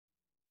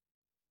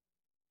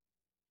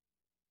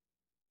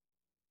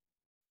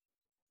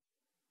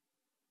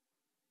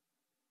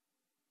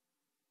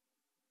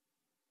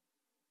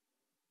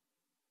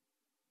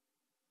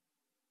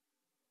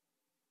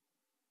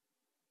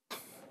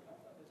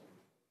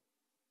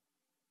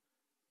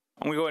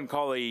I'm going to go ahead and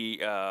call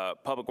the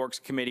Public Works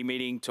Committee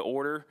meeting to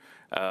order,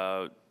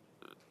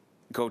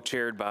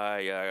 co-chaired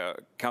by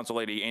Council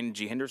Lady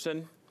Angie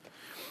Henderson.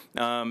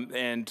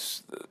 And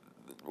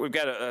we've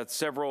got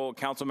several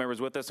council members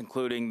with us,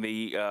 including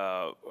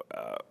the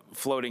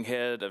floating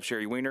head of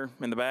Sherry Weiner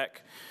in the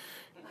back.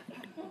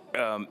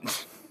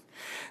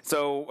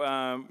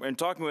 In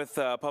talking with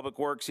Public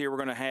Works here, we're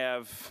going to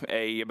have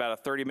about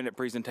a 30-minute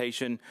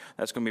presentation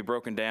that's going to be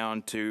broken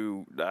down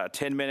to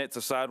 10 minutes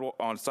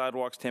on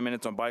sidewalks, 10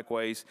 minutes on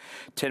bikeways,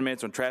 10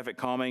 minutes on traffic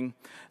calming.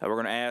 We're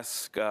going to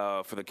ask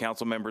for the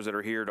council members that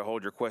are here to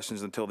hold your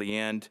questions until the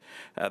end.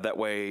 That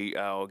way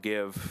I'll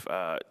give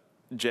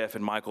Jeff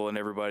and Michael and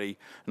everybody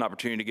an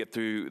opportunity to get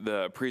through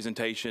the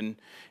presentation,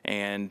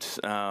 and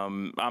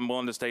I'm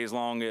willing to stay as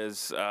long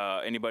as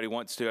anybody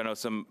wants to. I know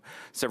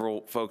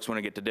several folks want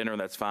to get to dinner,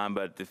 and that's fine,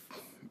 but if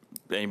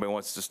anybody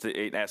wants to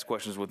stay, ask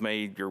questions with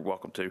me, you're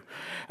welcome to.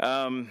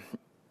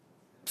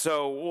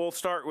 So we'll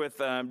start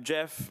with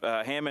Jeff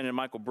Hammond and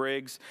Michael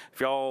Briggs.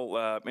 If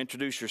y'all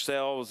introduce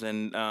yourselves,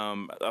 and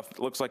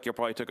looks like you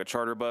probably took a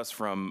charter bus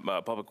from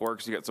Public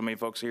Works. You got so many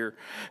folks here.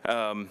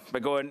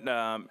 But go ahead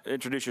and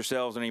introduce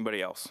yourselves and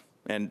anybody else,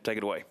 and take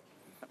it away.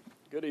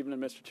 Good evening,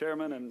 Mr.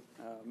 Chairman and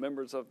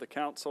members of the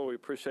council. We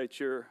appreciate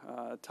your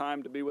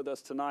time to be with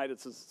us tonight.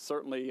 It's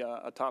certainly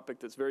a topic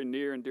that's very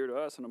near and dear to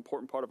us, an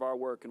important part of our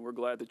work, and we're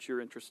glad that you're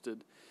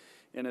interested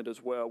in it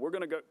as well. We're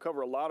going to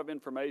cover a lot of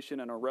information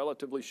in a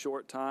relatively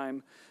short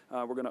time.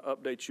 We're going to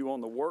update you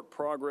on the work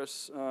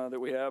progress that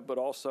we have, but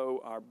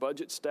also our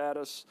budget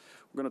status.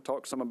 We're going to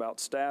talk some about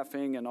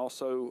staffing and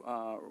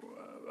also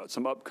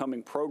some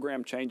upcoming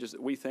program changes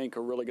that we think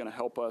are really going to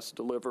help us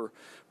deliver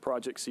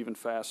projects even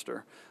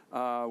faster.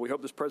 We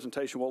hope this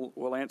presentation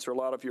will answer a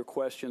lot of your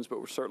questions, but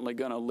we're certainly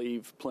going to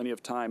leave plenty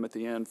of time at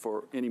the end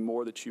for any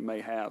more that you may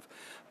have.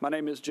 My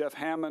name is Jeff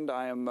Hammond.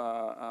 I am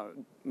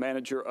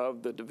manager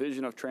of the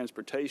Division of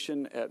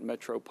Transportation at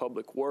Metro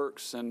Public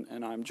Works,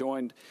 and I'm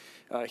joined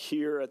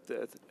here at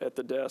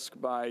the desk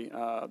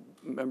by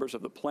members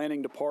of the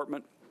Planning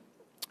Department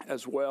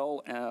as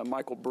well,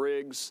 Michael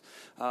Briggs,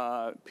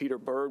 Peter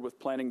Bird with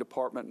Planning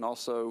Department, and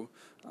also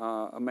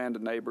Amanda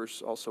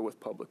Neighbors, also with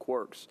Public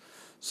Works.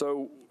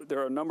 So there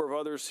are a number of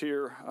others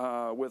here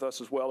with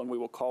us as well, and we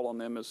will call on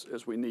them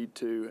as we need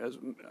to,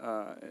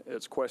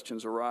 as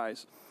questions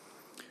arise.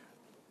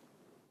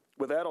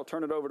 With that, I'll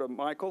turn it over to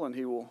Michael, and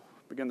he will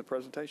begin the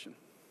presentation.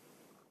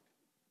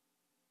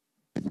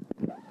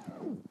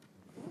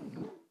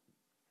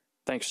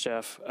 Thanks,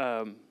 Jeff.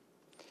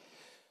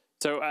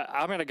 So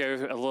I'm going to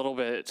go a little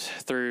bit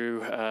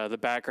through the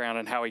background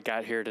and how we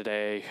got here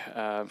today,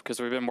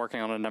 because we've been working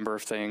on a number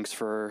of things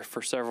for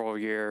several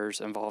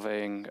years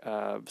involving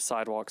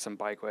sidewalks and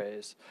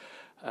bikeways.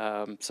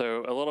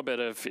 So a little bit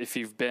of, if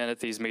you've been at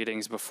these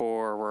meetings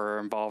before, we're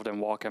involved in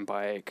walk and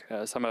bike.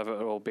 Some of it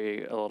will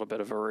be a little bit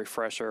of a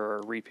refresher or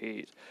a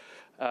repeat.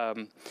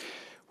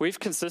 We've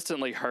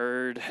consistently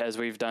heard, as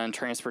we've done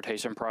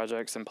transportation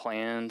projects and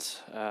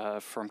plans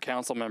from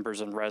council members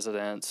and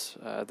residents,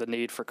 the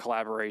need for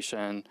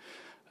collaboration,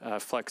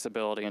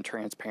 flexibility, and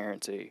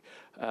transparency.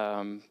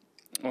 When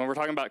we're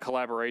talking about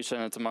collaboration,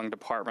 it's among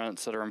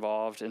departments that are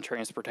involved in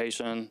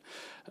transportation,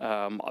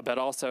 but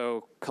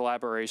also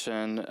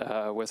collaboration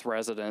with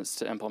residents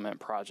to implement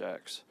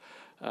projects.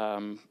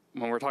 When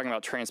we're talking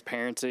about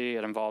transparency,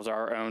 it involves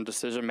our own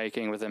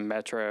decision-making within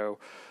Metro,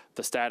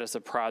 the status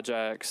of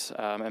projects,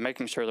 and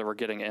making sure that we're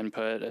getting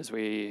input as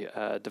we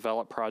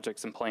develop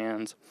projects and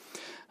plans.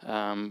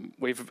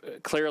 We've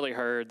clearly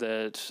heard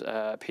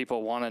that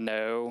people want to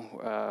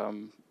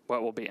know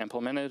what will be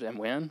implemented and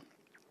when.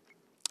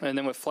 And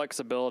then with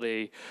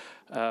flexibility,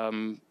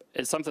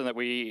 it's something that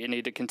we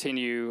need to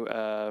continue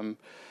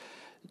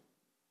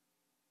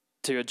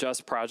to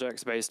adjust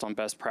projects based on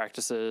best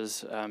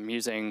practices,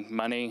 using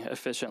money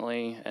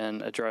efficiently,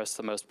 and address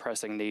the most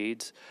pressing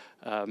needs.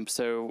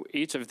 So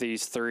each of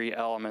these three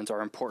elements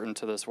are important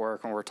to this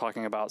work when we're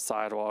talking about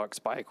sidewalks,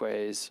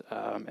 bikeways,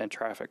 and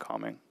traffic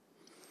calming.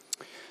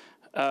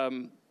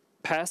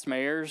 Past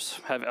mayors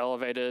have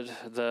elevated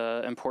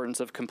the importance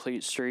of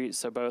complete streets.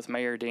 So both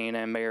Mayor Dean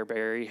and Mayor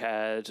Berry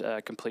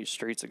had complete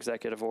streets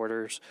executive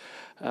orders.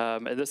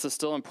 And this is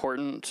still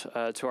important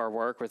to our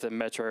work within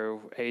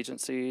Metro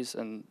agencies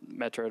and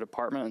Metro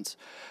departments.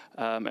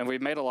 And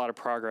we've made a lot of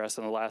progress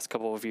in the last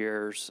couple of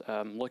years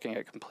looking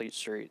at complete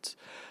streets.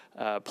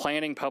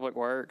 Planning, Public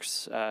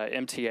Works,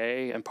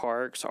 MTA, and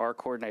Parks are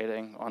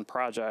coordinating on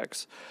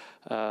projects.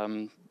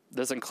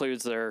 This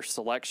includes their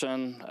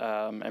selection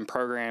and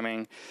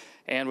programming,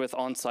 and with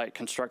on-site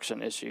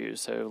construction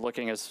issues. So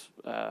looking as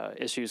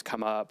issues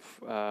come up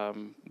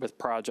with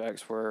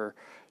projects, we're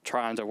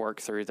trying to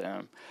work through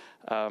them.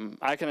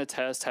 I can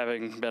attest,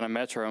 having been a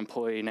Metro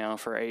employee now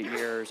for 8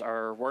 years,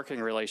 our working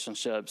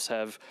relationships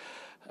have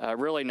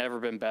really never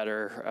been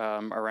better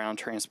around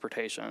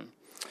transportation.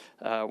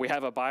 We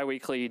have a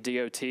biweekly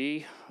DOT,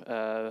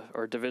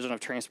 or Division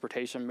of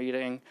Transportation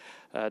meeting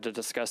to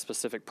discuss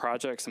specific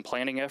projects and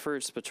planning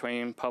efforts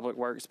between Public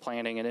Works,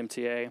 Planning, and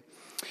MTA.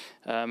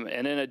 And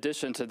in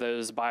addition to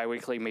those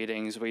biweekly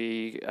meetings,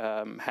 we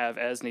have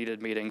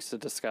as-needed meetings to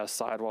discuss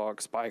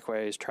sidewalks,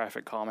 bikeways,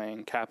 traffic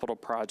calming, capital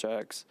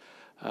projects,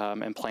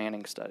 and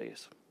planning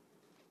studies.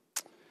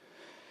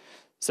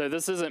 So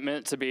this isn't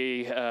meant to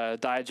be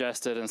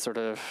digested and sort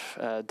of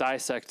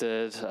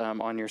dissected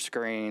on your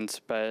screens,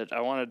 but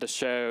I wanted to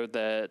show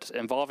that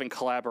involving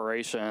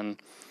collaboration,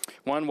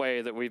 one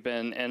way that we've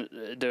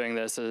been doing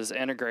this is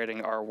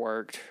integrating our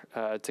work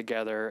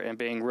together and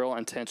being real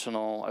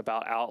intentional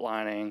about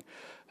outlining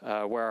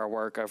where our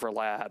work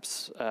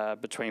overlaps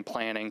between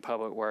planning,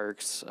 public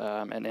works,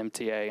 and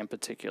MTA in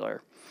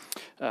particular.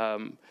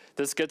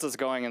 This gets us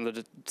going in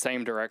the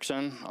same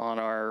direction on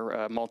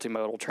our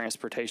multimodal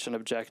transportation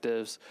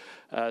objectives.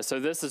 So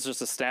this is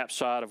just a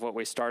snapshot of what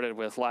we started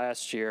with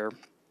last year,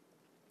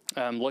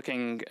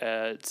 looking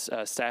at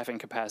staffing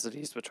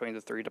capacities between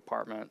the three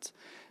departments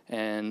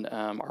and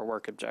our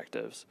work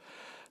objectives.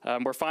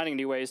 We're finding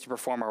new ways to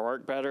perform our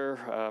work better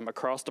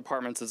across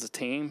departments as a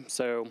team.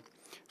 So,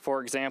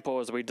 for example,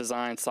 as we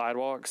design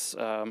sidewalks,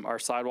 our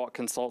sidewalk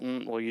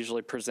consultant will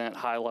usually present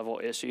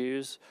high-level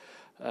issues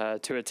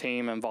to a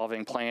team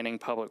involving planning,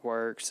 public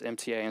works,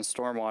 MTA, and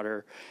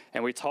stormwater.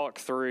 And we talk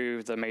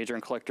through the major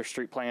and collector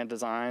street plan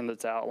design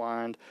that's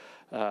outlined,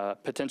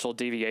 potential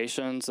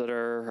deviations that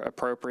are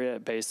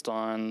appropriate based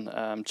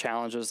on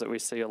challenges that we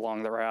see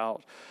along the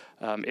route.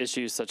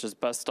 Issues such as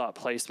bus stop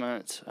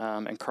placement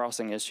and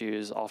crossing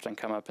issues often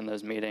come up in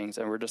those meetings,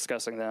 and we're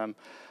discussing them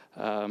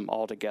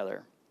all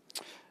together.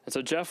 And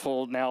so Jeff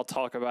will now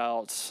talk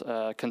about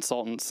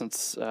consultants,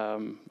 since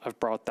I've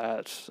brought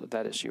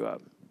that issue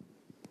up.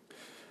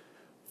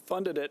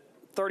 Funded at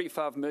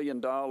 $35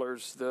 million,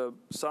 the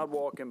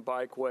Sidewalk and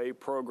Bikeway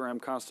program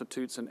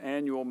constitutes an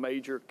annual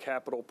major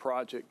capital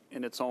project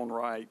in its own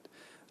right.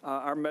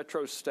 Our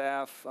Metro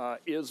staff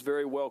is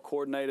very well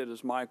coordinated,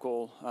 as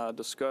Michael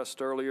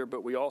discussed earlier,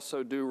 but we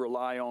also do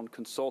rely on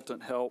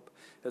consultant help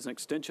as an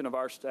extension of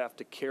our staff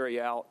to carry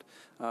out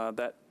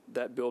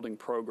that building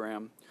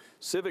program.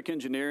 Civic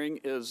Engineering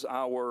is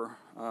our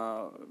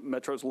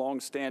Metro's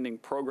longstanding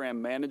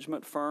program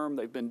management firm.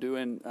 They've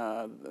been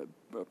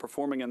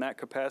performing in that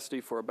capacity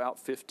for about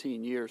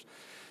 15 years.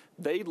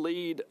 They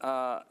lead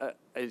a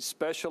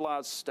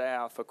specialized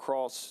staff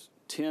across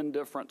 10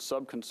 different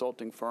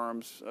sub-consulting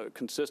firms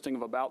consisting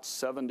of about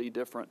 70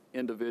 different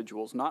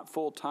individuals, not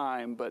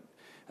full-time, but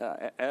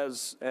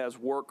as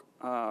work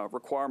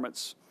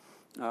requirements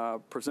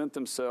present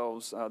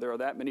themselves, there are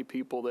that many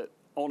people that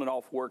on and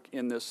off work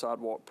in this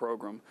sidewalk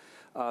program.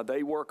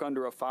 They work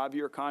under a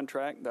 5-year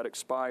contract that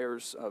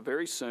expires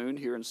very soon,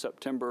 here in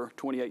September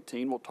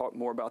 2018. We'll talk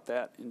more about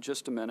that in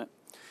just a minute.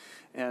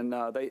 And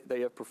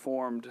they have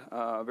performed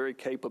very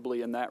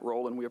capably in that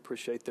role, and we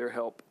appreciate their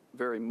help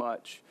very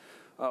much.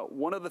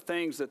 One of the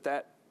things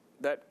that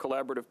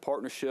collaborative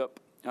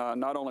partnership,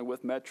 not only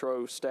with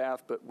Metro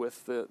staff, but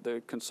with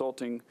the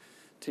consulting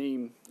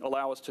team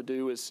allow us to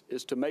do is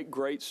to make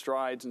great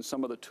strides in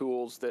some of the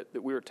tools that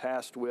we are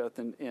tasked with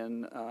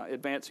in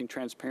advancing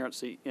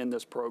transparency in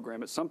this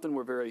program. It's something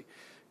we're very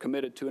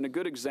committed to, and a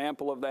good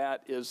example of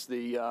that is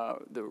the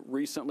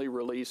recently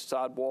released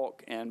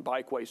Sidewalk and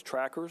Bikeways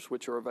trackers,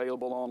 which are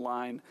available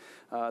online,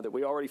 that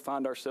we already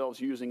find ourselves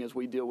using as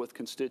we deal with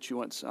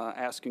constituents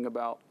asking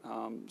about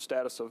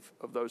status of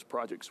those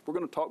projects. We're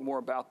going to talk more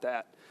about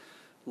that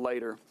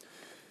later.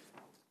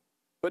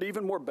 But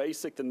even more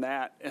basic than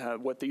that,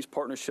 what these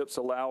partnerships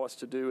allow us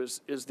to do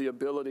is the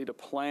ability to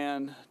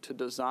plan, to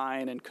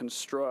design, and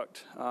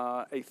construct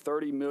a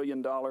 $30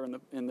 million,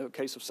 in the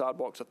case of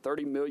sidewalks, a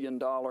 $30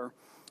 million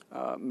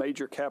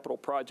major capital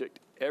project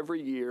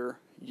every year,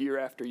 year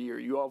after year.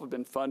 You all have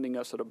been funding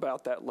us at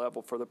about that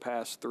level for the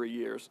past 3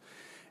 years.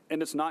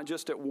 And it's not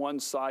just at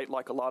one site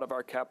like a lot of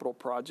our capital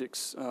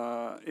projects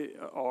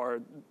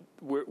are.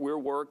 We're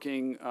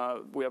working,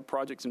 we have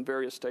projects in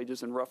various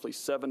stages in roughly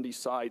 70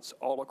 sites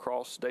all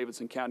across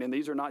Davidson County. And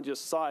these are not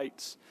just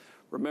sites.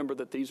 Remember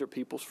that these are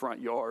people's front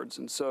yards.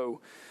 And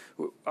so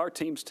our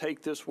teams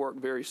take this work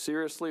very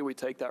seriously. We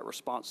take that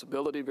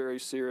responsibility very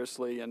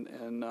seriously,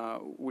 and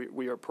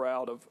we are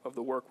proud of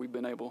the work we've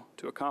been able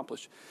to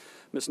accomplish.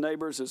 Ms.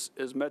 Neighbors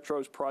is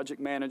Metro's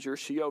project manager.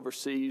 She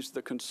oversees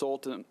the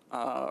consultant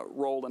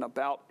role in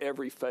about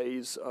every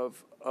phase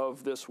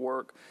of this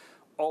work,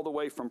 all the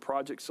way from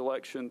project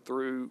selection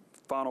through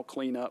final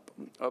cleanup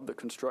of the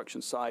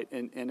construction site.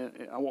 And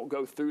I won't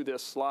go through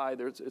this slide.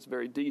 It's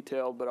very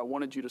detailed, but I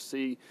wanted you to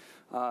see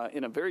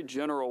in a very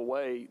general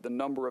way the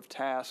number of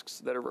tasks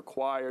that are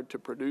required to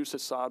produce a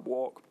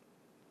sidewalk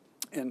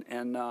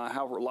and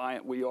how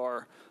reliant we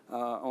are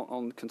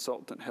on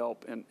consultant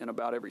help in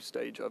about every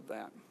stage of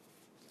that.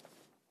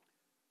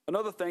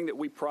 Another thing that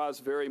we prize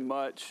very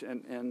much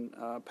and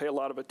pay a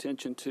lot of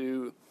attention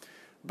to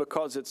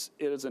because it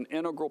is an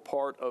integral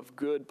part of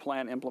good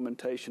plan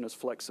implementation is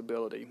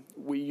flexibility.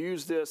 We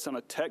use this on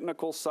a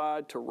technical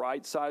side to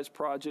right-size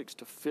projects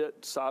to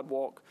fit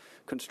sidewalk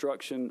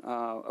construction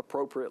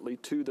appropriately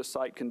to the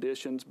site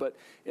conditions, but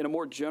in a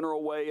more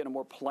general way, in a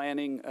more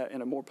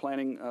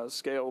planning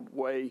scaled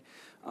way.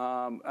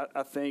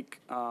 I think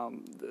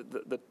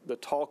the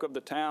talk of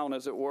the town,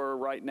 as it were,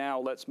 right now,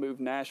 Let's Move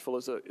Nashville,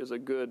 is a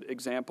good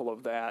example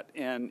of that.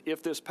 And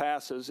if this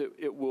passes,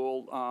 it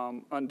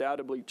will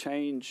undoubtedly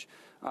change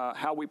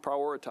how we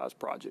prioritize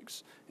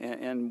projects.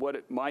 And what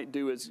it might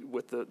do is,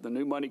 with the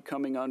new money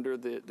coming under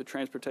the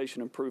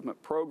Transportation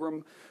Improvement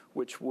Program,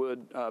 which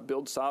would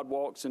build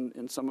sidewalks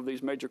in some of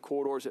these major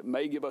corridors, it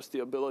may give us the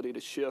ability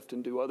to shift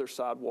and do other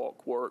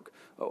sidewalk work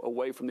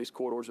away from these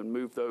corridors and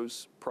move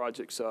those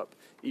projects up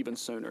even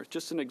sooner.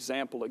 Just an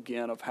example,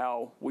 again, of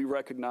how we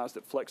recognize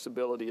that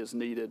flexibility is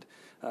needed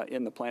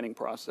in the planning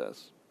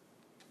process.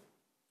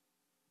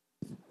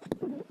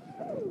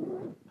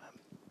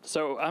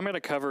 So I'm going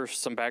to cover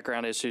some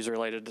background issues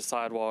related to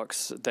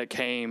sidewalks that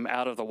came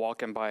out of the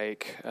walk and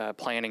bike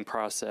planning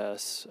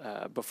process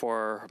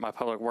before my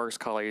public works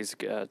colleagues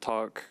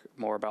talk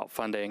more about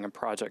funding and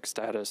project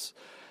status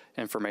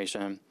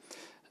information.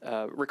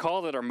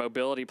 Recall that our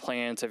mobility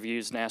plans have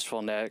used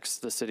Nashville Next,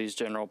 the city's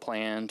general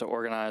plan, to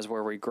organize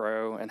where we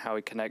grow and how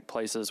we connect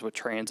places with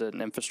transit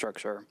and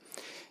infrastructure.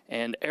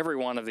 And every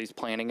one of these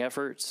planning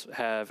efforts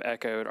have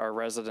echoed our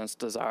residents'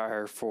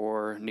 desire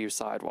for new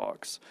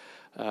sidewalks.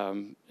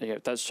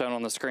 That's shown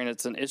on the screen.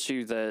 It's an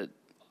issue that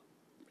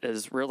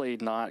is really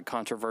not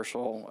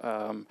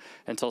controversial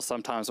until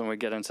sometimes when we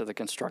get into the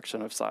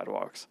construction of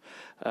sidewalks.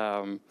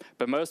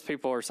 But most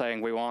people are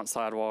saying we want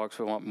sidewalks,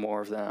 we want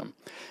more of them.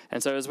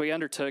 And so as we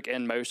undertook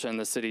in motion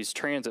the city's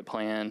transit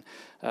plan,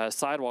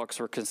 sidewalks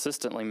were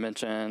consistently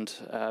mentioned,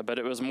 but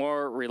it was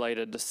more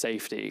related to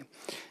safety.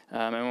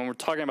 And when we're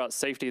talking about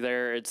safety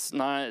there, it's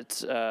not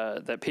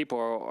that people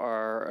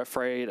are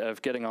afraid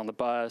of getting on the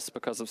bus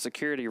because of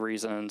security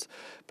reasons,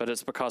 but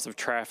it's because of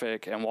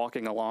traffic and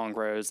walking along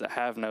roads that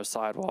have no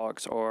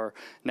sidewalks or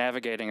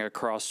navigating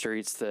across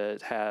streets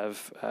that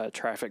have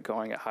traffic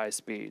going at high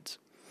speeds.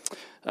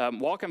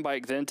 Walk and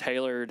Bike then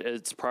tailored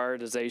its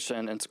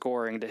prioritization and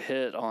scoring to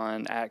hit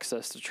on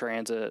access to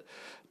transit,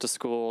 to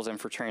schools, and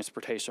for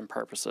transportation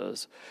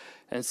purposes.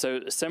 And so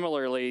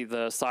similarly,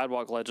 the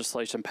sidewalk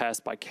legislation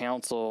passed by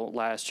council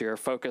last year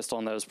focused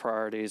on those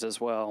priorities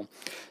as well,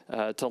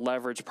 to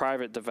leverage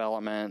private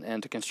development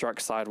and to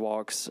construct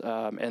sidewalks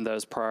in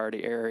those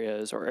priority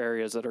areas or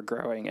areas that are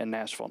growing in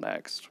Nashville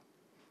Next.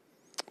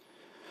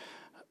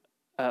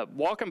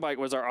 Walk and Bike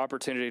was our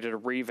opportunity to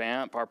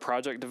revamp our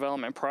project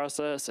development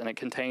process, and it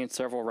contained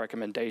several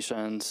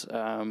recommendations,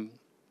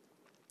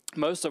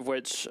 most of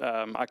which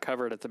I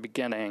covered at the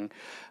beginning,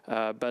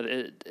 but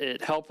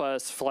it helped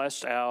us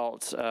flesh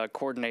out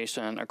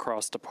coordination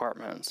across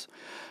departments.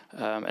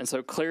 And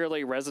so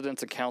clearly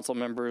residents and council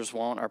members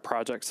want our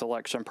project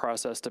selection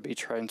process to be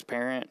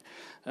transparent,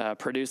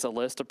 produce a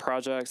list of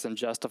projects and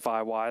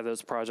justify why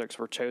those projects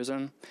were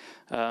chosen,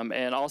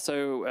 and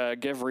also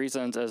give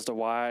reasons as to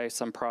why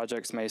some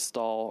projects may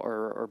stall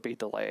or be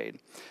delayed.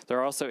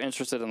 They're also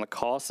interested in the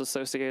costs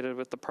associated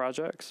with the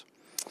projects.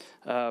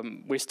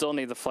 We still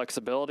need the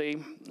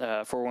flexibility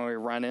for when we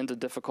run into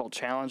difficult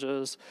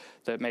challenges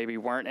that maybe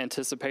weren't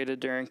anticipated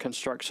during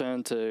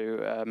construction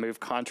to move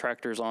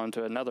contractors on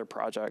to another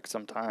project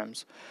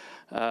sometimes.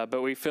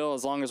 But we feel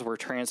as long as we're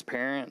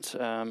transparent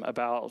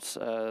about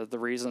the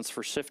reasons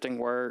for shifting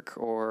work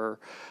or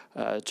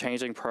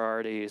changing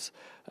priorities,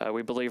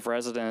 we believe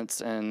residents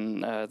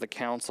and the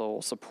council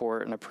will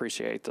support and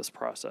appreciate this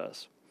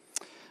process.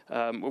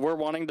 We're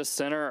wanting to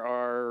center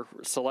our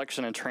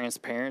selection and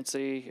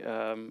transparency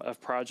of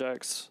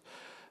projects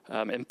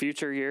in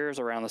future years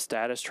around the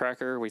status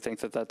tracker. We think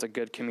that that's a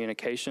good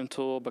communication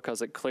tool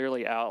because it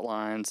clearly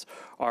outlines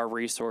our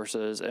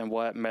resources and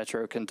what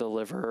Metro can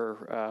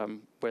deliver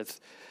with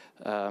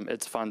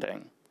its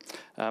funding.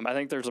 I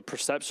think there's a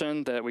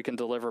perception that we can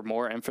deliver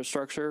more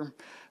infrastructure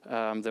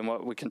than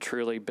what we can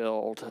truly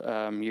build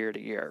year to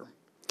year.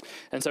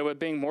 And so with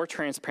being more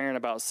transparent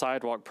about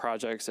sidewalk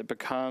projects, it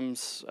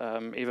becomes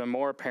even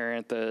more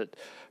apparent that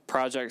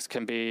projects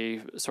can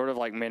be sort of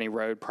like mini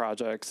road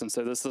projects. And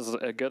so this is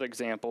a good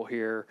example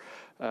here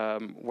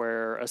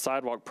where a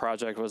sidewalk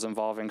project was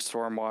involving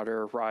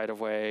stormwater,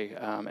 right-of-way,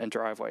 and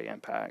driveway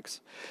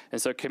impacts.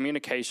 And so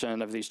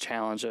communication of these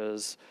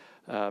challenges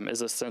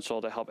is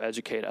essential to help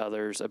educate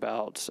others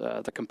about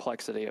the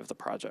complexity of the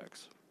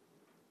projects.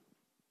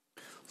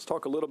 Let's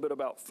talk a little bit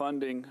about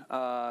funding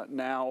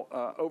now.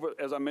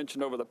 As I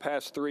mentioned, over the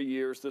past 3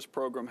 years, this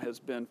program has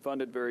been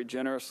funded very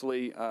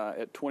generously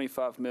at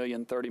 $25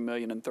 million, $30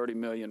 million, and $30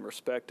 million,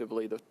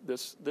 respectively.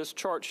 This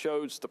chart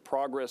shows the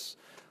progress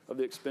of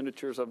the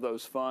expenditures of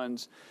those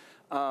funds.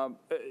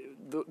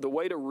 The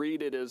way to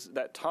read it is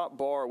that top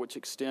bar, which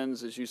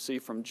extends, as you see,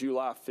 from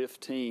July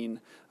 15,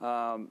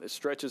 it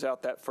stretches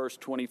out that first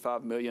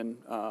 $25 million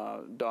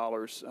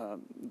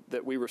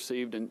that we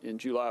received in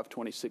July of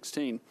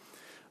 2016.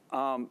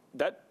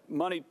 That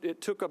money,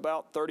 it took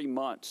about 30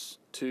 months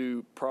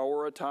to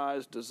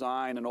prioritize,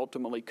 design, and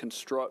ultimately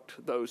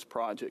construct those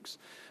projects.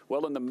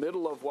 Well, in the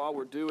middle of while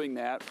we're doing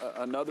that,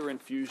 another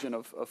infusion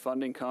of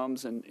funding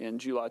comes in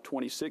July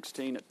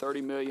 2016 at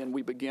 $30 million.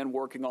 We begin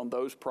working on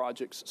those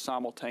projects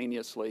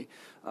simultaneously.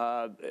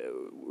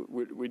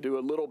 We do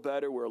a little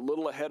better. We're a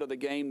little ahead of the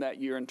game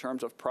that year in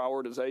terms of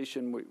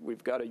prioritization.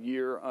 We've got a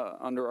year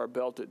under our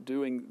belt at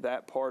doing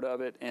that part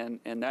of it,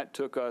 and that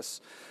took us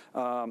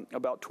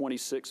about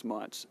 26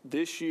 months.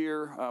 This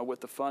year,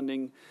 with the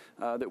funding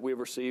that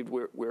we've received,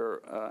 we're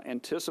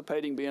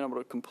anticipating being able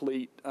to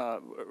complete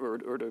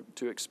or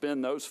to expend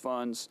those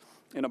funds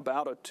in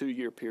about a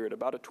 2-year period,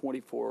 about a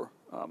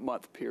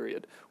 24-month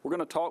period. We're going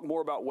to talk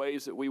more about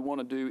ways that we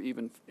want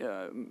to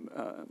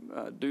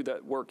do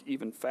that work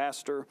even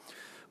faster.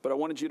 But I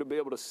wanted you to be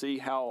able to see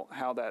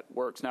how that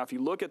works. Now, if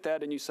you look at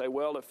that and you say,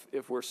 well,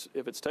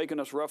 if it's taken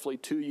us roughly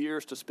 2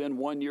 years to spend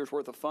 1 year's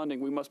worth of funding,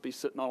 we must be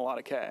sitting on a lot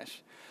of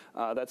cash.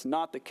 That's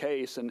not the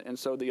case. And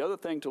so the other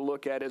thing to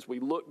look at is we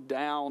look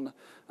down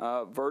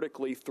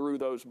vertically through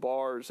those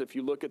bars. If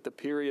you look at the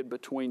period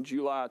between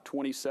July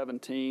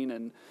 2017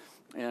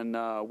 and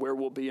where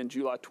we'll be in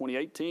July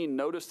 2018,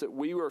 notice that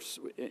we were,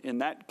 in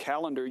that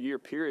calendar year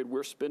period,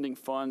 we're spending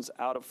funds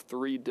out of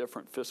 3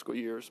 different fiscal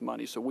years'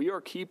 money. So we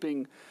are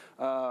keeping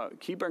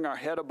our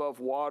head above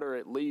water,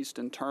 at least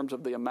in terms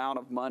of the amount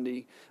of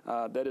money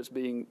that is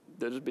being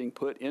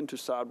put into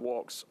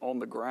sidewalks on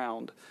the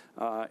ground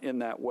in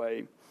that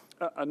way.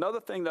 Another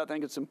thing that I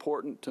think it's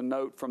important to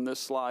note from this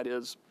slide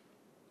is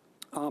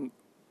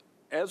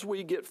as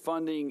we get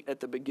funding at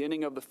the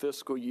beginning of the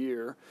fiscal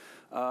year,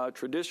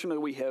 traditionally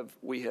we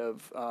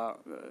have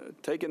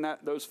taken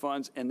those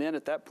funds and then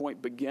at that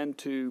point begin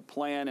to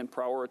plan and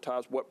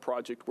prioritize what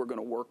project we're going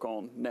to work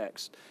on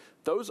next.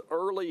 Those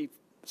early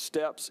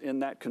steps in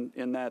that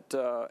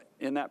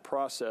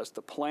process,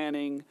 the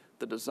planning,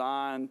 the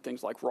design,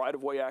 things like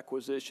right-of-way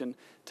acquisition,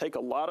 take a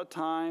lot of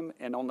time,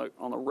 and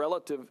in a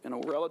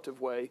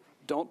relative way,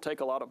 don't take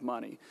a lot of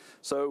money.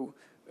 So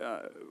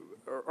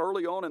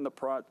early on in the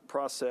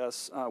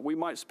process, we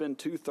might spend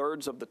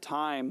 2/3 of the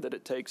time that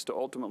it takes to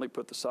ultimately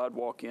put the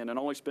sidewalk in and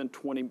only spend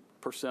 20%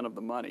 of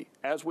the money.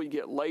 As we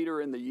get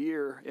later in the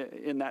year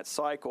in that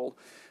cycle,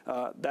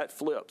 that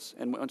flips.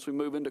 And once we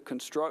move into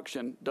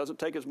construction, it doesn't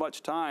take as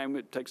much time.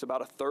 It takes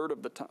about 1/3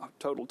 of the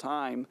total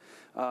time,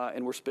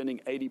 and we're spending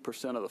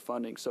 80% of the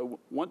funding. So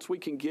once we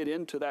can get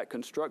into that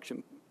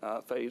construction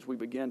phase, we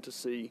begin to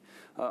see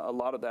a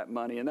lot of that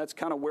money. And that's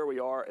kind of where we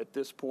are at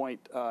this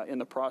point in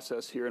the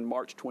process here in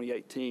March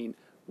 2018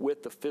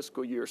 with the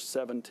fiscal year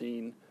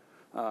 17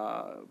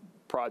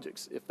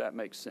 projects, if that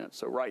makes sense.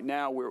 So right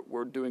now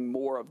we're doing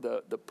more of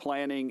the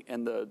planning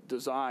and the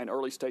design,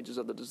 early stages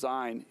of the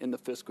design in the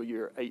fiscal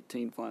year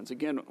 18 funds.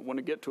 Again, I want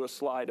to get to a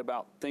slide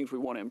about things we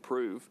want to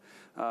improve.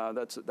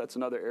 That's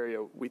another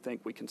area we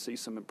think we can see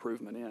some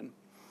improvement in.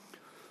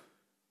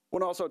 I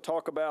want to also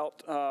talk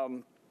about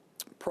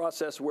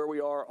process where we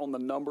are on the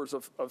numbers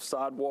of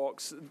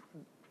sidewalks.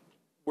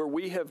 Where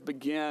we have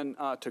begun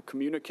to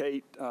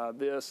communicate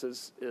this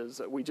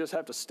is we just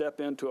have to step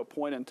into a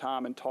point in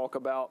time and talk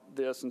about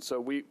this. And so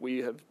we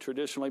have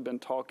traditionally been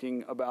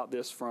talking about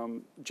this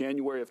from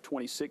January of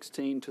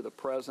 2016 to the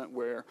present,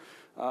 where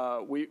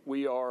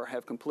we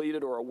have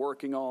completed or are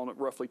working on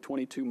roughly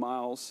 22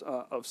 miles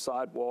of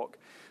sidewalk.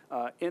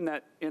 In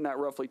that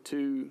roughly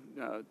two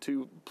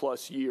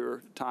plus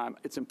year time.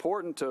 It's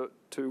important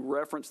to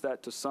reference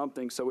that to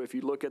something. So if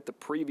you look at the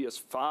previous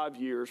 5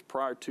 years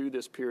prior to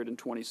this period in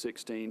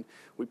 2016,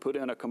 we put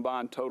in a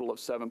combined total of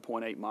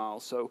 7.8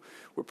 miles. So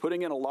we're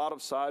putting in a lot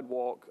of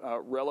sidewalk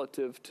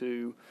relative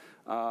to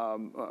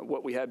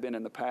what we had been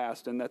in the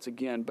past, and that's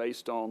again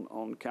based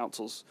on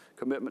council's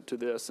commitment to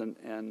this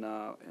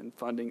and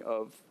funding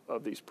of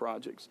these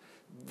projects.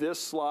 This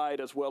slide,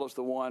 as well as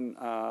the one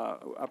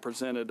I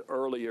presented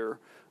earlier,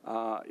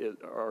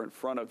 are in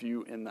front of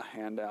you in the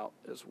handout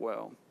as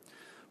well.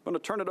 I'm going to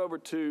turn it over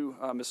to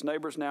Ms.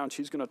 Neighbors now, and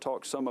she's going to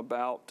talk some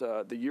about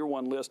the year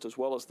 1 list as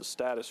well as the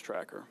status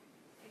tracker.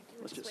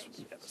 Let's just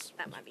switch. Yes.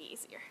 That might be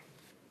easier.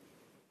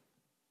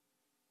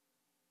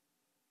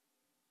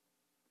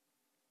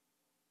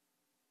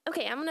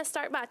 Okay, I'm going to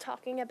start by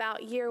talking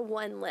about year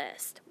 1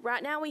 list.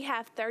 Right now we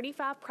have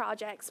 35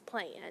 projects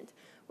planned.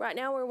 Right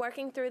now we're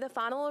working through the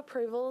final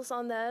approvals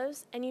on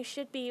those, and we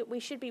should be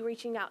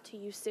reaching out to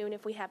you soon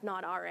if we have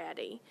not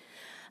already.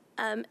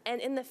 And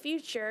in the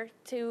future,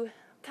 to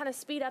kind of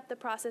speed up the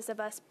process of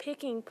us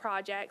picking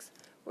projects,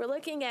 we're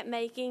looking at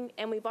making,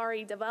 and we've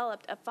already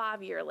developed, a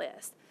 5-year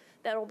list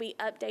that will be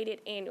updated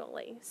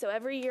annually. So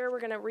every year we're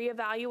going to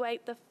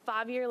reevaluate the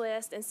 5-year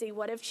list and see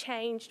what have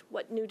changed,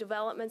 what new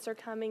developments are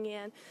coming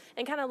in,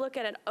 and kind of look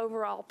at an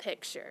overall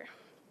picture.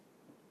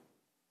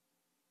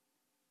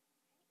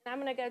 And I'm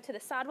going to go to the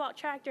sidewalk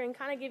tractor and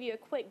kind of give you a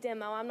quick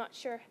demo. I'm not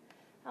sure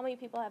how many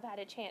people have had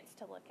a chance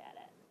to look at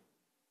it.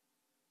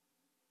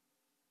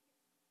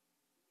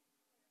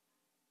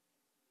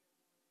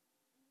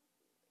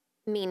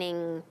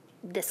 Meaning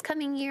this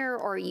coming year,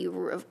 or are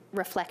you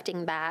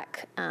reflecting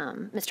back?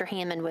 Mr.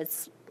 Hammond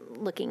was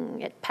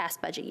looking at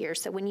past budget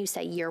years. So when you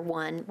say year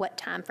one, what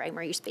time frame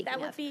are you speaking That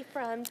of? would be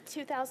from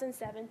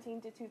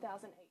 2017 to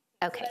 2018.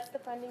 Okay. So that's the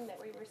funding that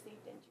we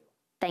received in July.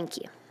 Thank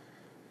you.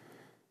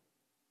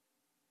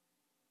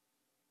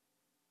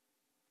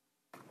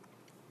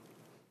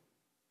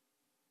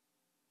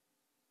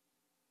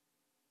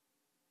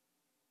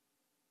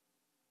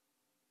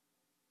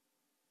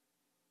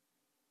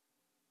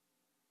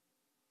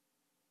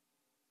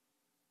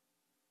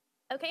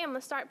 Okay, I'm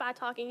gonna start by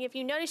talking. If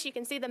you notice, you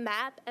can see the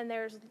map, and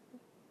there's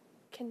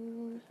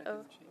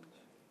oh.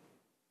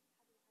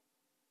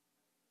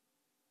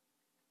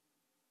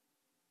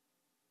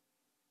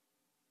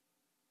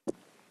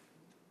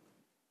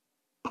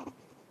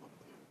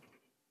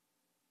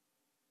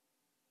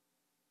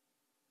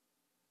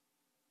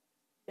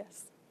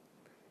 Yes.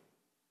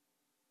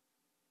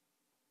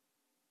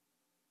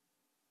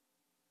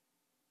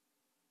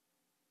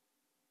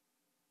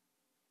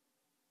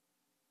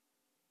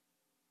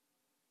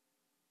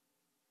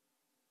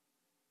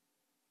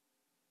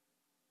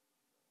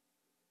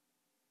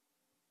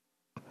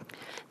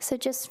 So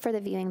just for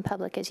the viewing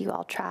public, as you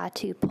all try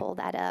to pull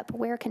that up,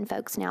 where can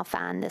folks now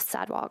find this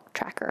sidewalk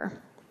tracker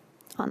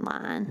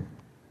online?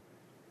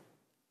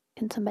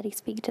 Can somebody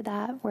speak to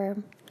that, where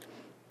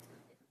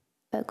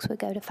folks would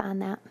go to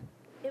find that?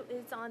 It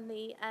is on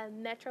the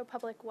Metro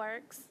Public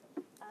Works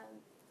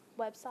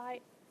website.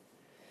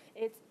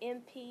 It's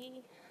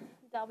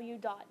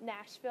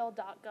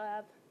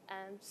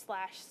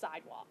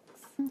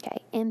mpw.nashville.gov/sidewalks.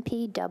 Okay,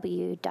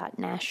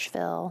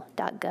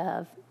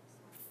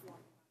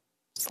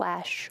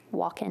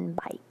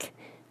 mpw.nashville.gov/walk-in-bike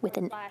with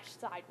an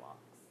 /sidewalks.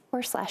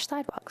 or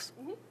 /sidewalks.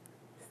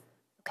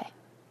 Okay.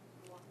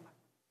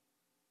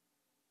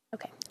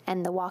 Okay,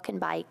 and the walk and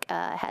bike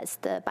has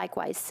the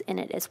bikeways in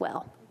it as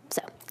well.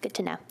 So good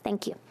to know.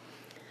 Thank you.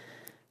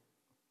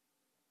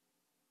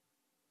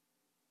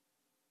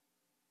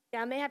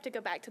 Yeah, I may have to go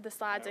back to the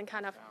slides and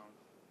kind of.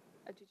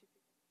 Did you?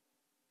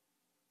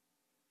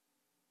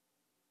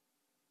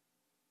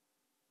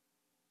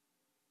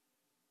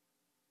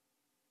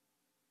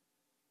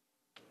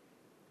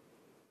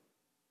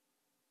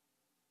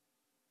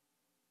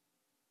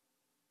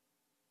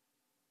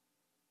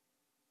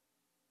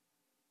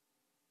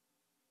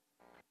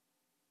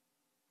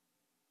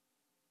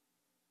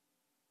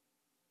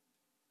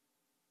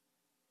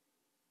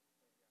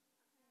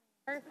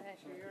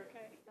 Perfect. Sure you're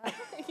okay?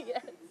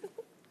 Yes.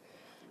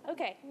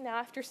 Okay, now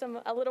after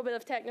a little bit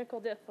of technical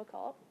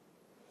difficulty.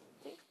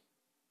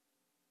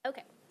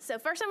 Okay, so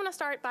first I'm going to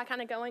start by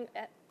kind of going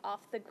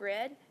off the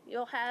grid.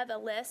 You'll have a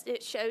list.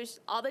 It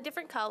shows all the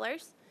different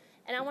colors.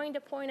 And I wanted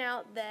to point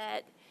out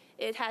that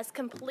it has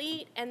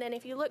complete, and then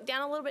if you look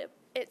down a little bit,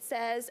 it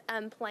says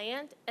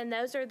unplanned, and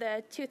those are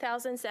the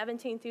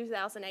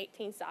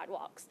 2017-2018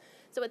 sidewalks.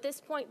 So at this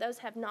point, those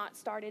have not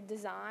started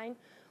design.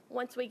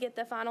 Once we get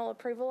the final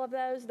approval of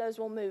those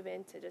will move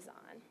into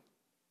design.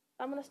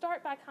 I'm going to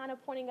start by kind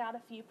of pointing out a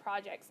few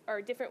projects or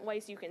different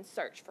ways you can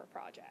search for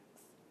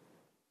projects.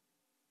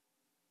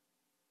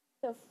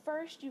 So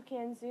first you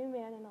can zoom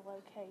in a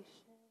location.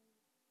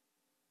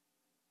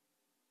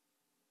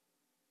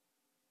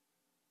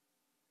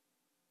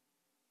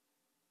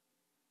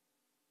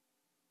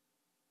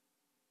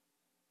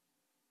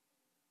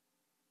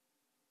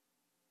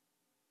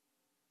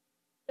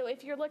 So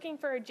if you're looking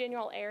for a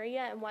general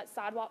area and what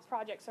sidewalk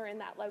projects are in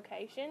that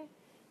location,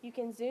 you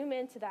can zoom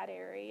into that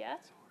area.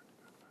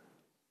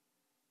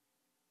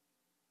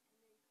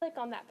 Click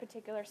on that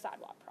particular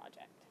sidewalk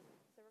project.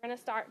 So we're going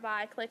to start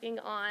by clicking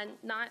on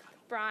Not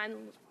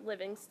Brian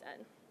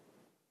Livingston.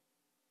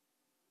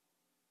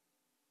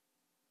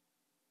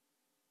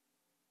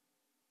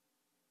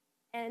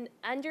 And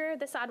under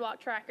the sidewalk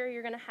tracker,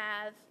 you're going to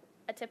have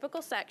a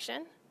typical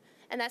section,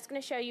 and that's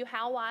going to show you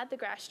how wide the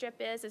grass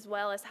strip is as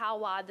well as how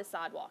wide the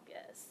sidewalk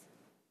is.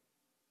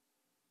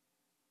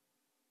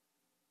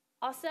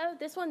 Also,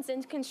 this one's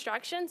in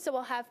construction, so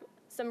we'll have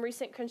some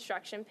recent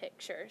construction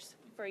pictures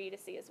for you to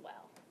see as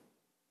well.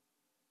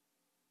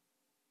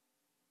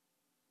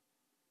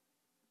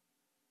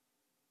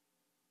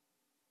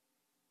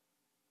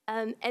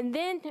 And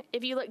then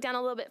if you look down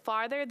a little bit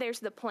farther, there's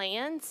the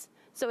plans.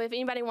 So if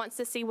anybody wants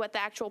to see what the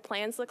actual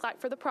plans look like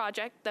for the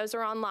project, those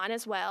are online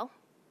as well.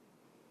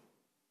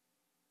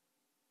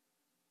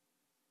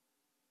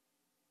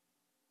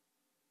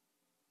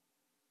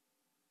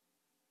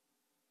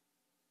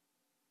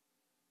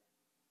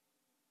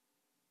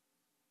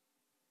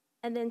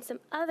 And then some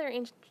other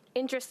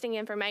interesting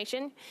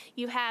information.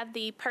 You have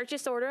the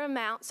purchase order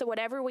amount. So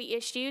whatever we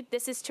issued,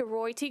 this is to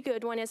Roy T.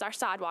 Goodwin as our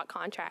sidewalk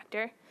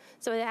contractor.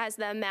 So it has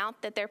the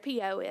amount that their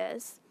PO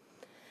is.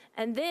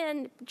 And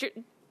then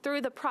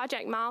through the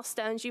project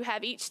milestones, you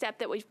have each step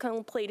that we've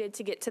completed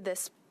to get to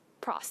this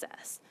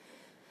process.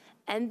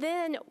 And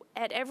then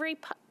at every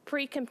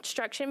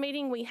pre-construction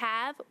meeting we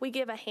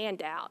give a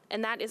handout,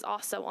 and that is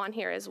also on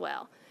here as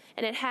well.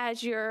 And it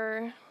has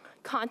your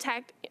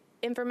contact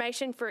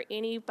information for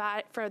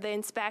the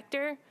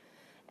inspector,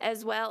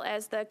 as well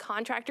as the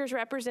contractor's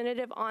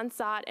representative on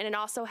site, and it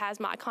also has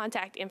my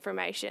contact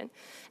information.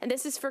 And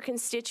this is for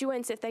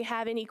constituents if they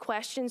have any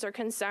questions or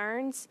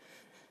concerns.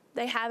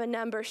 They have a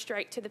number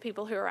straight to the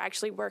people who are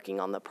actually working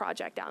on the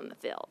project out in the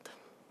field.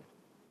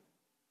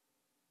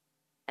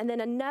 And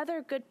then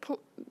another good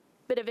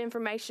bit of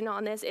information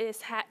on this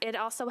is it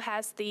also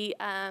has the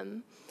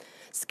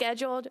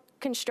scheduled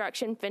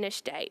construction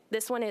finish date.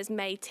 This one is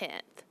May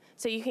 10th.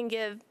 So you can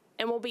give,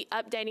 and we'll be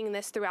updating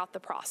this throughout the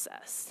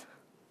process.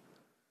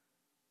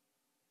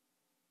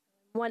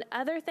 One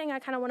other thing I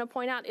kind of want to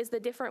point out is the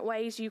different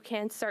ways you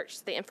can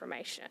search the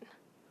information.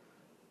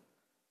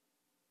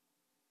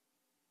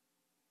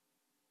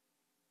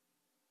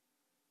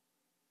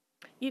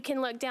 You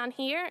can look down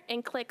here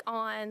and click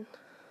on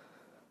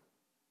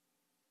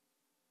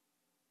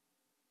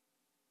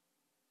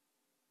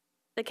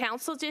the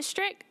council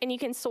district, and you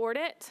can sort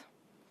it.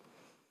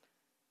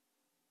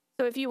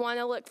 So if you want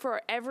to look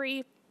for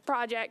every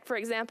project, for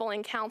example,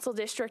 in Council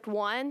District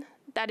 1,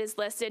 that is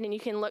listed, and you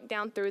can look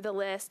down through the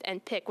list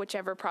and pick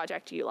whichever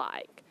project you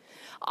like.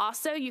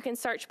 Also, you can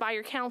search by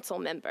your council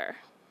member.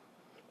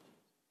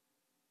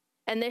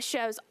 And this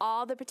shows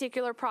all the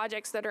particular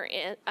projects that are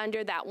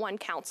under that one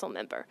council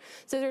member.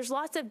 So there's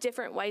lots of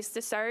different ways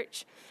to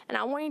search. And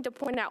I wanted to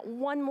point out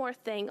one more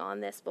thing on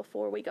this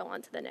before we go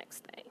on to the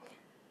next thing.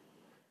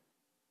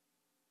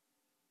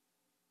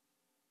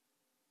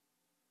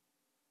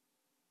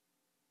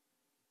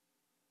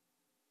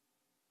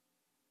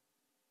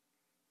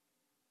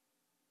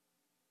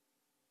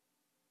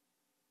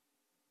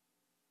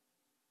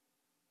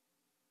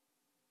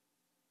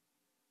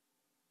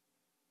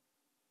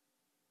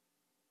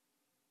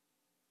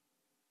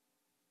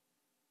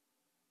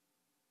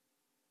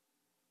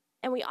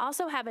 And we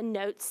also have a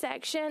notes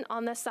section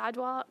on the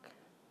sidewalk.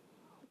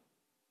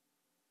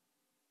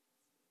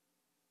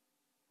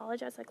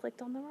 Apologize, I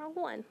clicked on the wrong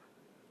one.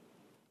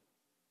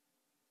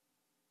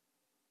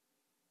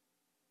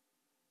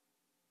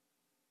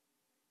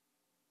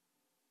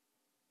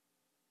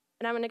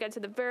 And I'm going to go to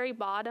the very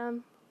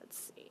bottom. Let's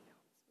see.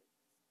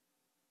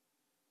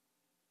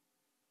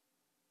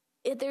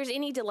 If there's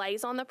any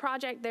delays on the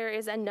project, there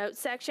is a notes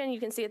section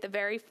you can see at the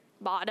very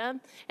bottom,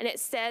 and it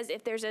says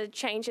if there's a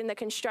change in the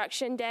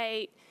construction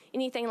date,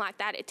 anything like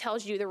that, it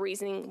tells you the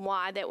reasoning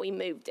why that we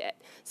moved it.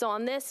 So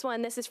on this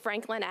one, this is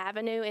Franklin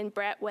Avenue in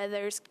Brett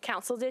Weathers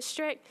Council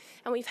District,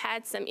 and we've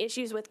had some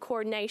issues with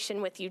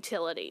coordination with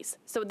utilities.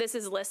 So this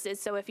is listed,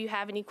 so if you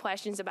have any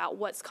questions about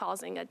what's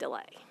causing a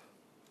delay.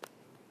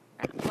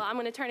 Well, I'm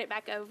going to turn it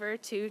back over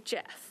to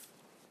Jeff.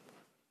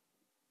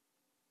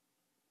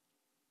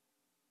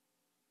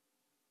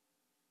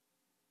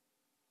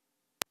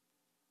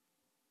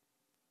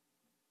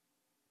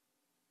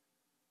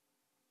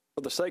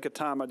 For the sake of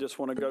time, I just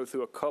want to go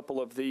through a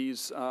couple of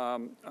these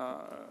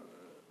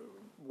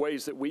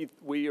ways that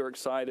we are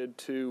excited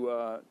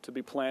to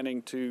be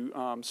planning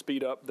to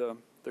speed up the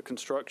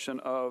construction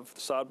of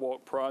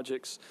sidewalk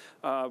projects.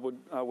 I would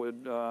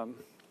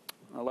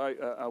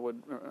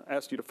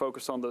ask you to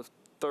focus on the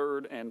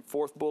third and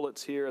fourth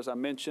bullets here. As I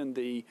mentioned,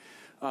 the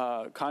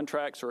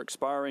contracts are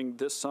expiring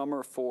this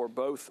summer for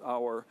both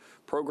our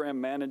program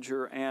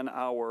manager and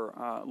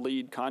our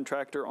lead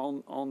contractor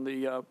on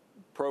the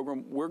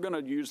program. We're going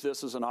to use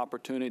this as an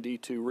opportunity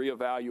to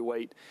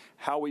reevaluate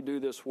how we do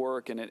this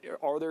work, and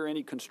are there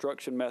any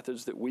construction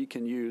methods that we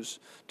can use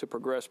to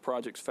progress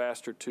projects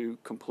faster to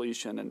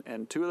completion.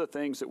 And two of the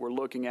things that we're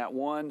looking at,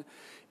 one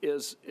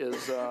is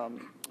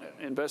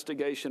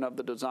investigation of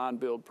the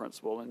design-build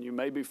principle. And you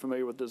may be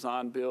familiar with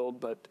design-build,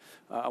 but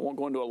I won't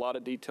go into a lot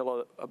of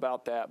detail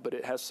about that, but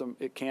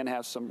it can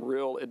have some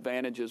real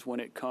advantages when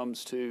it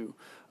comes to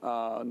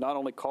not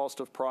only cost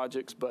of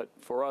projects, but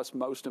for us,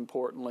 most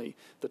importantly,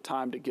 the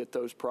time to get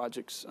those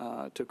projects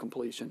to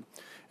completion.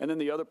 And then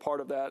the other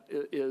part of that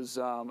is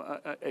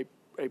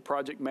a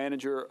project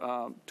manager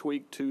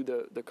tweak to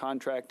the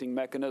contracting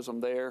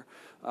mechanism there,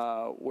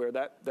 where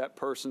that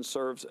person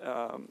serves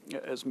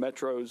as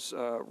Metro's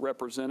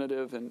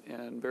representative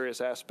in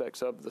various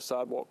aspects of the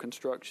sidewalk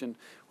construction.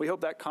 We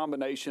hope that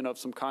combination of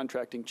some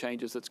contracting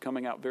changes that's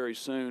coming out very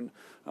soon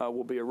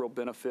will be a real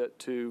benefit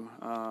to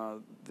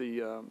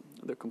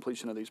the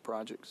completion of these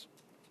projects.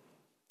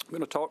 I'm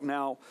going to talk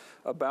now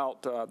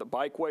about the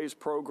Bikeways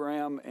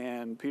program,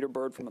 and Peter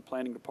Bird from the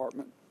Planning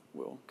Department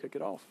will kick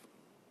it off.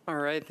 All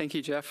right, thank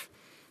you, Jeff.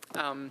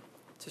 To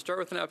start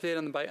with an update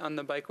on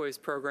the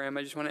Bikeways program,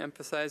 I just want to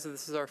emphasize that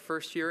this is our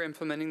first year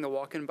implementing the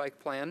Walk and Bike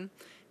Plan,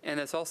 and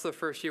it's also the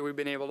first year we've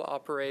been able to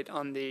operate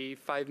on the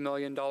 $5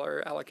 million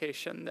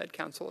allocation that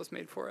Council has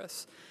made for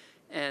us.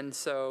 And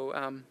so,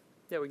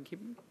 yeah, we can keep,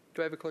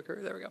 do I have a clicker?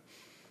 There we go.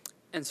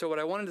 And so what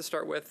I wanted to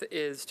start with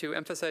is to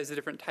emphasize the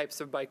different types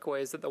of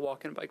bikeways that the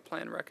Walk and Bike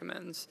Plan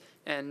recommends.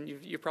 And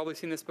you've probably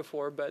seen this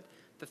before, but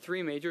the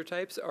three major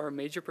types are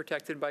major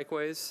protected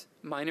bikeways,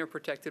 minor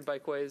protected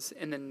bikeways,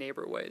 and then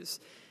neighborways.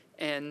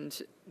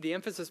 And the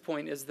emphasis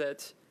point is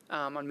that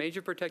On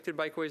major protected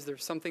bikeways,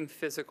 there's something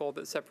physical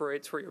that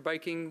separates where you're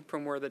biking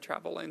from where the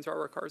travel lanes are,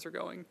 where cars are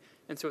going.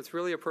 And so it's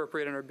really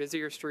appropriate on our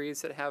busier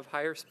streets that have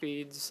higher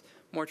speeds,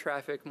 more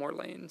traffic, more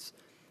lanes.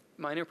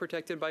 Minor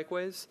protected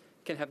bikeways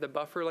can have the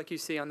buffer like you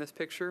see on this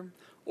picture,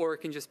 or it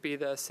can just be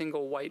the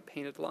single white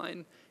painted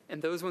line.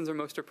 And those ones are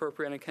most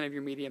appropriate on kind of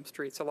your medium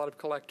streets. A lot of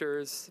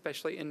collectors,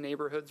 especially in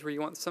neighborhoods where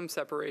you want some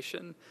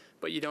separation,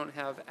 but you don't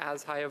have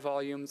as high of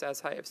volumes, as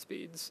high of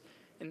speeds.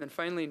 And then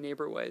finally,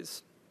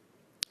 neighborways,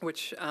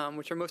 which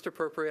are most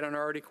appropriate on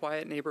already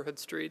quiet neighborhood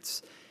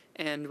streets.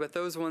 And with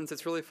those ones,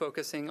 it's really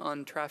focusing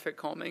on traffic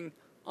calming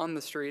on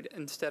the street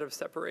instead of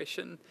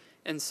separation.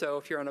 And so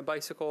if you're on a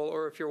bicycle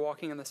or if you're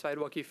walking on the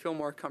sidewalk, you feel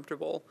more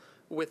comfortable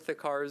with the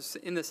cars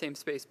in the same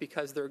space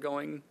because they're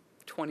going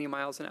 20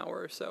 miles an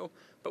hour or so.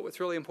 But what's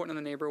really important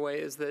in the neighborway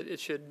is that it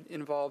should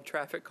involve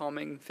traffic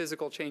calming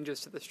physical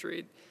changes to the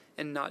street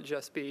and not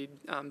just be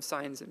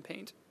signs and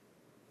paint.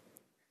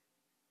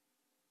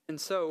 And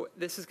so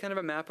this is kind of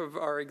a map of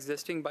our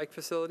existing bike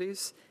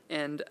facilities,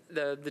 and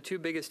the two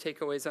biggest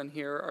takeaways on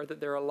here are that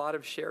there are a lot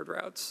of shared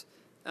routes.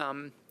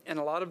 And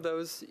a lot of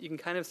those, you can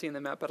kind of see in the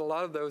map, but a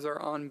lot of those are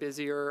on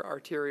busier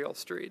arterial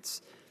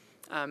streets.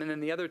 And then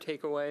the other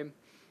takeaway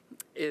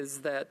is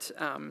that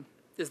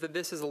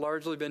this has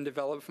largely been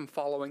developed from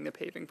following the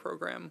paving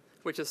program,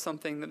 which is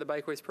something that the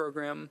Bikeways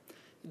program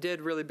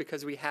did really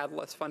because we had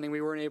less funding.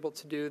 We weren't able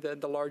to do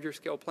the larger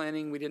scale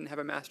planning. We didn't have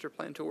a master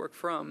plan to work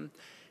from.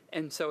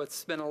 And so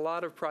it's been a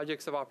lot of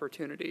projects of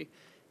opportunity,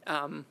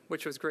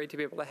 which was great to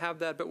be able to have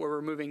that. But where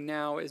we're moving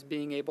now is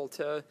being able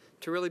to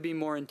really be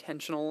more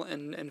intentional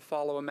and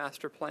follow a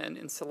master plan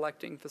in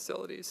selecting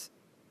facilities.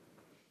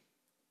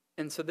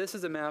 And so this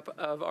is a map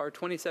of our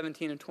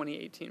 2017 and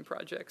 2018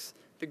 projects.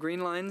 The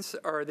green lines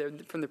are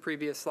from the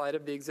previous slide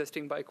of the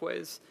existing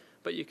bikeways,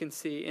 but you can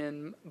see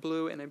in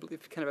blue and I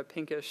believe kind of a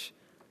pinkish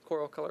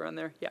coral color on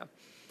there. Yeah.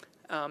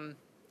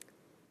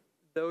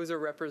 Those are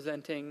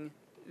representing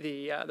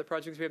the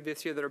projects we have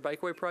this year that are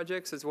bikeway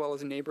projects as well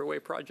as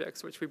neighborway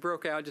projects, which we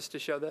broke out just to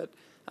show that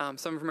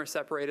some of them are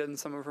separated and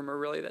some of them are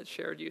really that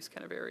shared use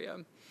kind of area.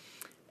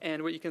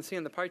 And what you can see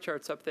in the pie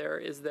charts up there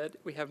is that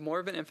we have more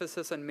of an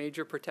emphasis on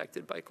major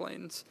protected bike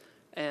lanes.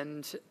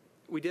 And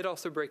we did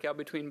also break out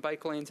between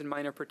bike lanes and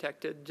minor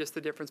protected, just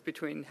the difference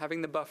between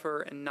having the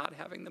buffer and not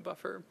having the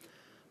buffer.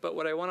 But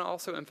what I want to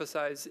also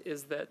emphasize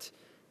is that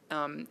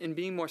in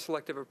being more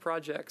selective of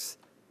projects,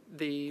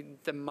 the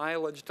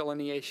mileage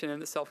delineation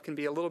in itself can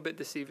be a little bit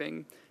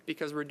deceiving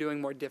because we're doing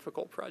more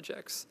difficult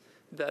projects.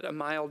 That a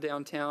mile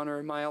downtown or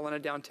a mile in a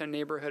downtown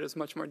neighborhood is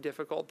much more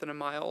difficult than a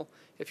mile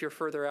if you're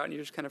further out and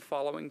you're just kind of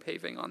following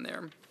paving on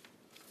there.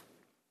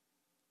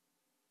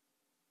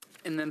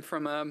 And then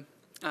from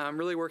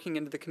really working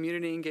into the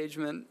community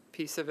engagement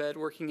piece of it,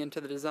 working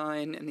into the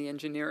design and the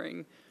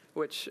engineering,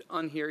 which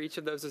on here, each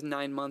of those is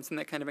 9 months, and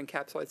that kind of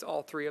encapsulates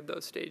all three of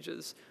those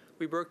stages.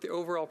 We broke the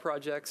overall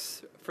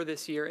projects for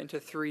this year into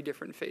 3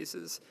 different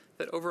phases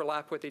that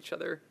overlap with each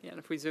other. And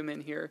if we zoom in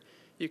here,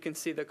 you can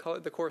see the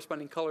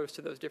corresponding colors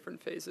to those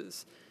different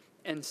phases.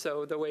 And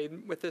so the way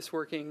with this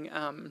working,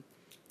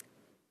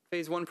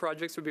 phase 1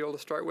 projects would be able to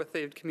start with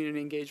the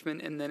community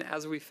engagement, and then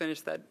as we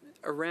finish that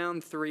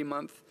around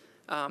 3-month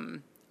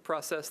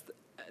process,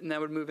 and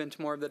that would move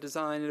into more of the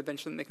design and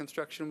eventually in the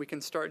construction, we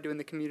can start doing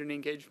the community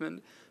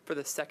engagement for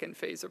the second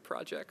phase of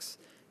projects.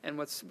 And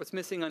what's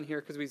missing on here,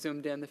 because we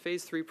zoomed in, the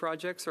phase 3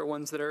 projects are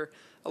ones that are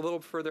a little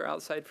further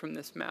outside from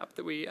this map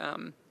that we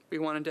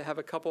wanted to have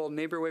a couple of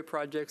neighborway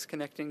projects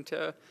connecting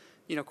to,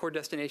 core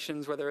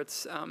destinations, whether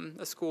it's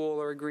a school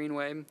or a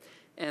greenway.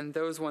 And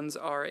those ones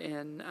are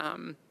in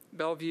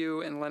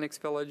Bellevue and Lenox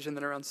Village, and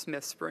then around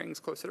Smith Springs,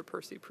 closer to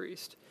Percy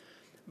Priest.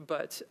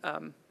 But,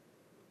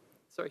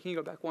 sorry, can you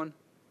go back one?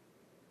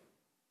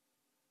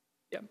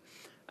 Yeah.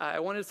 I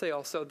wanted to say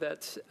also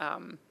that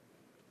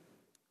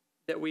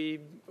that we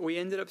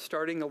ended up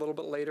starting a little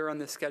bit later on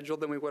the schedule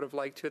than we would have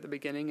liked to at the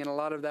beginning, and a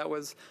lot of that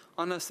was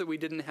on us that we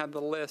didn't have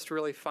the list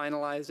really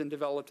finalized and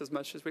developed as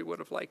much as we would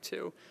have liked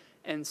to.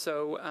 And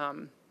so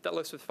that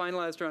list was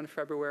finalized around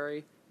February,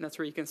 and that's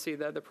where you can see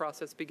the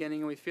process beginning,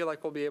 and we feel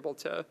like we'll be able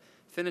to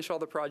finish all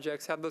the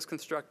projects, have those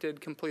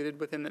constructed, completed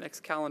within the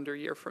next calendar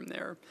year from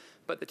there.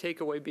 But the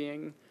takeaway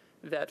being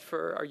that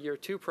for our year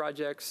 2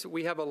 projects,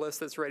 we have a list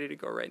that's ready to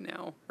go right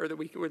now, or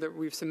that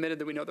we've submitted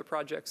that we know the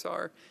projects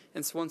are.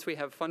 And so once we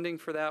have funding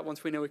for that,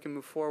 once we know we can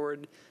move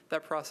forward,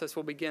 that process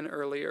will begin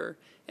earlier.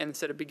 And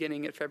instead of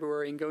beginning at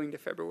February and going to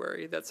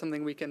February, that's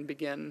something we can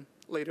begin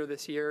later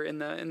this year in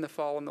the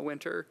fall and the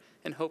winter,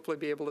 and hopefully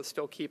be able to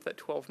still keep that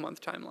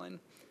 12-month timeline.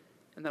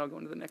 And then I'll go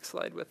into the next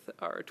slide with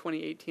our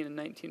 2018 and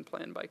 19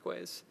 plan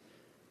bikeways.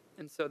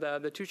 And so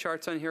the 2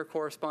 charts on here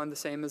correspond the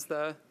same as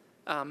the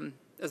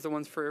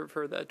ones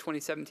for the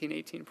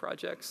 2017-18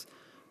 projects.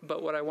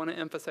 But what I want to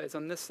emphasize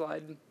on this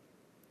slide,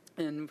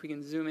 and if we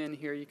can zoom in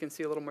here, you can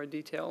see a little more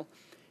detail,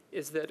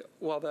 is that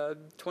while the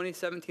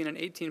 2017 and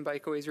 18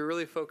 bikeways are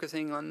really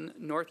focusing on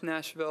North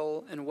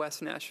Nashville and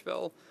West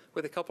Nashville,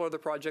 with a couple other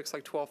projects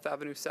like 12th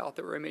Avenue South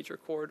that were a major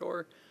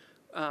corridor,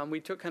 we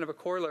took kind of a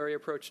corollary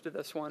approach to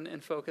this one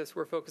and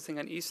we're focusing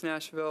on East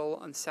Nashville,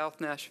 on South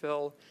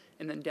Nashville,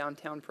 and then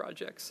downtown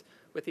projects,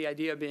 with the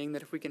idea being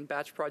that if we can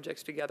batch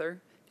projects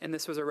together, and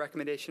this was a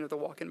recommendation of the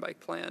walk and bike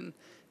plan,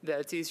 that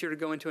it's easier to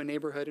go into a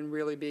neighborhood and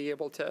really be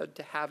able to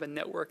have a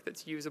network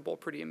that's usable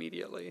pretty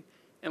immediately.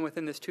 And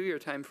within this 2-year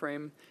time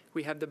frame,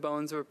 we have the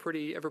bones of a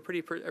pretty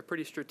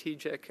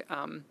strategic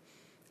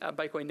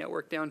bikeway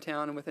network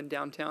downtown and within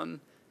downtown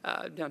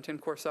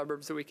core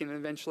suburbs that we can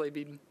eventually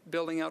be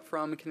building out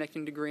from,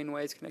 connecting to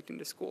greenways, connecting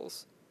to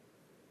schools.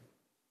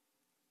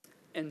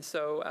 And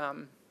so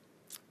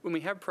when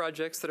we have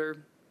projects that are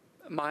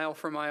mile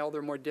for mile,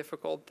 they're more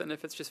difficult than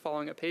if it's just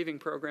following a paving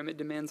program. It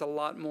demands a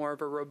lot more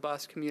of a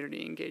robust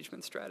community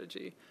engagement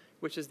strategy,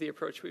 which is the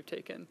approach we've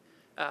taken.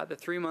 The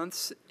 3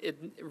 months, it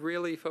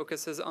really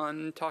focuses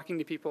on talking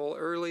to people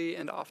early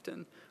and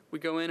often. We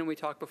go in and we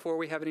talk before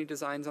we have any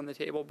designs on the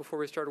table, before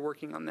we start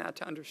working on that,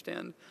 to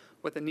understand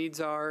what the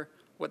needs are,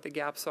 what the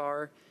gaps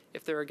are,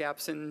 if there are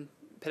gaps in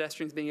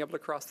pedestrians being able to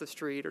cross the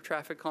street, or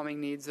traffic calming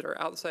needs that are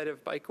outside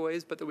of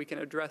bikeways but that we can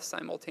address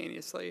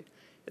simultaneously.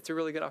 It's a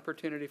really good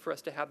opportunity for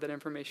us to have that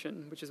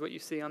information, which is what you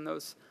see on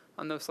those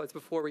slides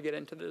before we get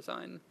into the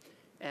design.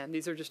 And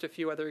these are just a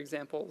few other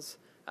examples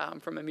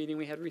from a meeting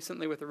we had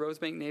recently with the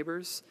Rosebank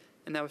neighbors,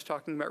 and that was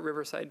talking about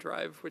Riverside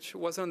Drive, which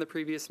wasn't on the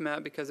previous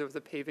map because it was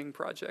a paving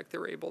project they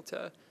were able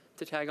to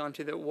tag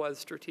onto that was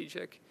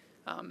strategic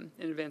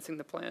in advancing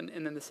the plan.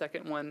 And then the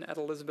second one at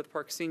Elizabeth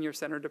Park Senior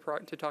Center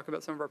to talk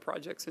about some of our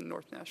projects in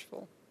North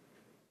Nashville.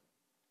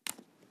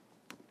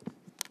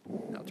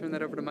 I'll turn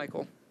that over to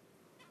Michael.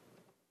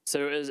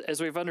 So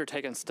as we've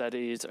undertaken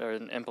studies or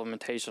an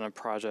implementation of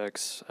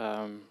projects,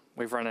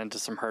 we've run into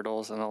some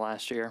hurdles in the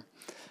last year.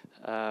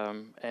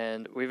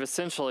 And we've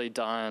essentially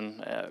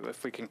done,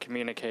 if we can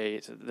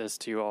communicate this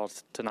to you all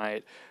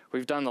tonight,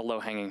 we've done the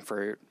low-hanging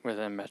fruit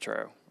within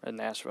Metro in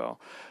Nashville,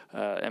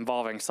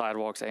 involving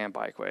sidewalks and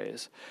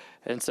bikeways.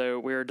 And so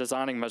we're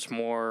designing much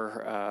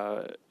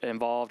more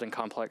involved and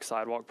complex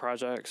sidewalk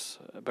projects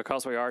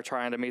because we are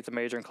trying to meet the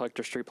major and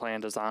collector street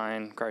plan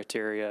design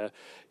criteria,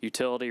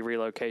 utility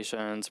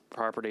relocations,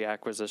 property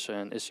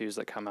acquisition issues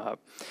that come up.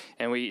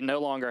 And we no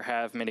longer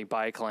have many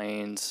bike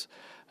lanes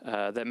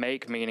that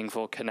make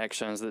meaningful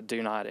connections that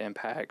do not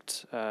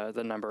impact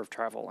the number of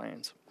travel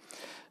lanes.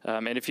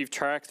 And if you've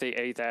tracked the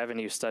 8th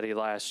Avenue study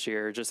last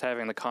year, just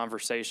having the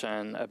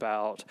conversation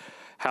about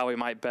how we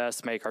might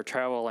best make our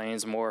travel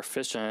lanes more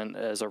efficient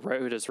as a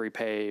road is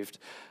repaved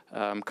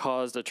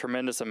caused a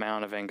tremendous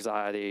amount of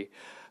anxiety.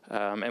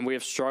 And we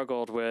have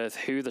struggled with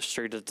who the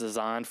street is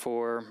designed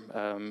for.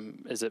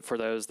 Is it for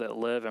those that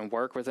live and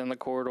work within the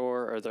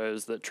corridor or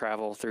those that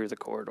travel through the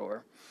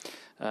corridor?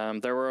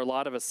 There were a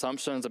lot of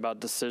assumptions about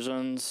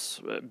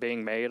decisions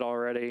being made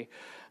already,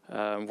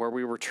 where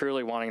we were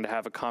truly wanting to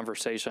have a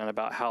conversation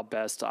about how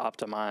best to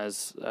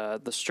optimize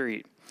the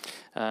street.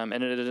 And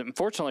it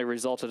unfortunately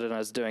resulted in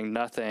us doing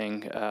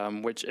nothing,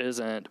 which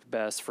isn't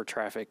best for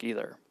traffic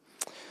either.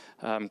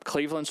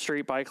 Cleveland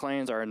Street bike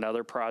lanes are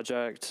another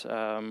project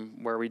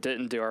where we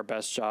didn't do our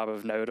best job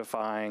of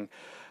notifying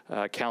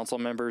council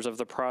members of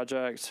the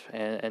project,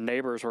 and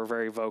neighbors were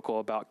very vocal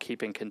about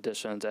keeping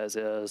conditions as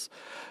is.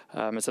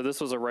 And so this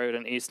was a road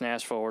in East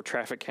Nashville where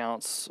traffic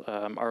counts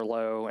are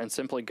low, and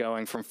simply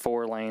going from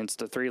 4 lanes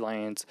to 3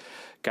 lanes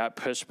got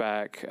pushed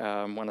back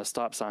when a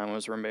stop sign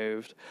was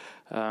removed.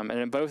 And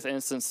in both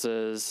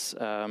instances,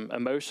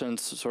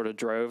 emotions sort of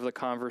drove the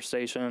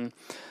conversation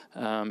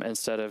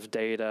instead of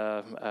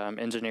data,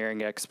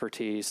 engineering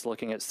expertise,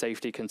 looking at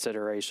safety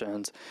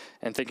considerations,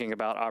 and thinking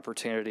about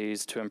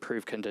opportunities to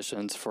improve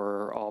conditions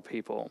for all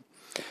people.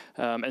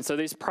 And so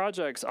these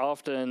projects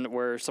often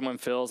where someone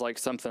feels like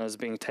something is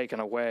being taken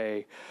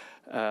away,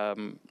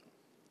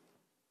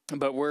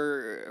 but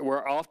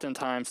we're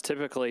oftentimes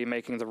typically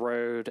making the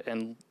road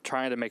and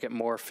trying to make it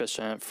more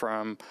efficient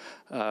from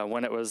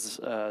when it was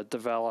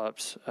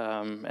developed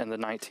in the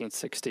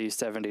 1960s,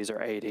 70s, or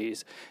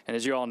 80s. And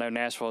as you all know,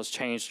 Nashville has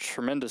changed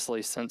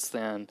tremendously since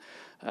then.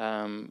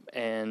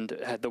 And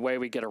the way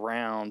we get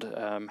around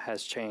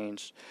has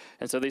changed.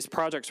 And so these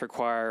projects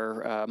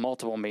require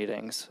multiple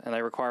meetings, and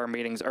they require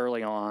meetings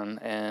early on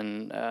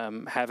and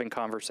having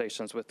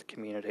conversations with the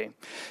community.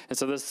 And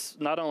so this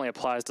not only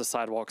applies to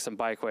sidewalks and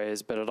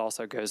bikeways, but it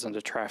also goes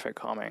into traffic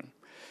calming.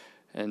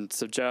 And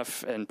so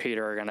Jeff and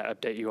Peter are going to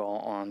update you all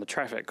on the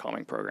traffic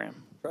calming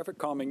program. Traffic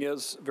calming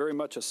is very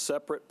much a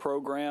separate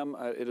program.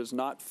 It is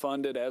not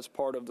funded as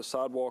part of the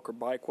sidewalk or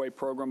bikeway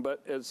program,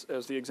 but as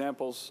the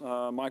examples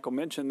Michael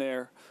mentioned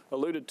there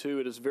alluded to,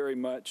 it is very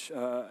much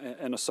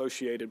an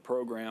associated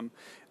program.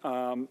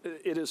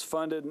 It is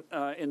funded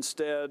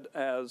instead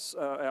as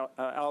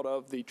out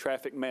of the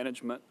traffic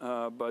management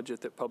budget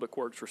that Public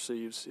Works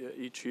receives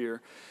each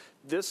year.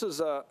 This is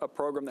a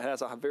program that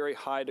has a very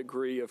high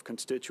degree of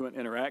constituent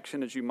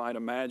interaction, as you might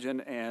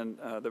imagine, and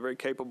the very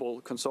capable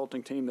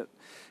consulting team that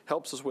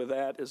helps us with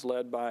that is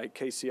led by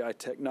KCI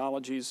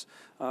Technologies.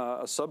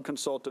 A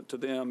subconsultant to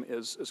them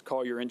is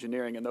Collier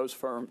Engineering, and those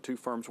two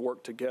firms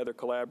work together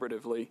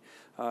collaboratively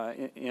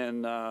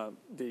in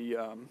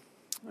the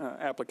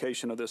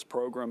application of this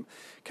program.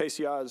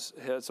 KCI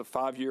has a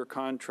 5-year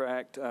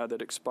contract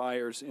that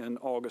expires in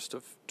August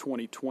of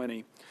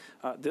 2020.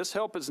 This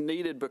help is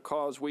needed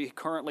because we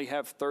currently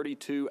have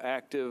 32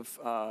 active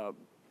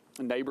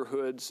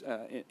neighborhoods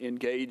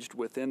engaged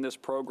within this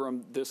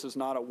program. This is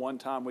not a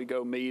one-time we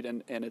go meet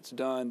and it's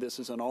done. This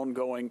is an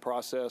ongoing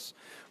process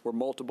where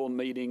multiple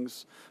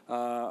meetings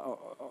are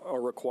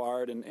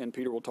required, and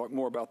Peter will talk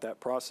more about that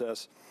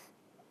process.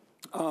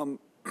 I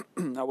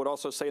would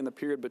also say in the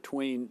period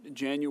between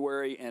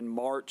January and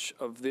March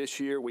of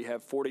this year, we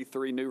have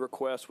 43 new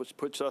requests, which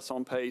puts us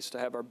on pace to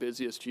have our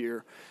busiest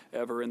year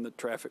ever in the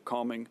traffic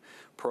calming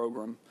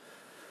program.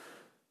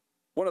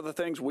 One of the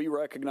things we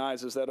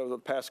recognize is that over the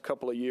past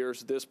couple of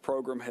years, this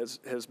program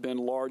has been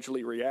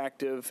largely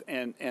reactive,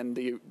 and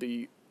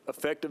the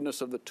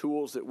effectiveness of the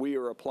tools that we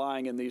are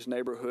applying in these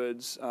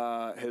neighborhoods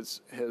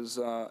has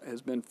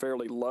been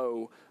fairly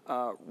low,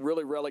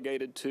 really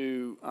relegated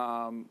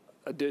to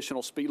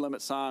additional speed limit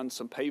signs,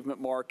 some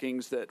pavement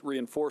markings that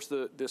reinforce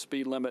the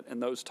speed limit,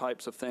 and those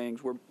types of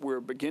things. We're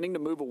beginning to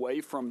move away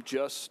from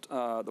just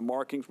the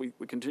markings. We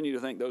continue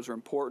to think those are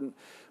important,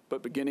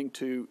 but beginning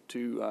to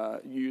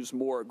use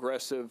more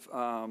aggressive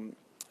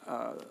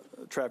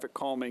traffic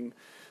calming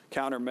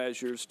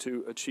countermeasures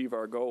to achieve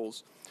our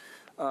goals.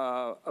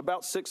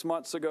 About 6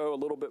 months ago, a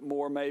little bit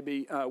more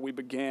maybe, we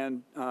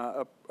began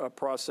a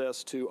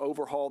process to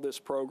overhaul this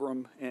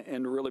program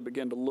and really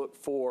begin to look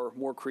for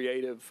more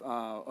creative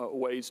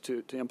ways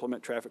to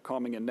implement traffic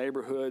calming in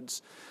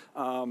neighborhoods.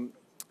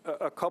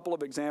 A couple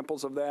of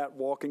examples of that: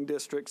 walking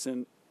districts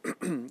in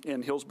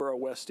Hillsborough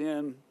West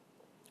End,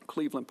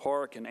 Cleveland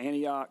Park and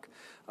Antioch,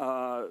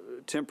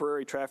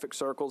 temporary traffic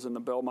circles in the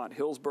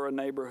Belmont-Hillsborough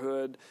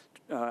neighborhood,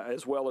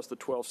 as well as the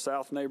 12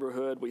 South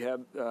neighborhood. We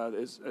have,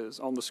 is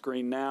on the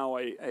screen now,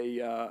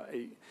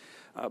 a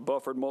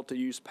buffered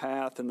multi-use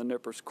path in the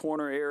Nippers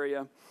Corner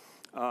area.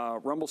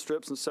 Rumble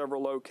strips in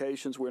several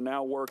locations. We're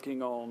now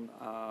working on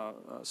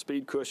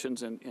speed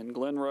cushions in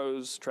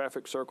Glenrose,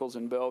 traffic circles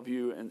in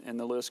Bellevue, and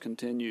the list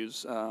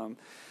continues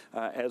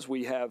as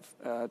we have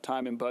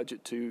time and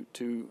budget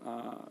to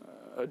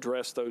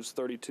address those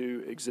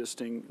 32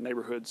 existing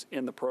neighborhoods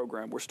in the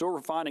program. We're still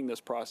refining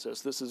this process.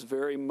 This is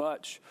very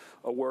much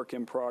a work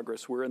in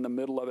progress. We're in the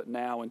middle of it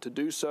now, and to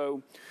do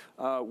so,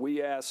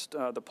 we asked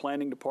the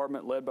planning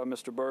department, led by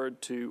Mr.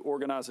 Byrd, to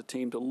organize a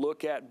team to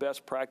look at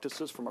best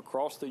practices from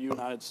across the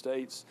United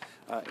States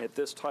at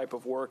this type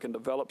of work and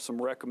develop some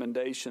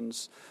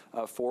recommendations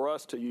for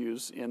us to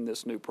use in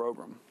this new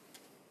program.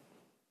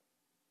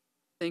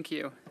 Thank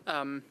you.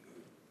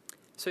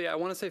 So yeah, I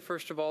want to say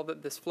first of all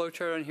that this flow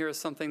chart on here is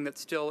something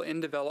that's still in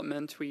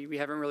development. We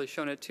haven't really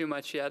shown it too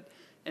much yet,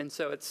 and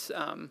so it's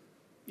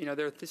you know,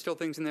 there are still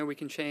things in there we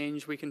can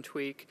change, we can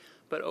tweak,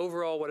 but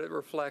overall what it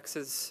reflects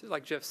is,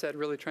 like Jeff said,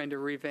 really trying to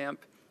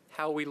revamp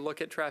how we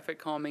look at traffic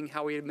calming,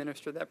 how we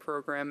administer that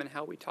program, and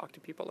how we talk to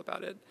people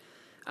about it.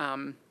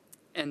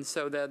 And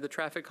so the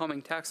traffic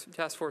calming task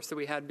force that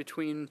we had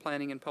between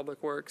planning and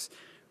public works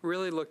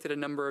really looked at a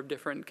number of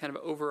different kind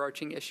of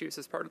overarching issues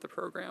as part of the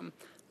program,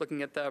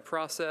 looking at the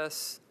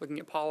process, looking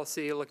at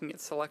policy, looking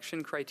at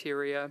selection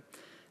criteria,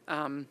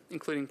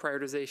 including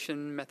prioritization,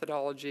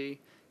 methodology,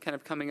 kind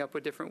of coming up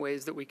with different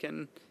ways that we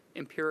can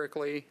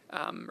empirically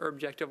or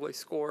objectively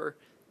score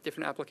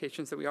different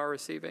applications that we are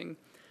receiving,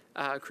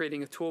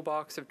 creating a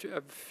toolbox of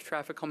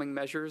traffic calming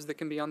measures that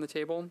can be on the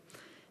table,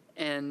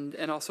 and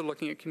also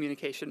looking at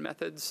communication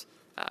methods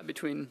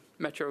between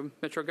metro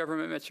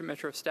government,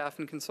 metro staff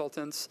and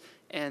consultants,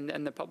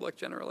 and the public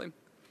generally.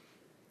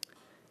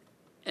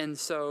 And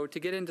so to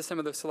get into some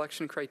of the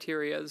selection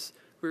criterias,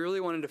 we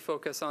really wanted to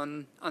focus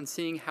on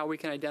seeing how we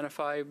can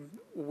identify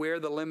where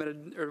the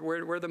limited, or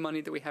where the money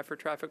that we have for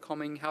traffic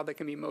calming, how that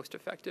can be most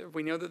effective.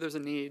 We know that there's a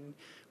need.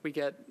 We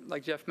get,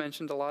 like Jeff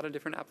mentioned, a lot of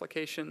different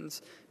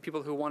applications,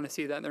 people who want to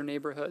see that in their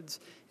neighborhoods.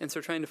 And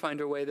so trying to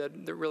find a way that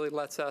really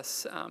lets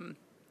us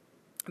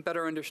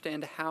better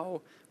understand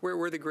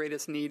where the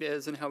greatest need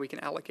is and how we can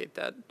allocate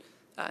that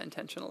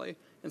intentionally.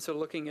 And so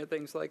looking at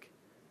things like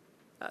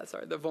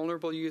the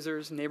vulnerable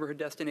users, neighborhood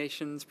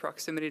destinations,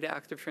 proximity to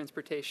active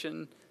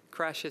transportation,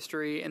 crash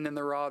history, and then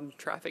the raw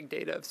traffic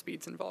data of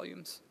speeds and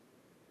volumes.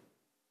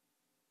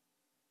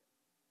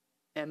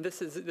 And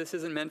this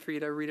isn't meant for you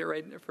to read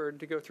it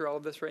to go through all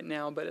of this right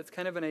now, but it's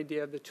kind of an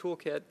idea of the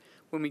toolkit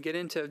when we get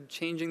into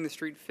changing the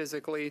street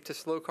physically to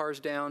slow cars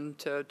down,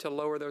 to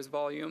lower those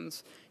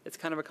volumes. It's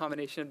kind of a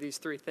combination of these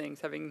three things: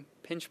 having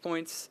pinch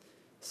points,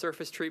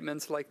 surface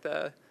treatments like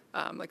the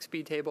like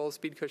speed tables,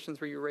 speed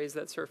cushions where you raise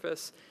that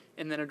surface,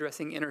 and then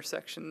addressing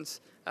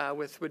intersections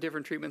with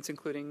different treatments,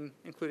 including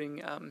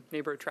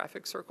neighborhood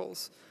traffic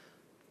circles.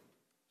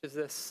 Is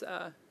this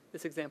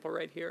example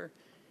right here?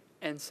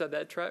 And so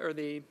that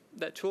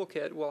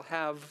toolkit will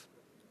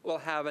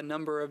have a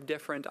number of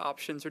different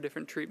options or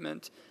different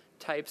treatment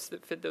types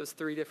that fit those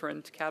three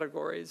different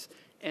categories,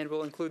 and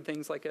will include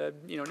things like an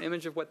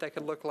image of what that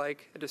could look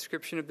like, a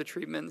description of the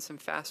treatment, some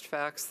fast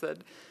facts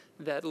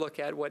that look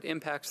at what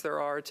impacts there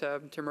are to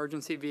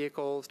emergency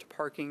vehicles, to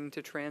parking,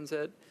 to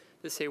transit,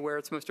 to say where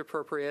it's most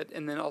appropriate,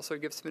 and then also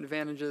give some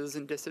advantages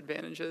and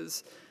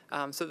disadvantages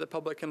so the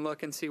public can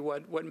look and see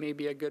what may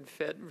be a good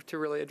fit to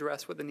really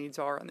address what the needs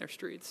are on their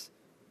streets.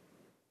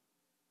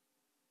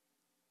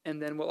 And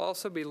then we'll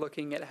also be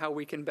looking at how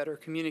we can better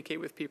communicate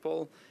with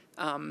people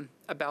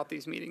about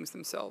these meetings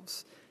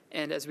themselves.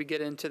 And as we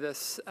get into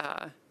this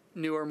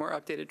newer, more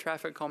updated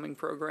traffic calming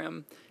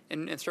program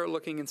and start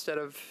looking instead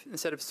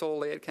of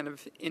solely at kind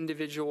of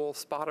individual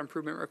spot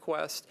improvement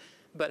requests,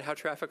 but how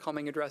traffic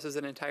calming addresses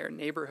an entire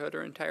neighborhood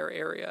or entire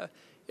area,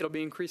 it'll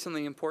be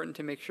increasingly important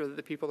to make sure that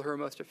the people who are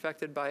most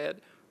affected by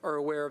it are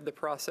aware of the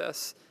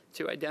process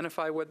to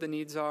identify what the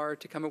needs are,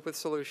 to come up with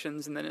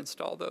solutions, and then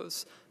install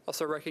those.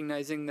 Also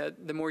recognizing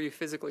that the more you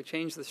physically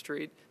change the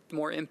street, the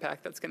more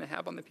impact that's going to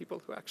have on the people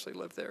who actually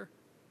live there.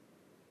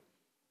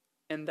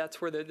 And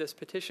that's where this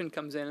petition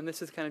comes in. And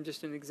this is kind of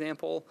just an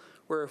example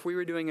where if we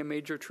were doing a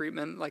major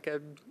treatment like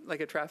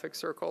a traffic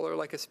circle or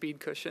like a speed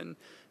cushion,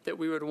 that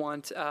we would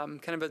want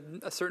kind of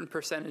a certain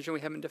percentage, and we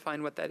haven't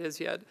defined what that is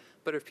yet,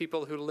 but of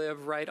people who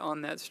live right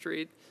on that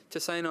street to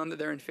sign on that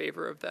they're in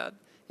favor of that.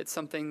 It's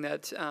something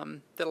that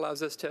that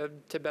allows us to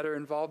better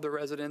involve the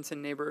residents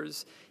and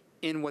neighbors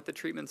in what the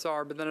treatments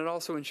are, but then it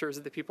also ensures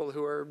that the people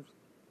who are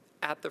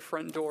at the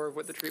front door of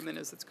what the treatment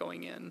is that's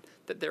going in,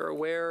 that they're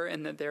aware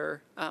and that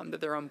they're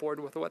on board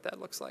with what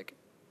that looks like.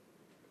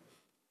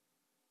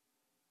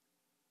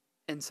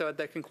 And so at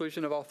the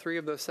conclusion of all three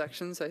of those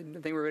sections, I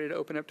think we're ready to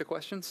open up to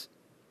questions.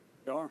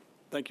 We are.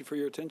 Thank you for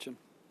your attention.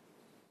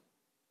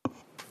 All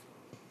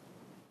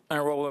right,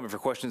 roll over for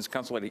questions.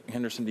 Council Lady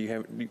Henderson, do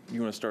you want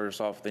to start us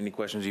off with any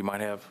questions you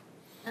might have?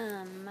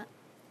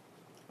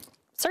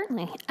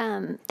 Certainly.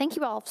 Thank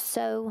you all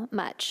so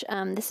much.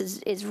 This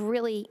is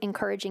really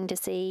encouraging to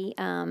see.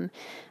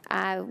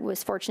 I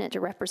was fortunate to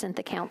represent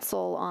the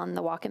council on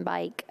the Walk and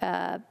Bike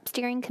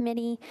steering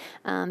committee,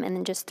 and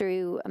then just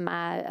through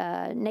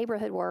my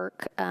neighborhood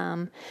work,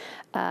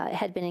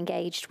 had been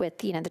engaged with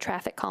the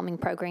traffic calming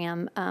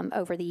program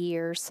over the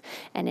years,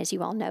 and as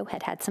you all know,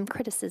 had some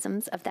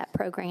criticisms of that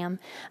program,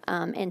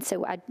 and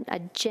so I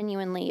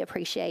genuinely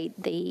appreciate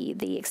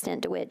the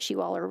extent to which you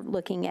all are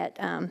looking at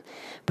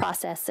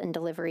process and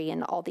delivery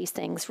and all these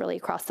things really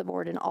across the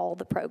board in all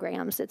the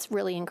programs. It's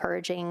really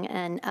encouraging,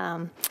 and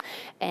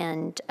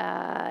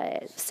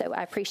so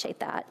I appreciate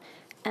that.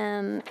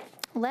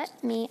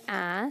 Let me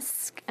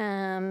ask,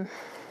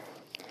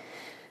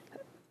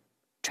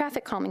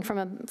 traffic calming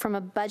from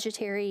a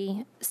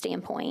budgetary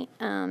standpoint.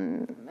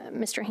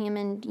 Mr.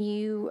 Hammond,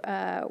 you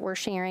were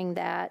sharing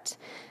that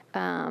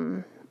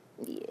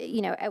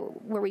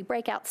where we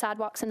break out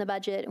sidewalks in the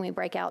budget and we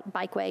break out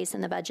bikeways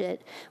in the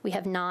budget, we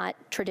have not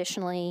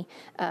traditionally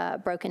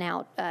broken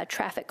out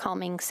traffic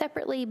calming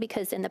separately,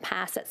 because in the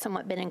past that's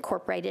somewhat been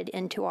incorporated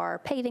into our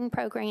paving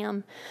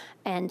program.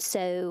 And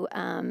so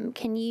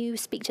can you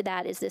speak to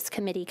that as this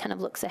committee kind of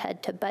looks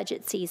ahead to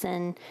budget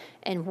season,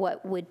 and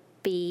what would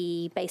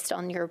be, based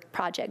on your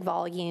project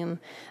volume,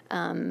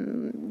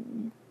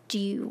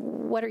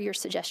 what are your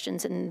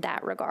suggestions in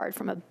that regard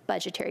from a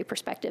budgetary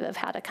perspective of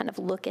how to kind of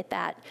look at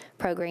that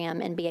program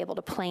and be able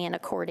to plan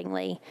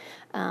accordingly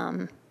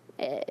and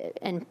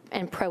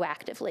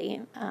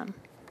proactively?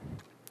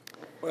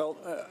 Well,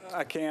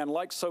 I can.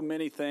 Like so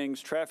many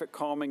things, traffic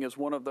calming is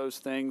one of those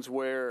things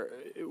where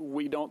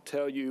we don't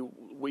tell you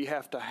we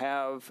have to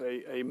have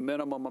a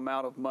minimum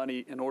amount of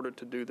money in order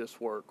to do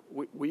this work.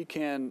 We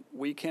can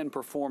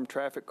perform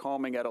traffic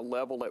calming at a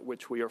level at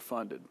which we are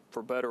funded,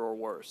 for better or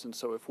worse. And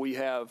so if we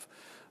have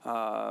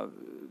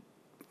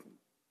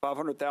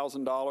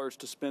 $500,000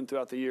 to spend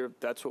throughout the year,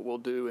 that's what we'll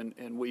do,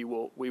 and we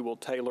will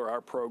tailor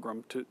our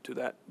program to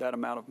that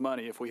amount of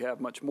money. If we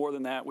have much more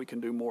than that, we can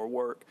do more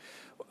work.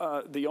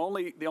 The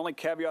only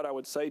caveat I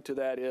would say to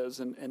that is,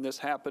 and this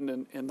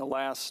happened in the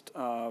last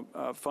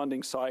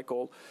funding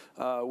cycle,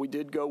 we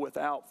did go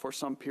without for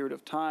some period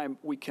of time.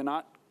 We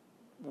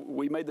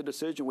made the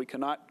decision we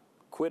cannot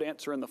quit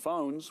answering the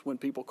phones when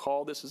people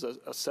call. This is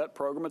a set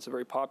program. It's a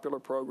very popular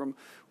program.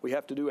 We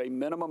have to do a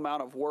minimum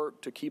amount of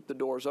work to keep the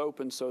doors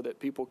open so that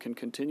people can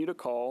continue to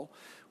call.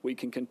 We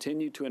can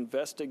continue to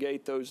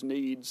investigate those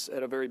needs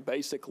at a very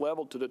basic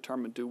level to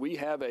determine, do we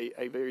have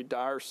a very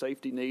dire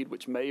safety need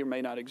which may or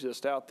may not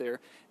exist out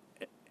there,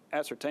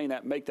 ascertain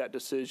that, make that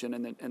decision,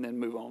 and then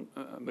move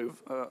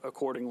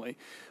accordingly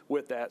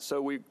with that.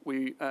 So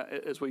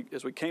as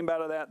we came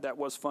out of that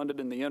was funded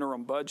in the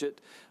interim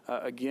budget,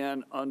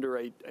 again under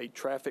a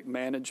traffic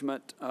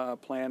management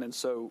plan, and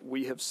so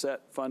we have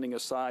set funding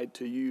aside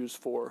to use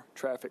for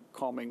traffic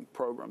calming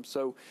programs.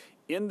 So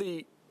in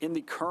the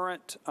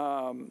current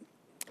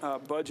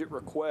budget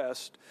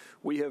request,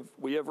 we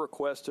have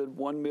requested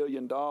 $1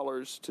 million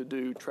to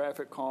do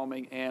traffic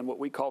calming and what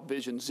we call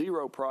Vision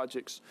Zero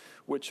projects,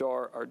 which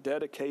are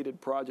dedicated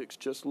projects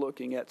just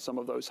looking at some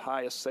of those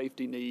highest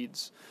safety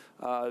needs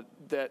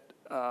that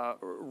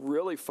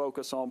really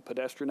focus on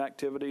pedestrian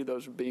activity,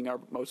 those being our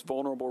most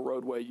vulnerable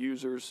roadway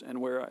users, and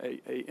where an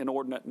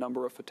inordinate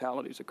number of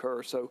fatalities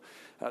occur. So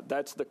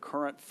that's the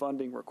current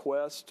funding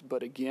request,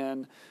 but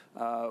again,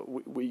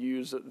 we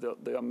use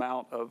the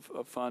amount of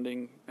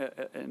funding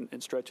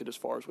and stretch it as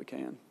far as we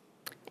can.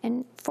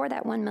 And for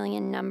that 1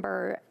 million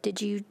number, did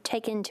you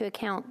take into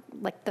account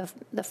like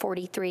the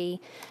 43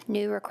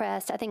 new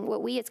requests? I think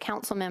what we as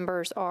council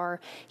members are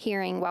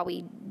hearing, while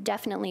we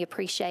definitely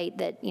appreciate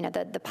that,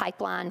 the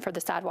pipeline for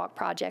the sidewalk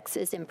projects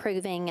is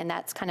improving and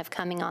that's kind of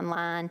coming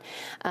online,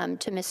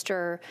 to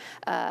Mr.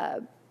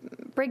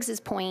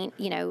 Briggs's point,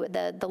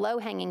 the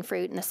low-hanging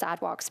fruit in the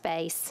sidewalk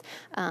space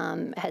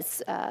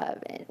has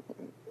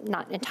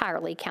not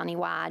entirely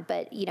countywide,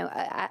 but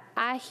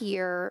I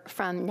hear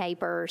from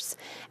neighbors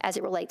as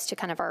it relates to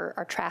kind of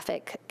our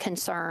traffic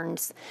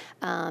concerns,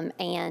 and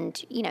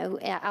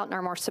out in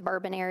our more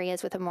suburban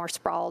areas with a more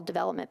sprawled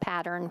development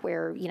pattern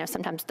where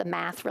sometimes the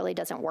math really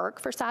doesn't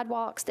work for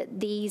sidewalks, that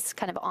these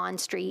kind of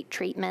on-street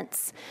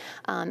treatments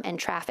and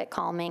traffic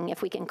calming,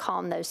 if we can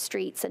calm those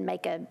streets and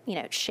make a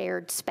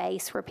shared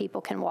space where people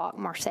can walk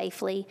more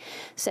safely.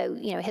 So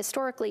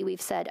historically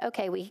we've said,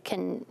 okay, we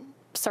can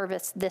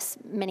service this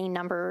many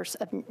numbers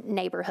of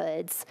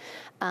neighborhoods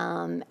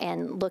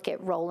and look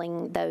at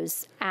rolling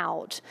those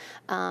out.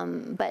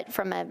 But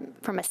from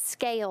a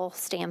scale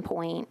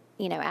standpoint,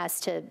 as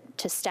to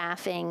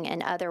staffing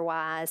and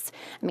otherwise,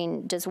 I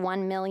mean, does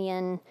 1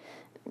 million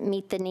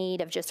meet the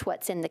need of just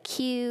what's in the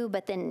queue?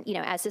 But then,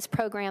 as this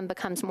program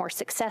becomes more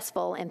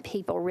successful and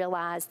people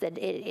realize that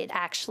it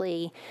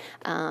actually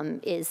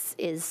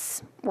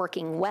is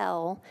working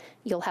well,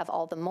 you'll have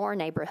all the more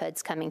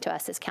neighborhoods coming to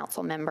us as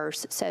council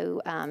members.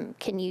 So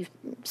can you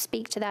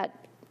speak to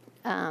that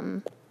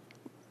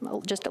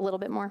just a little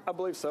bit more? I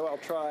believe so. I'll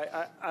try.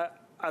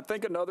 I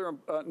think another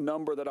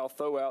number that I'll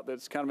throw out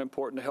that's kind of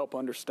important to help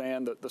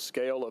understand the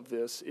scale of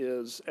this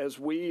is, as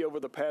we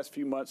over the past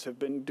few months have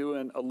been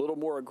doing a little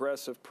more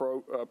aggressive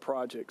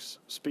projects,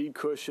 speed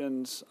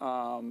cushions,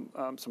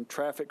 some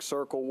traffic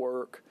circle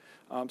work,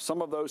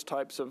 some of those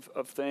types of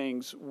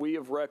things, we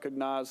have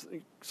recognized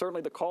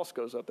certainly the cost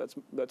goes up.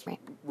 That's right.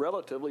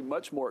 Relatively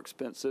much more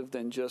expensive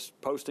than just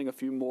posting a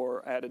few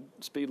more added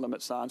speed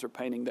limit signs or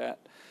painting that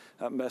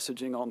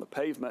messaging on the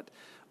pavement.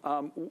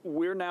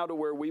 We're now to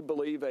where we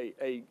believe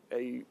a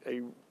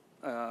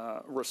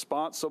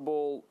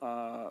responsible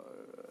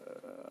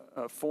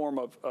form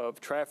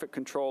of traffic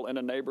control in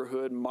a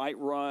neighborhood might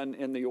run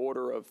in the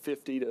order of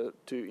 $50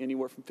 to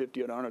anywhere from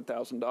 $50,000 to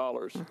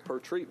 $100,000 per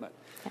treatment.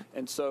 Yeah.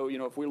 And so,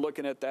 if we're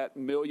looking at that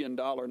 $1 million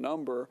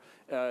number,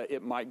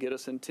 it might get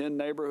us in 10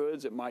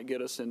 neighborhoods. It might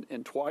get us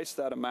in twice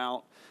that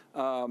amount.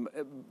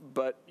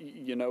 But,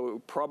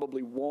 it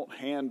probably won't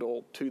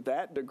handle to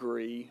that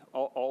degree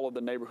all of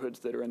the neighborhoods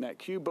that are in that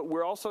queue. But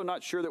we're also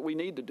not sure that we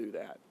need to do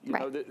that.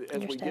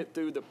 As we get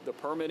through the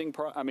permitting,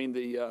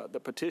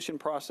 the petition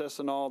process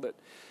and all that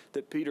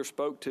Peter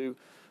spoke to,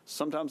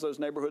 sometimes those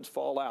neighborhoods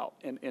fall out,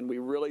 and we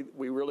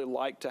really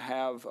like to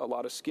have a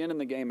lot of skin in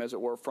the game, as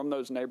it were, from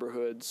those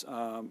neighborhoods,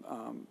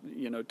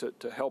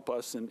 to help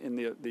us in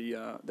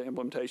the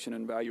implementation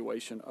and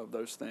evaluation of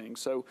those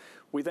things. So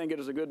we think it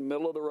is a good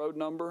middle of the road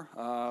number,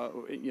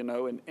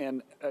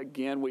 and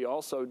again, we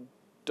also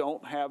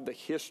don't have the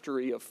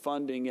history of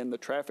funding in the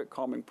traffic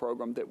calming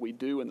program that we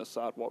do in the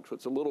sidewalks, so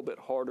it's a little bit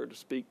harder to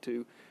speak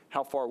to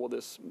how far will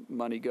this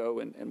money go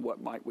and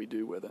what might we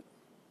do with it.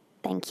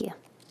 Thank you.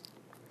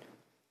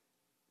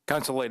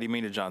 Council Lady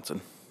Mina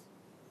Johnson.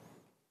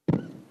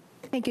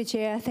 Thank you,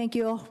 Chair. Thank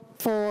you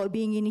for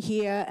being in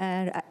here,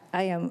 and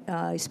I am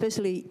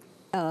especially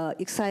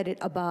excited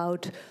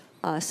about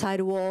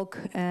sidewalk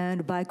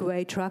and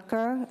bikeway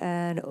tracker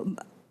and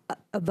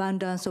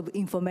abundance of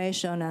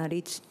information, and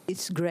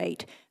it's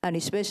great, and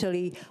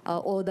especially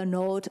all the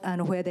nodes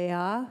and where they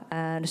are,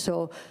 and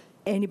so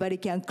anybody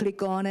can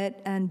click on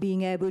it and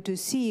being able to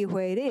see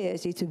where it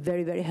is. It's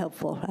very, very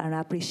helpful, and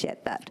I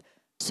appreciate that.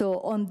 So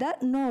on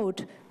that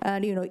note,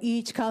 and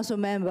each council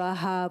member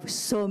have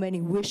so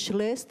many wish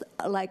lists,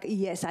 like,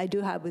 yes, I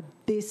do have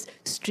this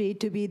street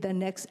to be the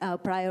next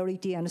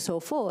priority and so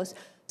forth.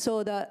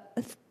 So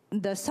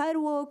the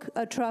sidewalk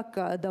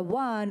tracker, the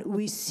one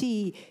we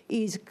see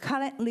is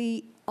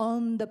currently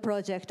on the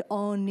project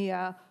on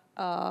your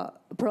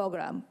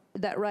program.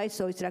 That right?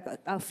 So it's like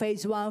a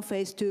phase 1,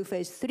 phase 2,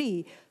 phase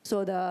 3.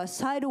 So the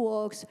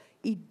sidewalks,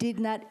 it did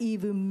not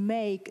even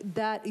make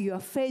that your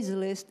phase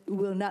list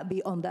will not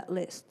be on that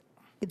list.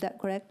 Is that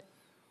correct?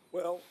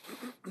 Well,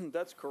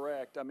 that's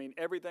correct. I mean,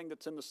 everything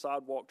that's in the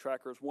sidewalk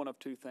tracker is one of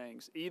two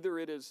things. Either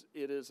it is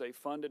a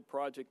funded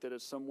project that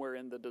is somewhere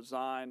in the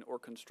design or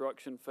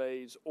construction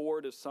phase, or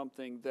it is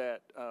something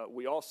that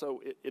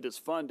it is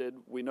funded.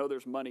 We know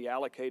there's money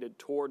allocated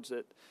towards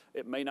it.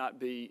 It may not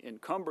be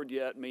encumbered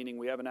yet, meaning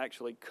we haven't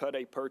actually cut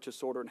a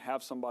purchase order and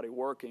have somebody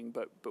working,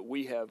 but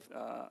we have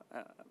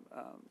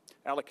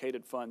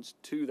allocated funds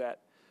to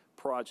that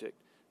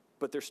project.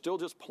 But they're still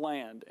just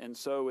planned. And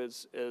so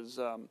as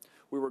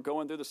we were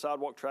going through the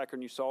sidewalk tracker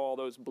and you saw all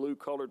those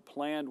blue-colored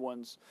planned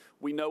ones,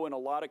 we know in a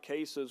lot of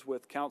cases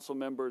with council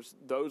members,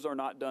 those are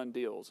not done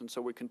deals. And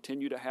so we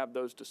continue to have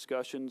those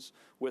discussions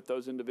with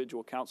those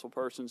individual council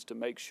persons to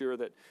make sure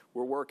that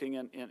we're working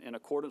in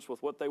accordance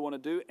with what they want to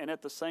do. And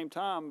at the same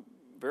time,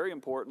 very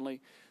importantly,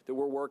 that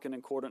we're working in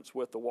accordance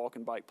with the walk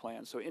and bike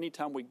plan. So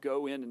anytime we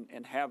go in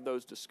and have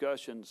those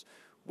discussions,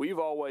 we've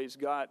always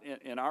got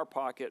in our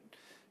pocket,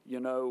 you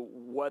know,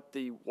 what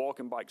the walk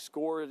and bike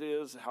score it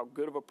is, how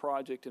good of a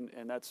project,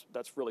 and that's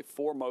really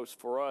foremost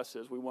for us,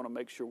 is we want to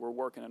make sure we're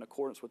working in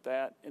accordance with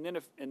that. And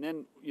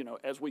then you know,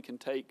 as we can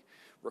take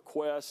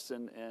requests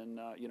and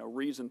you know,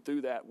 reason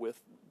through that with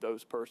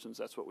those persons,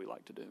 that's what we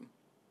like to do.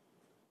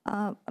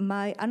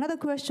 My another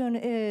question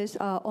is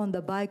on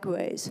the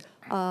bikeways,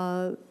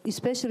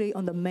 especially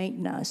on the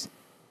maintenance.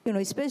 You know,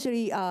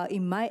 especially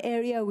in my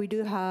area, we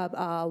do have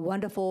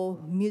wonderful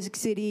Music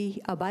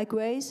City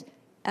bikeways,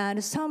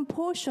 and some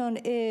portion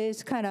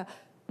is kind of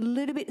a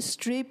little bit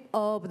strip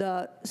of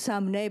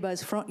some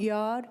neighbor's front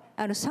yard,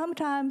 and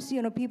sometimes,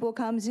 you know, people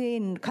comes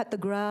in and cut the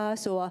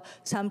grass, or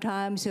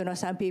sometimes, you know,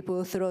 some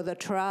people throw the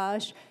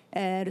trash,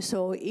 and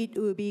so it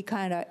will be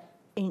kind of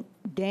in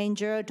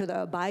danger to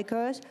the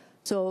bikers.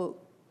 So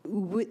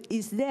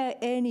is there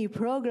any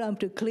program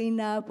to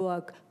clean up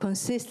or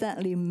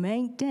consistently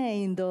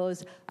maintain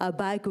those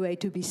bikeway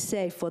to be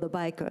safe for the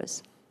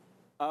bikers?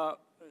 Go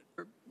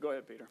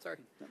ahead, Peter. Sorry.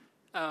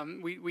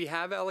 We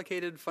have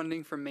allocated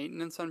funding for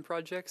maintenance on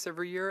projects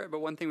every year, but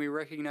one thing we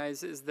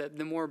recognize is that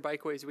the more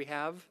bikeways we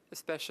have,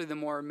 especially the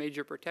more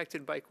major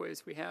protected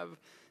bikeways we have,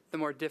 the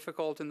more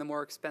difficult and the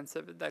more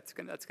expensive that's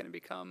going to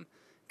become.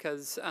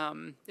 Because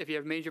if you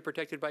have major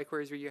protected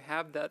bikeways where you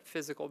have that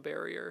physical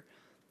barrier,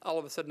 all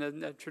of a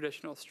sudden a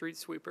traditional street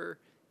sweeper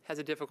has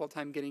a difficult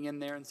time getting in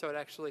there, and so it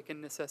actually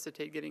can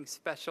necessitate getting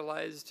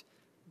specialized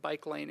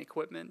bike lane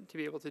equipment to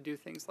be able to do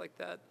things like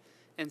that.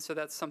 And so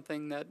that's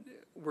something that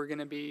we're going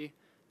to be,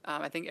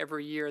 I think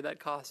every year that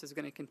cost is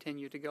going to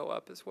continue to go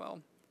up as well.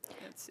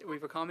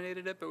 We've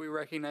accommodated it, but we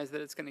recognize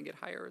that it's going to get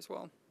higher as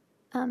well.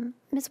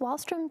 Ms.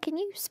 Wallstrom, can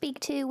you speak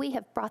to, we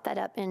have brought that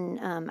up in,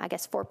 I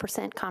guess,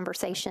 4%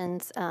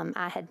 conversations.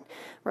 I had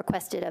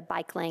requested a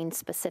bike lane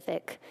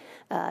specific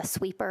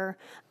sweeper.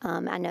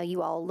 I know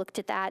you all looked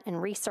at that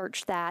and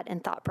researched that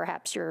and thought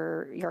perhaps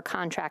your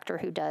contractor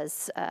who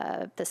does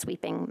the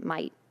sweeping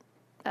might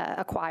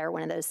acquire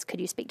one of those. Could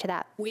you speak to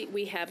that?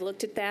 We have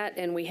looked at that,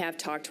 and we have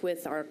talked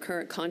with our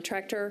current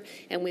contractor,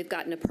 and we've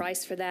gotten a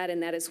price for that,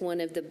 and that is one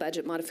of the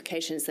budget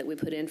modifications that we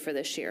put in for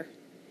this year.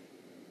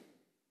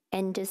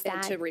 And does that...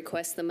 And to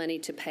request the money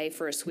to pay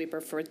for a sweeper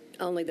for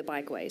only the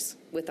bikeways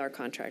with our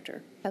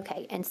contractor.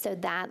 Okay, and so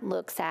that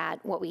looks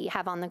at what we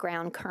have on the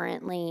ground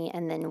currently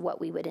and then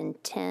what we would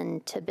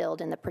intend to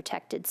build in the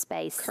protected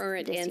space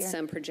Current this and year?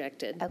 some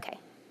projected. Okay,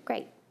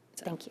 great.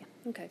 Thank you.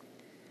 Okay.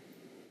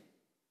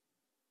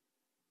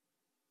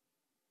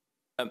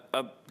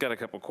 I've got a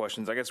couple of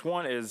questions. I guess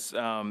one is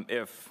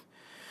if,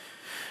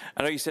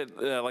 I know you said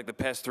like the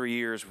past 3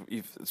 years,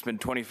 it's been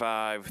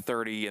 25,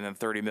 30, and then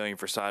 30 million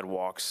for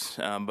sidewalks.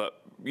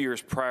 But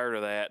years prior to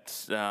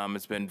that,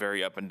 it's been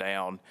very up and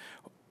down.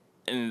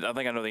 And I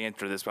think I know the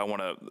answer to this, but I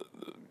want to,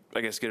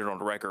 I guess, get it on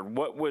the record.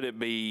 What would it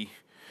be,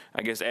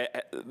 I guess,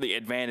 the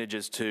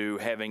advantages to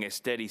having a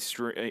steady,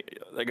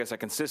 I guess, a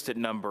consistent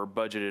number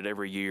budgeted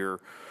every year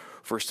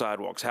for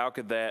sidewalks? How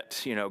could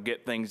that, you know,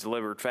 get things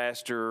delivered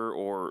faster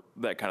or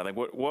that kind of thing?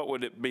 What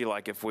would it be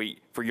like if we,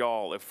 for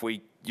y'all,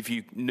 if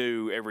you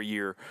knew every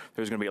year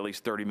there's going to be at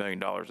least $30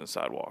 million in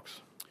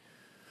sidewalks?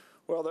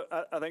 Well,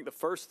 I think the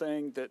first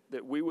thing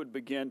that we would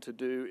begin to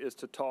do is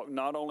to talk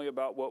not only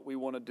about what we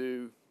want to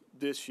do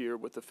this year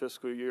with the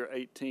fiscal year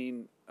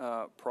 18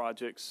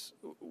 projects.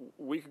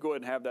 We could go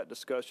ahead and have that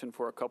discussion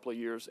for a couple of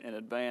years in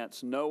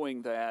advance,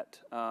 knowing that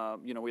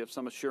you know, we have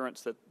some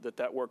assurance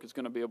that work is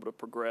going to be able to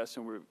progress,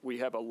 and we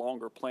have a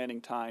longer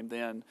planning time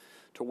then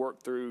to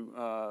work through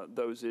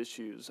those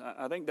issues.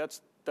 I think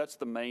that's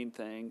the main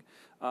thing.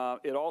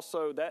 It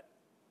also,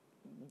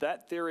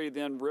 that theory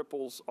then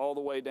ripples all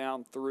the way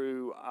down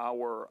through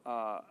our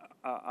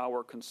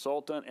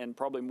consultant, and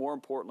probably more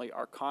importantly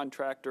our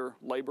contractor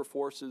labor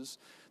forces,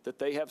 that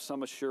they have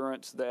some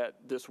assurance that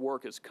this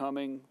work is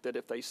coming, that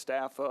if they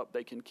staff up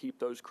they can keep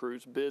those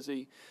crews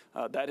busy.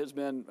 That has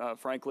been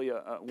frankly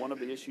one of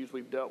the issues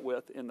we've dealt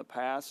with in the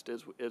past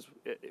is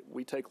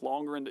we take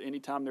longer into any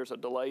time there's a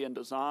delay in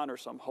design or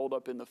some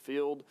holdup in the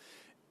field.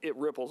 It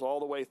ripples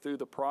all the way through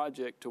the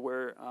project to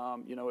where,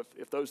 you know,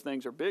 if those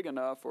things are big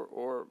enough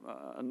or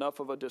enough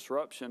of a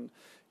disruption,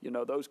 you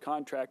know, those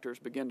contractors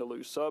begin to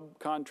lose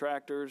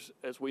subcontractors.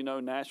 As we know,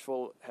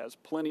 Nashville has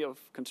plenty of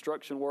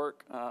construction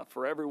work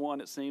for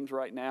everyone, it seems,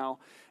 right now.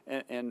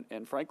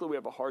 And frankly, we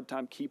have a hard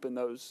time keeping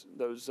those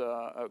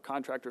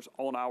contractors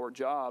on our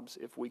jobs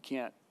if we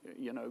can't,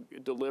 you know,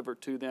 deliver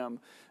to them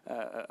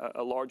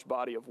a large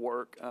body of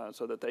work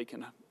so that they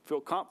can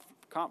feel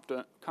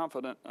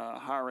confident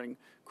hiring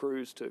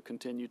crews to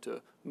continue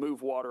to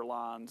move water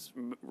lines,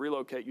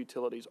 relocate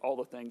utilities, all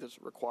the things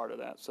that's required of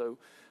that. So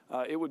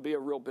it would be a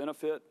real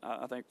benefit,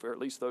 I think, for at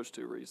least those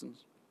two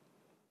reasons.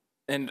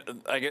 And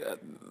I get,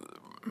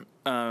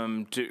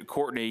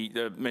 Courtney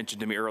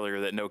mentioned to me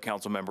earlier that no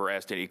council member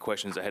asked any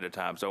questions ahead of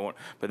time. So,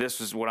 but this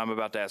is what I'm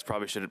about to ask.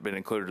 Probably should have been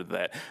included in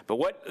that. But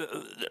what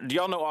do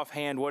y'all know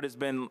offhand? What has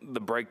been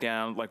the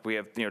breakdown? Like we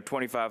have, you know,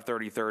 25,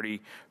 30,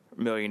 30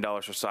 million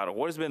for sidewalk.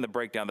 What has been the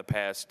breakdown the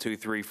past 2,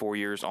 3, 4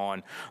 years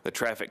on the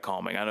traffic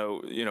calming? I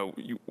know,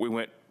 we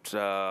went,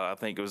 I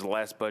think it was the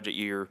last budget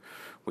year,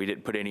 we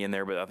didn't put any in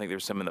there, but I think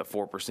there's some in the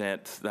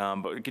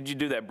 4%. But could you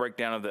do that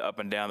breakdown of the up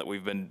and down that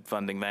we've been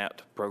funding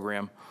that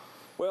program?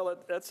 Well,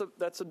 that's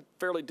a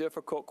fairly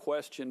difficult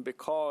question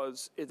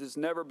because it has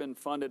never been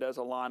funded as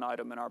a line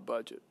item in our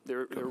budget.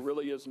 There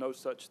really is no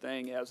such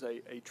thing as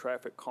a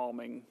traffic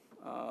calming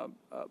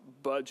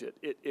budget.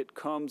 It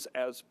comes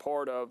as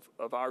part of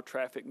our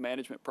traffic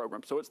management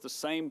program. So it's the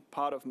same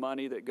pot of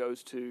money that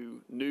goes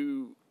to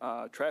new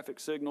traffic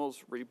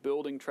signals,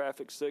 rebuilding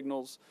traffic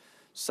signals,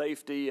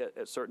 safety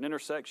at certain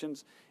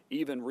intersections,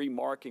 even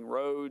remarking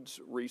roads,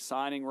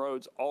 re-signing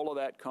roads. All of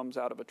that comes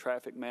out of a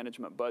traffic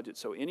management budget.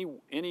 So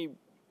any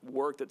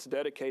work that's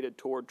dedicated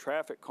toward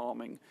traffic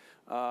calming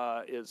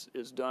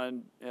is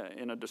done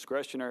in a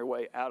discretionary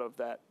way out of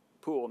that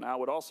pool. Now, I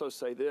would also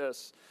say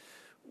this.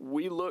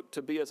 We look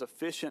to be as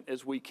efficient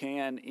as we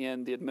can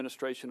in the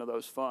administration of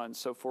those funds.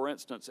 So, for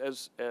instance,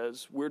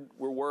 as we're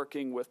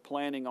working with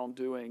planning on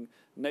doing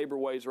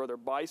neighborways or other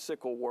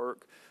bicycle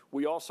work,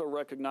 we also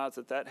recognize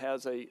that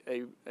has a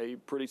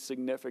pretty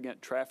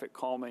significant traffic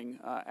calming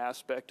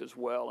aspect as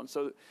well. And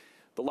so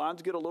the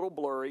lines get a little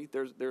blurry.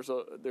 There's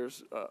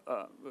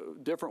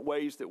different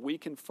ways that we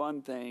can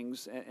fund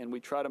things, and we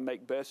try to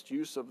make best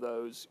use of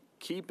those,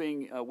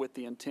 keeping with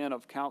the intent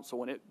of council.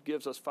 When it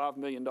gives us $5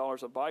 million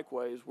of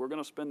bikeways, we're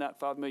going to spend that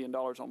 $5 million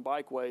on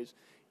bikeways.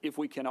 If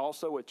we can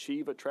also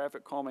achieve a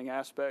traffic calming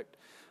aspect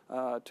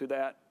to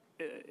that,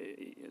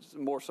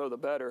 more so the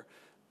better.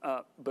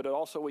 But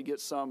also we get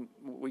some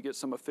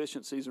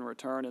efficiencies in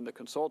return in the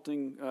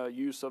consulting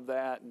use of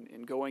that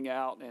and going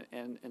out,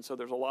 and so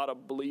there's a lot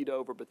of bleed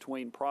over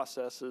between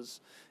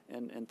processes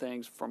and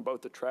things from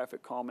both the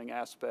traffic calming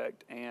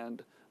aspect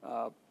and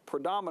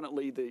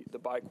predominantly the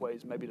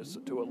bikeways, maybe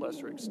to a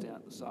lesser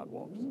extent the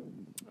sidewalks.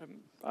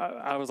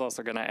 I was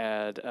also going to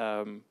add,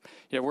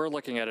 we're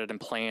looking at it in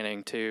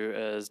planning too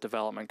as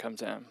development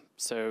comes in.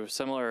 So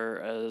similar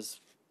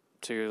as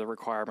to the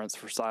requirements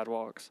for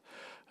sidewalks.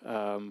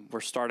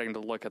 We're starting to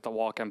look at the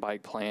walk and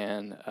bike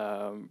plan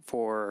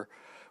for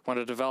when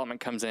a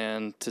development comes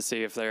in to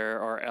see if there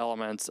are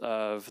elements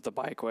of the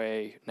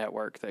bikeway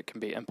network that can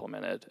be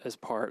implemented as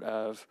part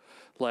of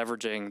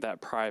leveraging that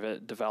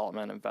private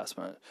development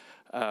investment.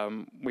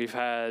 We've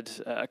had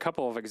a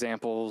couple of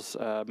examples.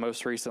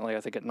 Most recently,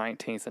 I think at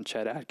 19th and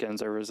Chet Atkins,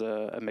 there was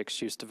a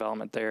mixed-use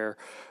development there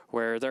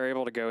where they're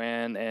able to go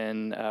in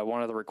and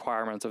one of the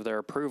requirements of their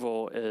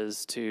approval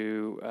is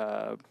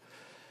to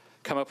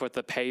come up with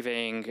the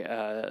paving,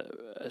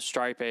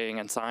 striping,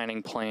 and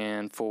signing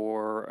plan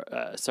for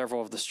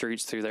several of the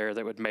streets through there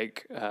that would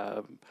make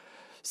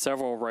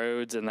several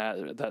roads in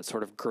that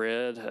sort of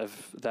grid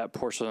of that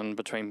portion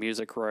between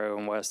Music Row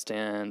and West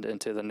End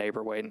into the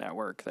neighborway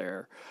network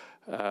there.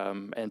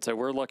 And so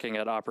we're looking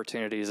at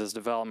opportunities as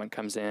development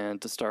comes in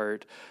to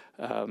start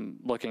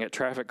looking at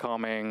traffic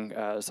calming,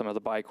 some of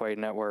the bikeway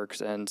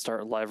networks, and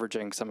start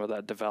leveraging some of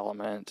that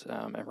development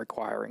and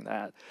requiring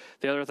that.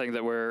 The other thing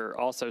that we're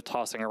also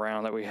tossing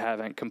around that we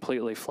haven't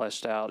completely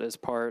fleshed out is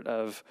part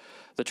of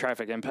the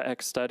traffic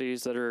impact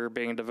studies that are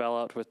being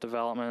developed with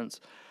developments,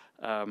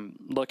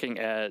 looking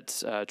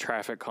at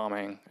traffic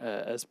calming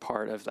as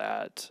part of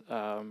that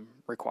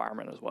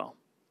requirement as well.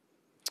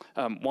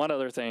 One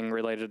other thing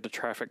related to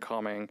traffic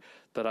calming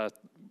that I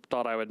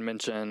thought I would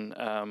mention,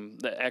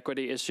 the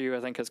equity issue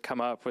I think has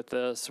come up with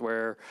this,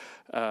 where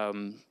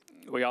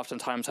we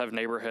oftentimes have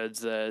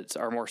neighborhoods that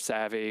are more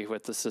savvy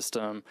with the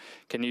system,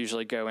 can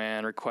usually go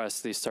in,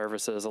 request these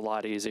services a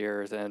lot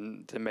easier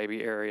than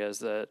maybe areas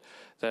that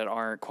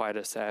aren't quite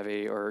as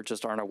savvy or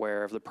just aren't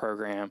aware of the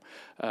program.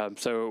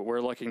 So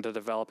we're looking to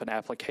develop an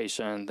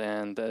application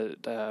then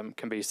that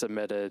can be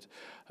submitted.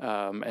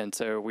 And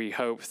so we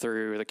hope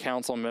through the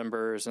council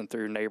members and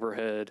through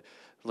neighborhood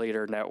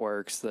leader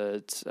networks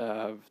that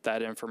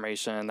that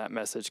information, that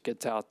message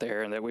gets out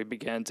there, and that we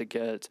begin to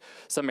get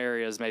some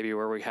areas maybe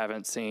where we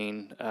haven't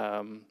seen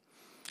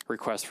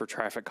requests for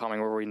traffic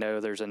calming, where we know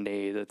there's a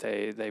need, that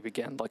they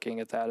begin looking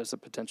at that as a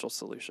potential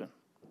solution.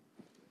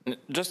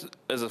 Just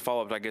as a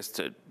follow-up, I guess,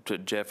 to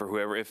Jeff or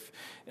whoever,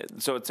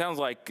 so it sounds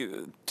like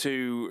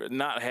to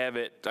not have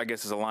it, I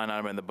guess, as a line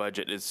item in the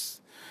budget is,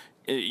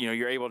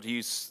 you're able to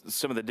use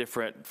some of the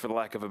different, for the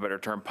lack of a better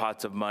term,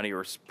 pots of money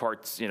or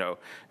parts,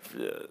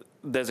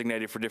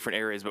 designated for different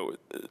areas. But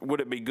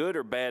would it be good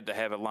or bad to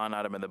have a line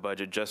item in the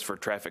budget just for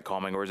traffic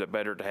calming, or is it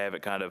better to have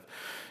it kind of,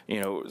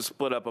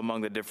 split up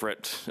among the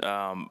different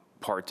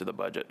parts of the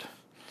budget?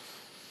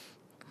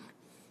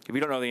 If you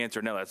don't know the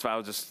answer, no, that's fine. I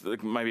was just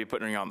maybe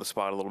putting you on the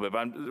spot a little bit.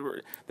 But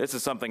this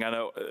is something I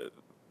know.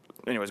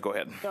 Anyways, go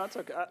ahead. No, it's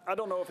okay. I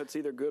don't know if it's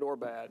either good or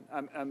bad.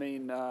 I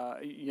mean,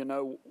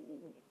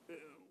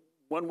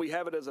 when we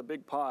have it as a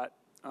big pot,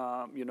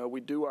 we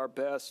do our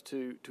best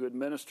to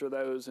administer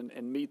those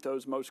and meet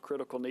those most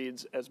critical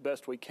needs as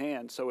best we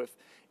can. So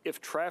if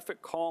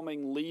traffic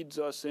calming leads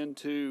us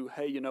into,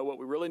 hey, what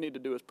we really need to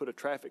do is put a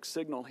traffic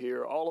signal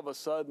here, all of a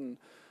sudden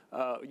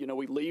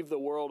we leave the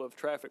world of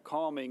traffic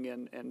calming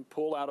and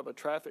pull out of a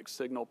traffic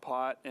signal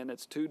pot, and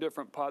it's two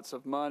different pots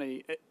of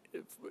money.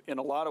 In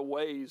a lot of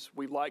ways,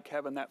 we like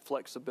having that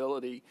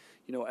flexibility,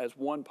 as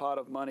one pot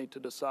of money to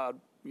decide,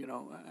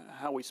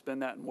 how we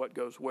spend that and what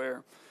goes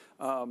where.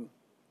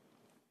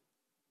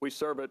 We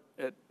serve at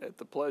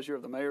the pleasure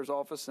of the mayor's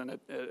office and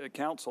at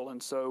council.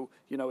 And so,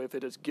 if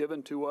it is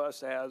given to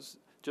us as,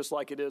 just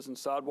like it is in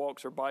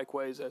sidewalks or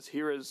bikeways, as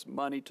here is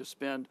money to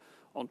spend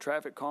on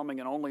traffic calming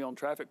and only on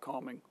traffic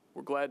calming,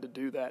 we're glad to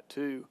do that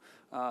too.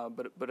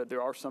 But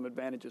there are some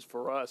advantages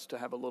for us to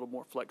have a little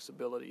more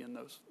flexibility in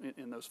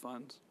those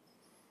funds.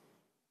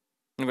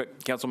 Okay,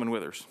 Councilman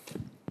Withers.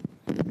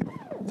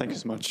 Thank you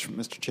so much,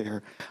 Mr.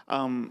 Chair.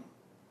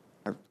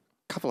 A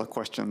couple of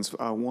questions.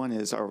 One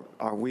is,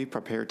 are we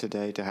prepared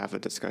today to have a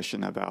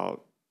discussion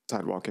about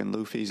sidewalk in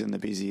lieu fees in the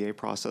BZA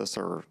process,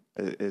 or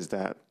is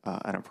that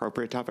an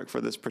appropriate topic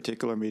for this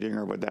particular meeting,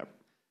 or would that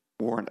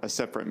warrant a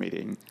separate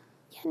meeting?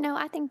 Yeah, no,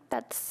 I think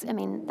that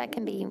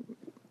can be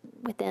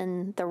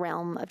within the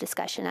realm of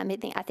discussion.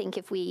 I think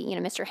if we,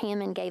 Mr.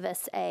 Hammond gave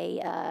us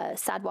a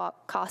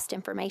sidewalk cost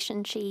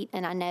information sheet,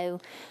 and I know,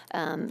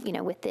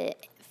 with the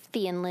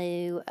fee in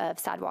lieu of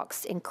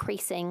sidewalks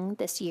increasing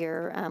this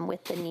year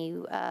with the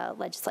new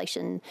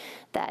legislation,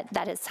 that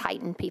has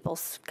heightened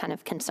people's kind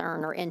of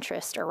concern or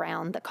interest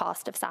around the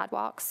cost of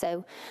sidewalks.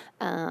 So,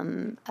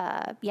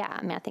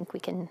 I think we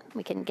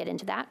can get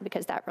into that,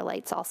 because that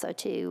relates also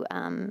to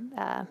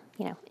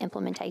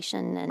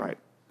implementation and right.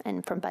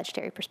 And from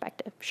budgetary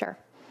perspective, sure.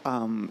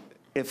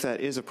 If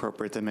that is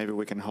appropriate, then maybe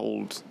we can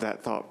hold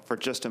that thought for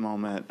just a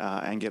moment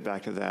and get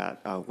back to that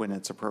when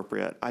it's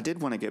appropriate. I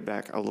did want to get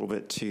back a little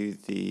bit to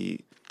the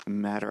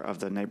matter of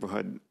the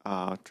neighborhood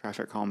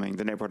traffic calming,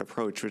 the neighborhood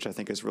approach, which I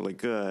think is really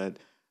good,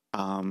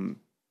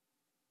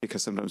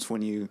 because sometimes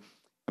when you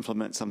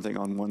implement something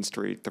on one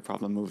street, the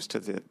problem moves to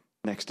the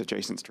next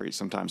adjacent street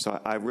sometimes. So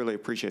I really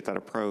appreciate that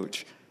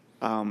approach.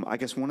 I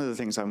guess one of the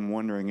things I'm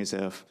wondering is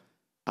if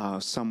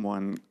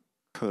someone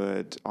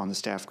on the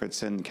staff could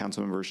send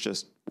council members,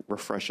 just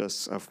refresh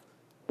us of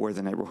where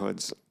the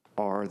neighborhoods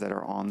are that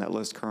are on that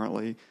list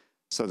currently,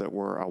 so that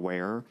we're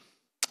aware.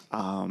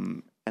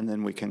 And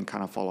then we can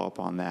kind of follow up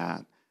on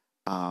that.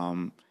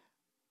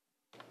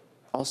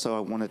 Also, I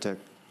wanted to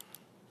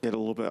get a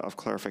little bit of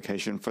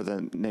clarification for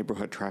the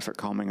neighborhood traffic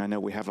calming. I know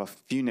we have a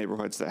few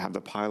neighborhoods that have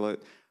the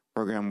pilot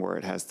program where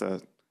it has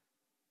the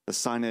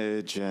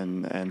signage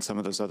and some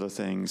of those other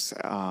things.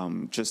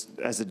 Just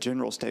as a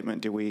general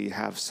statement, do we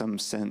have some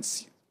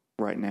sense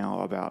right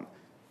now about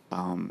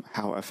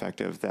how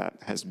effective that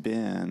has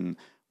been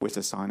with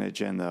the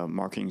signage and the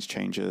markings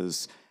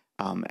changes,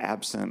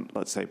 absent,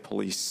 let's say,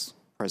 police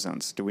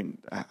presence?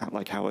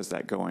 How is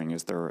that going?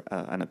 Is there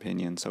an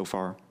opinion so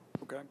far?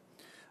 Okay.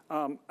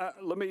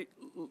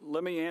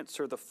 Let me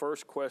answer the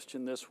first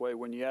question this way.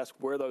 When you ask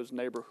where those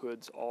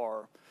neighborhoods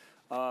are,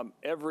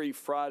 every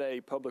Friday,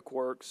 Public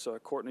Works,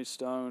 Courtney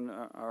Stone,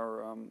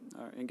 our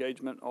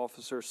engagement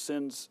officer,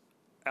 sends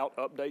out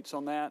updates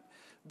on that.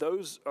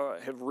 Those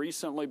have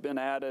recently been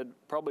added,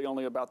 probably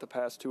only about the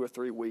past 2 or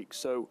 3 weeks.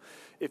 So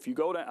if you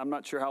go to, I'm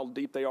not sure how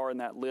deep they are in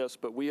that list,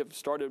 but we have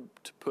started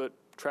to put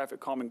traffic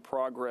calming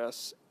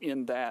progress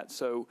in that.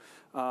 So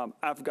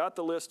I've got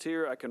the list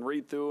here. I can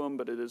read through them,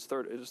 but it is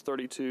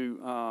 32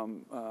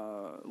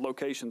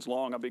 locations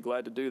long. I'll be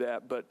glad to do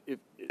that. But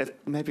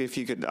maybe if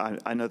you could,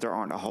 I know there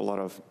aren't a whole lot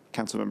of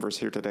council members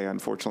here today,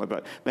 unfortunately,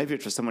 but maybe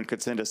if someone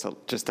could send us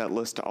just that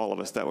list to all of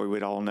us, that way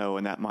we'd all know,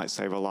 and that might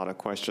save a lot of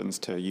questions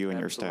to you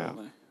and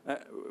Absolutely. your staff.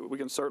 We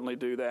can certainly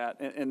do that.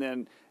 And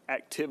then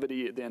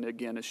activity then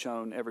again is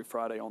shown every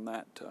Friday on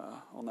that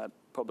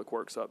Public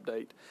Works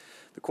update.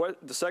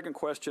 The second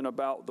question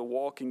about the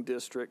walking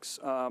districts,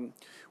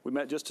 we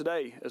met just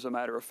today, as a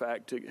matter of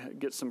fact, to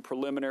get some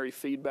preliminary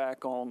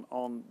feedback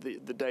on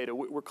the data.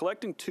 We're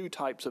collecting 2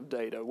 types of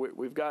data.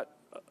 We've got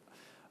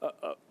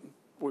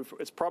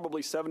it's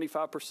probably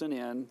 75%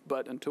 in,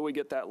 but until we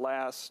get that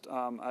last,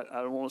 I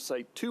don't want to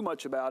say too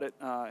much about it,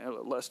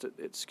 lest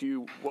it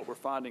skew what we're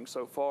finding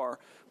so far.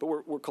 But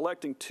we're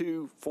collecting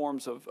 2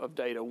 forms of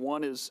data.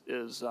 One is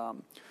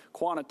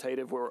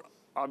quantitative, where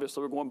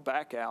obviously we're going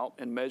back out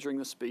and measuring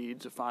the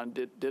speeds to find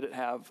did it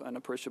have an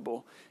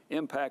appreciable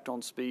impact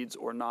on speeds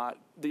or not.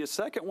 The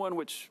second one,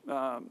 which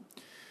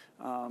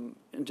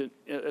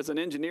as an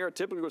engineer, I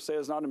typically would say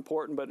is not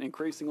important, but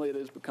increasingly it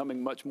is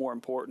becoming much more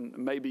important,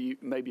 maybe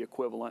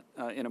equivalent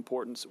in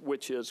importance,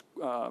 which is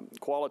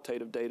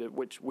qualitative data,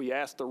 which we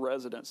ask the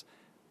residents,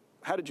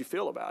 how did you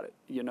feel about it?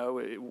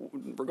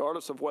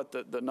 Regardless of what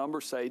the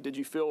numbers say, did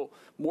you feel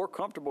more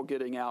comfortable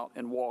getting out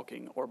and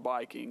walking or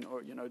biking?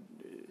 Or,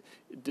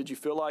 did you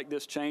feel like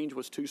this change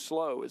was too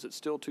slow? Is it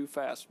still too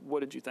fast? What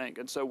did you think?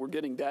 And so we're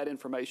getting that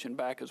information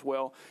back as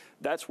well.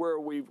 That's where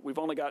we've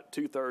only got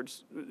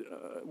 2/3.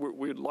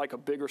 We'd like a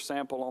bigger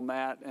sample on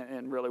that,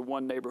 and really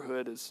one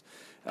neighborhood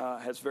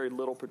has very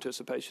little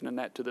participation in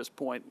that to this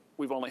point.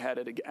 We've only had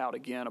it out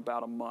again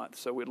about a month,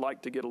 so we'd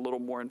like to get a little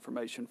more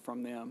information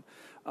from them.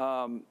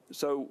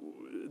 So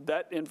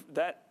that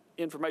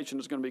information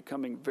is going to be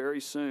coming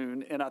very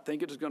soon, and I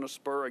think it is going to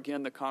spur,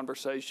 again, the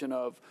conversation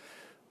of,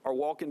 are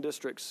walk-in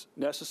districts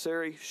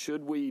necessary?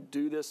 Should we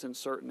do this in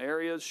certain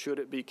areas? Should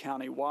it be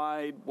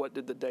countywide? What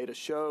did the data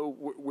show?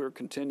 We're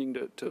continuing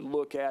to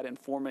look at and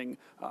forming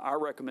our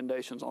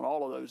recommendations on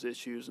all of those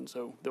issues, and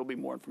so there'll be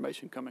more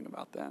information coming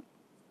about that.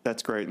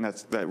 That's great, and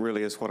that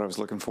really is what I was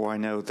looking for. I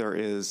know there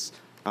is,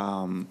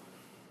 I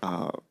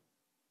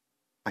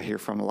hear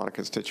from a lot of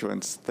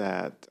constituents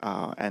that,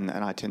 and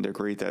I tend to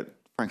agree that,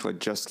 frankly,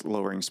 just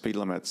lowering speed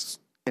limits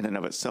in and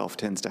of itself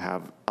tends to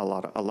have a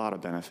lot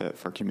of benefit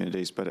for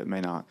communities, but it may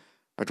not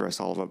address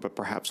all of it. But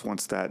perhaps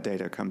once that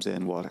data comes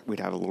in, we'd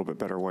have a little bit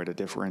better way to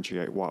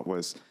differentiate what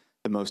was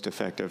the most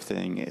effective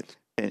thing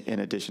in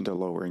addition to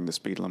lowering the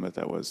speed limit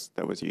that was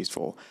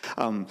useful.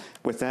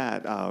 With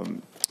that,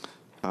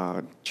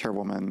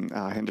 Chairwoman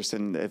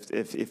Henderson,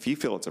 if you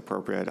feel it's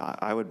appropriate,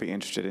 I would be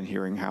interested in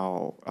hearing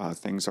how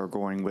things are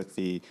going with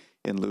the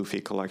in lieu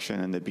fee collection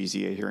and the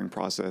BZA hearing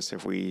process.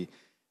 If we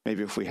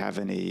have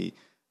any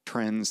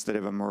trends that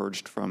have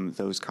emerged from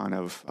those kind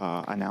of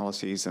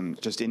analyses,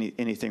 and just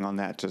anything on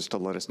that, just to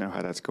let us know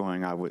how that's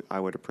going, I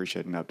would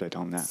appreciate an update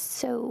on that.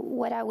 So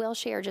what I will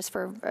share, just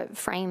for a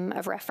frame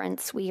of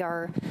reference, we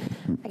are,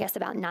 I guess,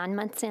 about 9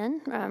 months in,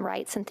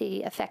 right, since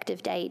the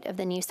effective date of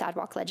the new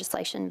sidewalk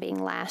legislation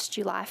being last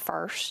July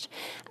 1st.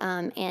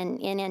 And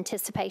in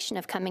anticipation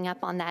of coming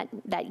up on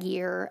that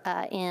year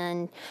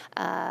in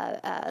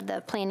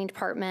the planning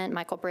department,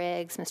 Michael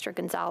Briggs, Mr.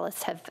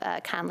 Gonzalez have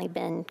kindly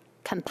been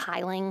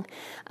compiling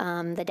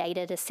the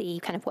data to see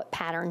kind of what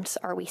patterns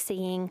are we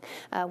seeing,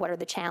 what are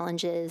the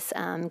challenges,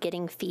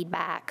 getting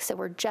feedback. So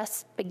we're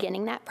just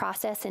beginning that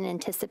process in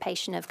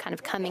anticipation of kind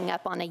of coming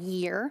up on a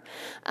year.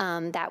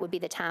 That would be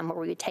the time where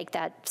we would take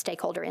that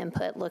stakeholder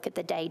input, look at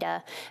the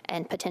data,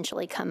 and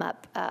potentially come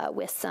up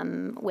with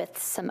some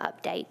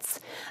updates.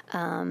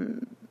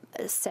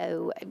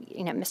 So,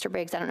 Mr.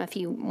 Briggs, I don't know if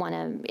you want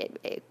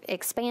to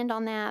expand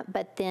on that,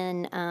 but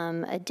then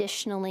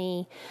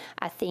additionally,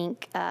 I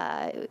think,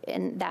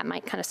 and that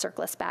might kind of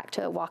circle us back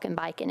to walk and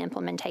bike and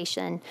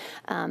implementation.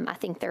 I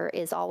think there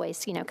is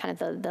always,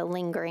 kind of the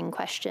lingering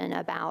question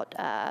about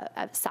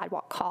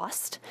sidewalk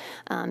cost,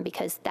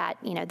 because that,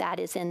 that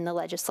is in the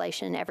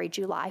legislation every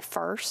July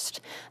 1st.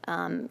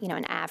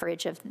 An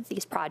average of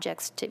these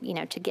projects to,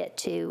 to get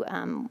to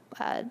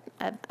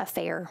a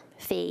fair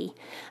fee,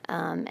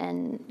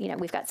 and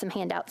we've got some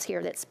handouts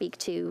here that speak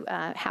to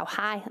how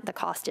high the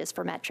cost is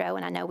for Metro,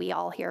 and I know we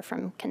all hear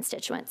from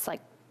constituents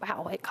like,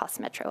 wow, it costs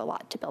Metro a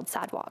lot to build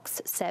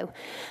sidewalks. So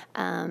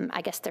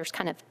I guess there's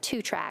kind of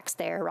two tracks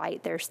there,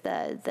 right? There's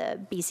the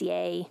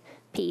BZA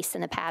piece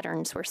and the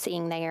patterns we're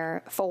seeing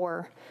there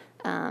for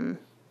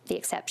the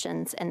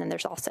exceptions, and then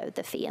there's also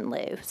the fee in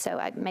lieu. So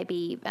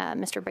maybe,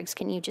 Mr. Briggs,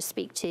 can you just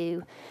speak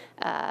to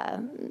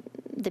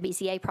the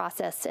BZA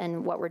process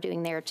and what we're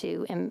doing there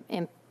to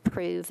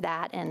improve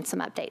that, and some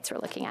updates we're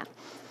looking at?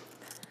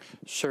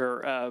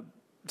 Sure.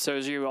 So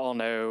as you all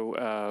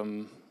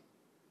know,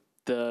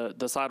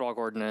 the sidewalk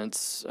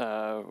ordinance,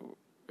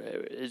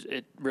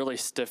 it really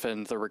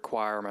stiffened the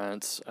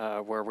requirements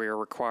where we are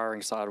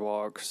requiring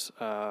sidewalks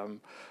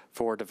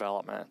for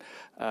development.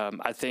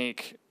 I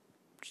think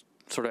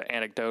sort of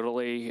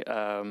anecdotally,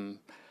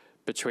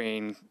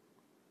 between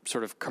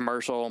sort of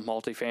commercial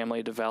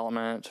multifamily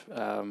development,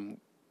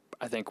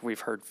 I think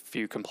we've heard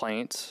few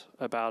complaints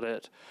about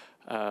it.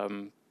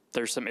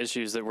 There's some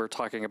issues that we're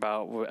talking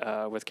about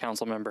with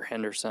Councilmember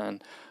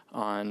Henderson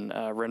on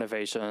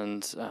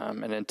renovations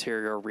and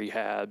interior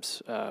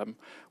rehabs,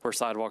 where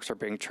sidewalks are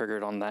being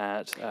triggered on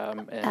that.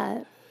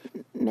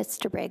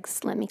 Mr.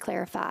 Briggs, let me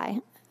clarify.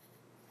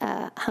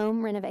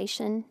 Home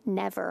renovation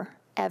never,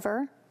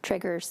 ever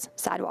triggers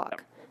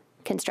sidewalk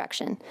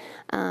construction.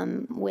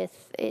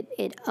 With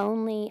it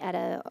only at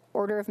a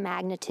order of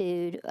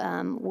magnitude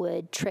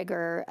would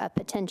trigger a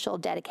potential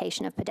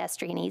dedication of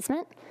pedestrian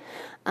easement.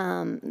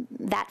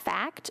 That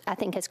fact, I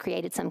think, has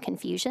created some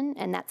confusion,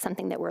 and that's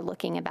something that we're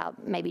looking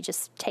about maybe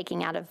just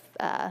taking out of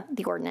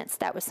the ordinance.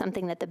 That was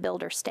something that the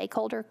builder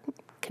stakeholder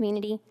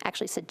community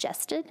actually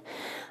suggested.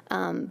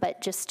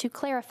 But just to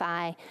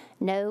clarify,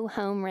 no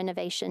home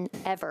renovation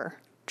ever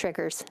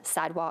triggers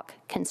sidewalk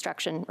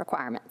construction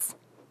requirements.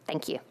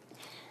 Thank you.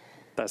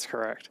 That's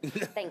correct.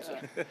 Thank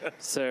you.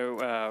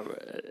 So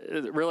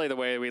really the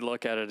way we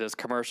look at it is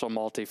commercial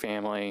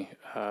multifamily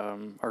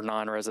or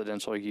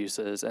non-residential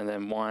uses, and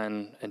then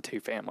 1 and 2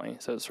 family.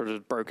 So it's sort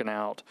of broken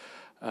out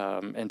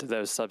into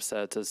those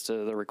subsets as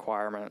to the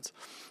requirements.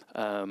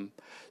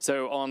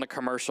 So on the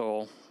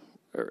commercial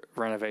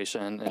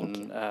renovation,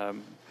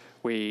 and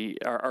we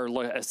are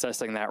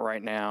assessing that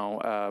right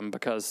now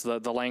because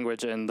the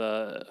language in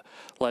the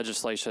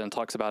legislation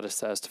talks about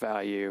assessed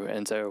value.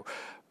 And so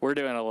we're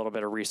doing a little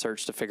bit of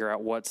research to figure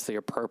out what's the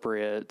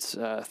appropriate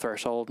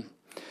threshold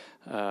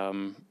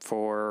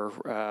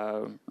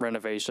for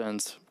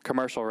renovations,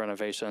 commercial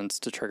renovations,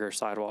 to trigger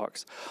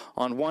sidewalks.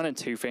 On 1 and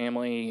 2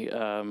 family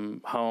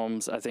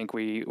homes, I think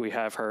we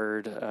have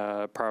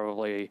heard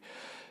probably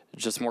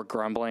just more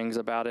grumblings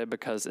about it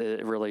because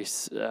it really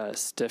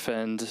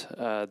stiffened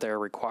their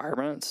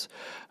requirements.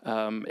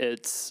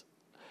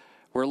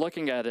 We're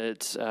looking at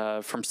it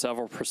from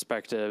several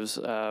perspectives.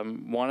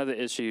 One of the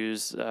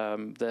issues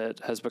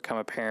that has become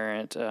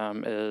apparent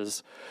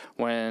is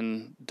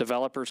when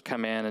developers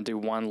come in and do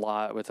one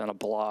lot within a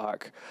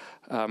block,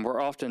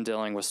 we're often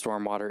dealing with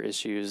stormwater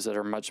issues that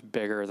are much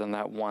bigger than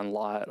that one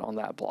lot on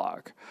that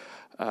block.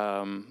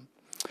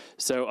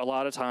 So a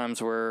lot of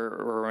times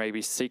we're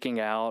maybe seeking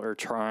out or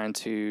trying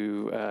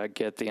to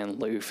get the in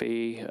lieu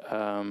fee.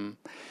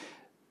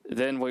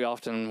 Then we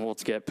often will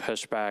get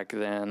pushback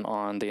then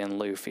on the in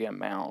lieu fee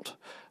amount.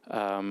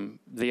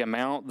 The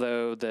amount,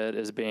 though, that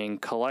is being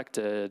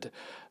collected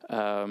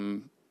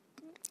per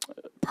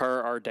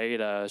our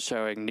data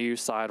showing new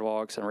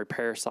sidewalks and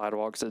repair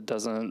sidewalks, it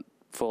doesn't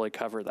fully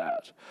cover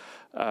that.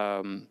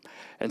 And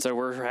so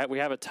we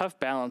have a tough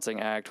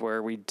balancing act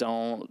where we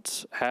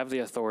don't have the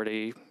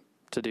authority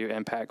to do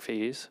impact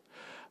fees.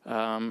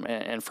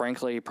 And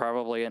frankly,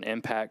 probably an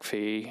impact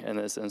fee in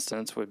this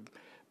instance would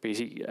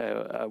be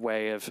a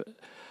way of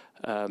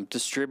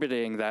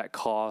distributing that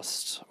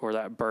cost or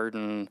that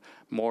burden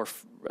more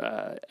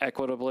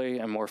equitably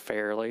and more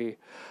fairly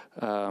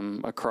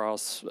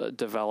across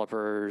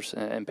developers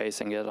and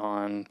basing it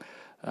on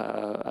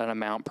an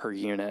amount per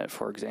unit,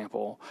 for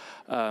example.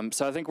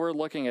 So I think we're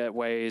looking at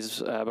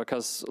ways,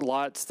 because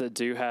lots that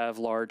do have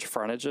large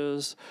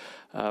frontages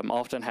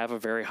often have a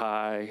very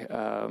high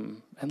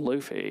in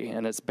lieu fee,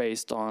 and it's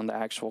based on the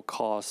actual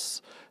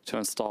costs to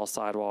install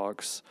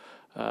sidewalks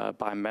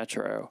by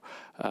Metro.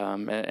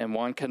 And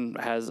one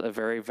has a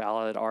very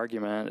valid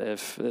argument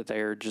if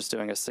they're just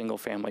doing a single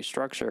family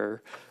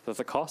structure that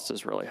the cost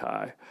is really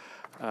high.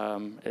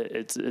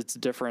 It's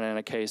different in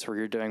a case where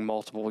you're doing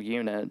multiple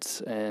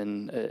units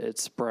and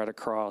it's spread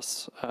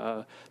across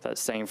that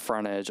same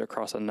frontage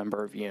across a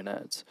number of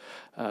units.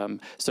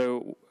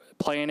 So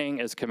planning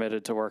is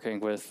committed to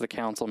working with the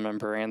council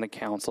member and the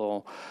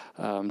council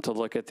to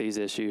look at these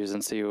issues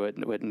and see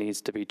what needs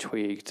to be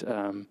tweaked.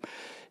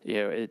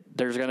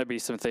 There's going to be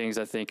some things,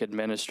 I think,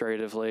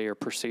 administratively or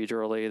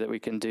procedurally that we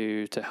can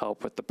do to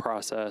help with the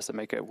process and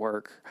make it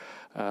work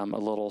a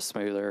little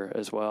smoother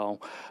as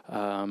well.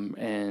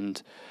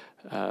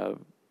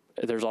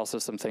 There's also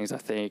some things, I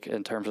think,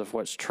 in terms of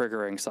what's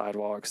triggering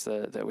sidewalks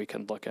that we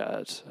can look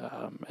at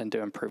and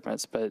do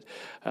improvements. But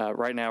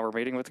right now we're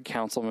meeting with the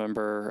council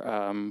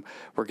member.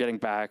 We're getting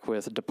back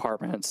with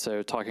departments,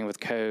 so talking with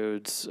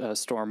codes,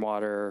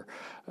 stormwater,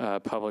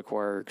 public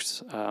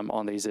works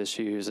on these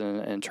issues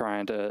and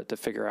trying to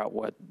figure out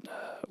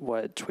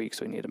what tweaks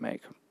we need to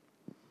make.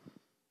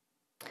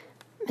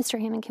 Mr.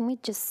 Hammond, can we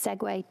just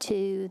segue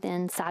to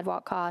then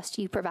sidewalk cost?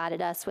 You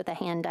provided us with a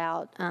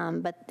handout,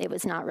 but it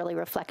was not really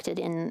reflected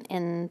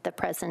in the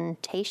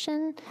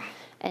presentation.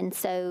 And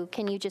so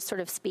can you just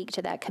sort of speak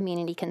to that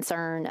community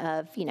concern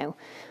of,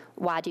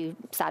 why do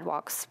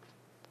sidewalks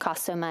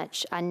cost so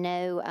much? I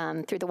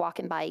know through the walk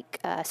and bike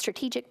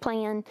strategic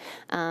plan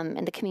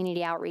and the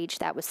community outreach,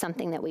 that was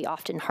something that we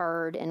often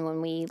heard. And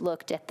when we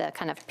looked at the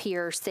kind of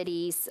peer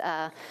cities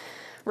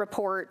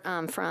report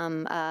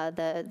from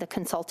the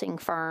consulting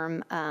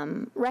firm,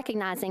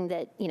 recognizing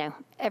that,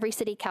 every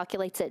city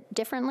calculates it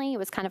differently. It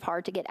was kind of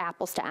hard to get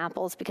apples to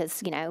apples because,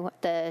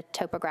 the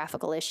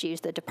topographical issues,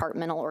 the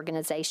departmental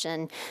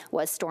organization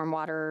was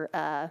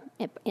stormwater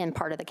in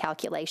part of the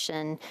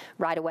calculation,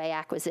 right-of-way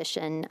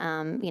acquisition,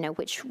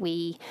 which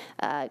we,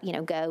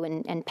 go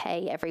and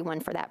pay everyone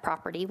for that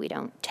property. We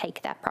don't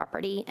take that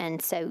property.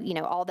 And so,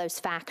 all those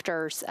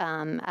factors,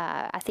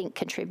 I think,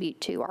 contribute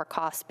to our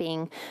costs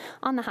being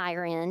on the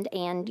higher end.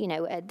 And,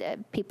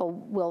 people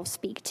will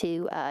speak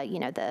to,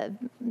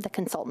 the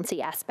consultancy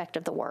aspect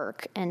of the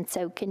work. And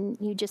so can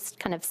you just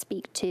kind of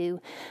speak to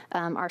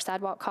our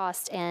sidewalk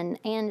costs and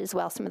as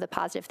well some of the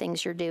positive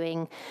things you're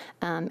doing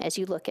as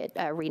you look at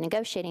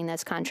renegotiating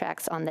those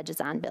contracts on the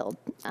design build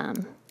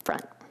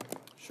front?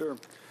 Sure.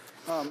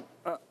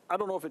 I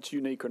don't know if it's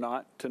unique or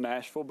not to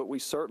Nashville, but we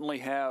certainly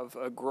have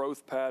a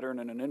growth pattern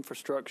and an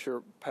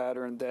infrastructure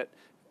pattern that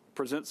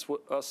presents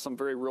us some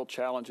very real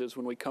challenges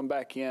when we come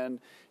back in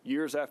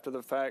years after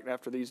the fact,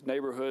 after these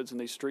neighborhoods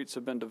and these streets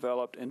have been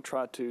developed, and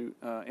try to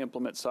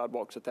implement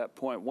sidewalks at that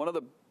point. One of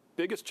the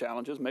biggest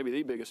challenges, maybe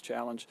the biggest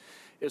challenge,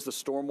 is the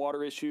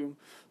stormwater issue.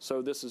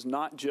 So this is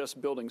not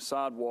just building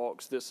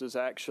sidewalks. This is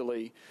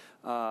actually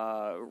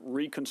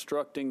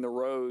reconstructing the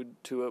road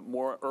to a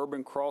more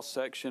urban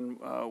cross-section,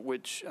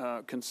 which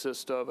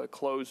consists of a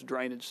closed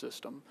drainage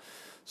system.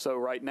 So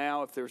right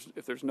now, if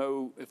there's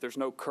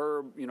no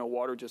curb,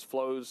 water just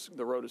flows.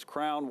 The road is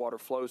crowned. Water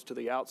flows to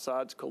the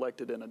outsides,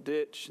 collected in a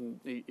ditch, and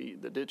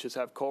the ditches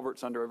have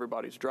culverts under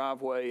everybody's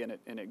driveway,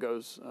 and it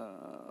goes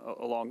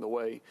along the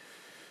way.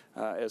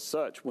 As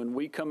such, when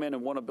we come in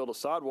and want to build a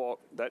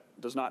sidewalk, that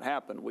does not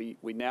happen. We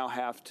now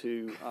have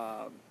to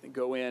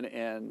go in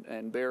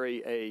and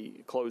bury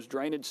a closed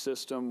drainage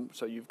system.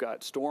 So you've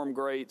got storm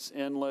grates,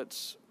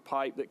 inlets,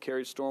 pipe that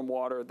carries storm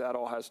water. That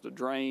all has to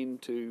drain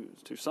to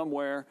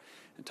somewhere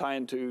and tie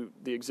into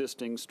the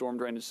existing storm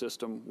drainage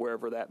system,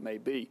 wherever that may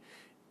be.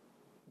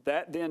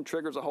 That then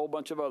triggers a whole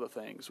bunch of other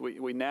things.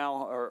 We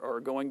now are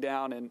going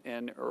down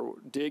and are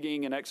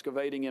digging and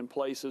excavating in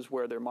places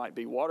where there might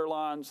be water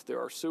lines, there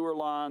are sewer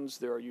lines,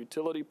 there are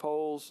utility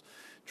poles.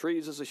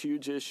 Trees is a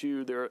huge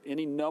issue. There are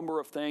any number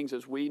of things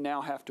as we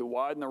now have to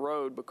widen the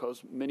road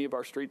because many of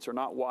our streets are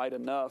not wide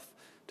enough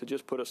to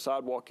just put a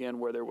sidewalk in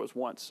where there was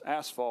once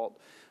asphalt.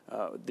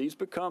 These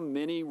become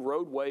mini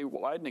roadway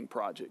widening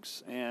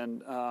projects.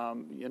 And,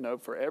 you know,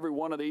 for every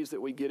one of these that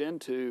we get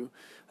into,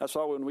 that's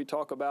why when we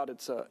talk about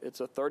it's a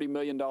 $30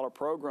 million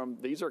program,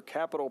 these are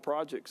capital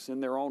projects in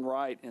their own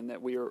right, and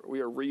that we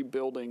are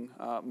rebuilding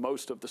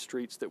most of the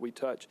streets that we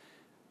touch.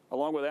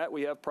 Along with that,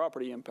 we have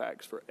property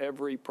impacts for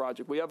every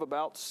project. We have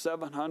about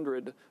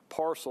 700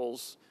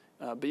 parcels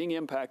being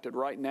impacted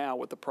right now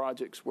with the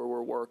projects where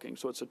we're working.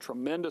 So it's a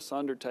tremendous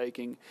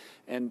undertaking.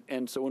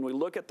 And so when we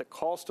look at the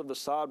cost of the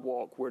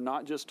sidewalk, we're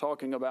not just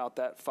talking about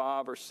that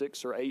 5 or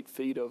 6 or 8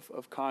 feet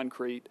of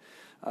concrete.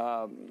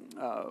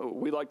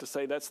 We like to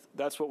say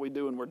that's what we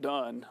do and we're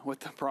done with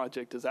the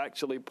project, is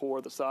actually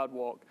pour the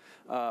sidewalk.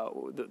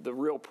 The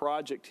real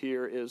project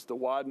here is the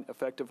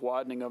effective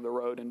widening of the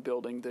road and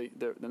building the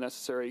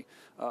necessary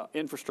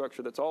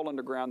infrastructure that's all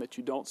underground that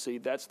you don't see.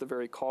 That's the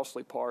very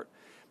costly part.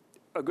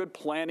 A good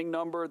planning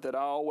number that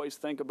I always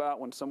think about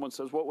when someone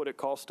says, what would it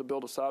cost to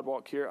build a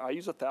sidewalk here? I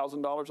use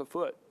 $1,000 a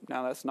foot.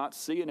 Now, that's not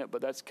seeing it, but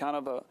that's kind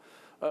of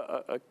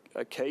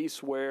a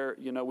case where,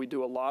 you know, we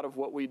do a lot of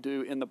what we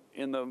do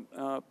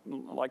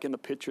like in the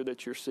picture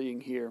that you're seeing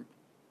here.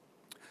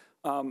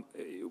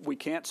 We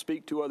can't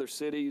speak to other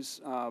cities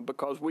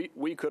because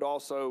we could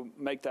also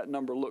make that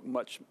number look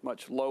much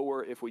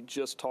lower if we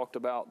just talked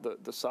about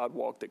the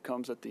sidewalk that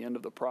comes at the end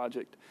of the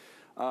project.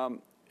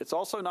 It's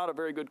also not a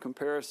very good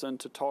comparison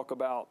to talk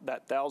about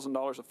that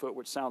 $1,000 a foot,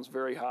 which sounds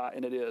very high,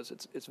 and it is.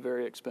 It's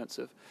very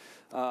expensive.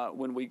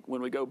 When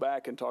we go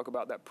back and talk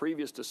about that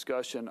previous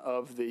discussion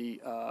of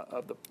the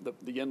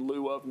in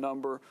lieu of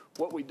number,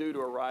 what we do to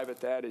arrive at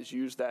that is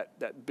use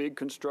that big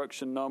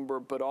construction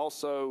number, but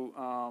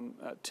also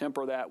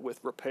temper that with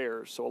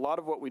repairs. So a lot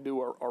of what we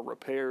do are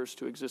repairs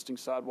to existing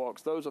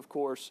sidewalks. Those, of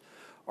course,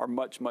 are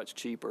much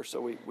cheaper.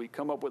 So we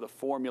come up with a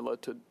formula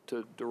to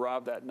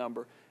derive that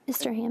number.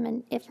 Mr.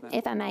 Hammond,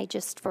 if I may,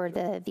 just for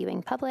the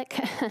viewing public,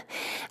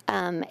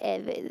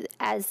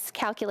 as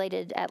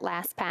calculated at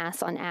last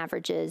pass on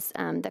averages,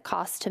 the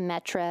cost to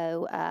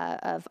Metro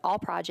of all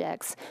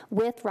projects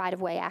with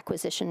right-of-way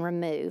acquisition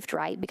removed,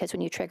 right? Because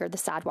when you trigger the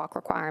sidewalk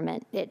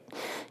requirement,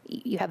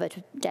 you have a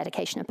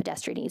dedication of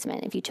pedestrian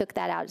easement. If you took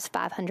that out, it's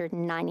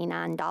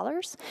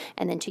 $599.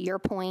 And then to your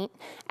point,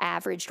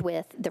 averaged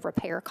with the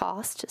repair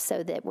cost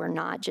so that we're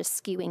not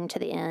just skewing to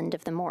the end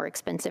of the more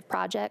expensive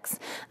projects,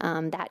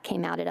 that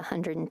came out at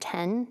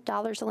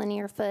 $110 a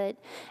linear foot.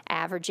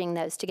 Averaging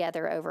those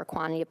together over a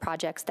quantity of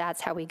projects, that's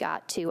how we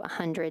got to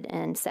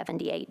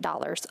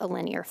 $178 a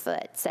linear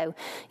foot. So,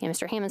 you know,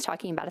 Mr. Hammond's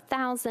talking about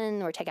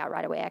 $1,000, or take out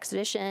right-of-way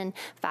acquisition,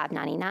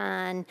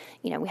 $599.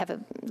 You know, we have a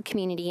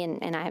community,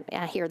 and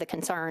I hear the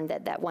concern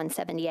that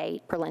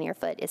 $178 per linear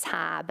foot is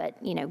high, but,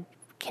 you know,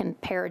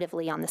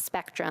 comparatively on the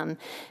spectrum,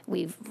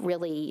 we've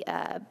really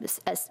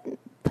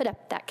put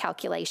up that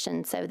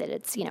calculation so that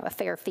it's, you know, a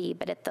fair fee,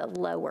 but at the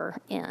lower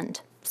end.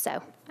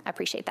 So I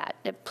appreciate that.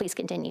 Please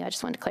continue. I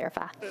just wanted to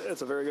clarify.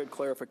 It's a very good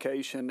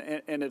clarification,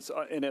 and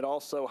it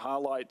also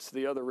highlights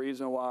the other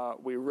reason why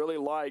we really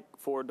like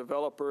for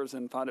developers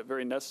and find it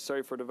very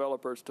necessary for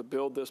developers to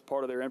build this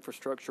part of their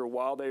infrastructure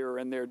while they are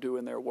in there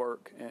doing their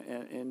work.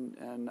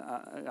 And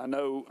I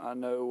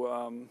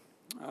know.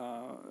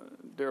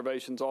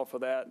 Derivations off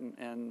of that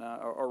and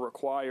are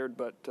required,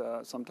 but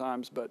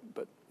sometimes, but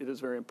it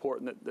is very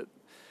important that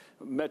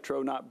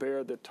Metro not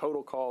bear the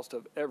total cost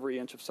of every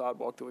inch of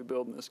sidewalk that we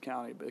build in this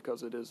county,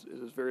 because it is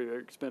very,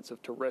 very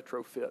expensive to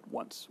retrofit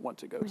once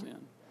it goes in. Does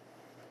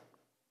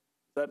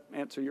that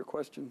answer your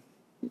question?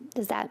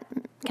 Does that,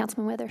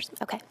 Councilman Withers?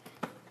 Okay.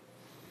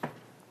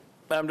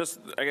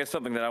 I guess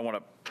something that I want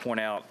to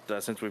point out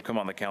since we've come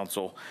on the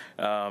council,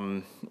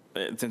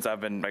 since I've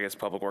been, I guess,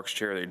 Public Works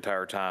Chair the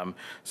entire time,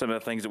 some of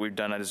the things that we've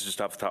done, this is just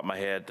off the top of my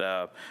head.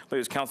 It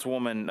was Council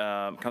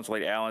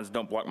Lady Allen's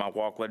Don't Block My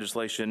Walk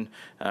legislation.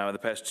 The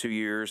past 2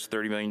 years,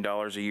 $30 million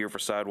a year for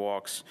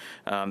sidewalks.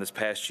 This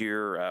past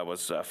year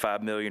was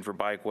 $5 million for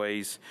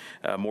bikeways,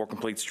 more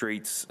complete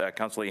streets.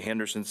 Council Lady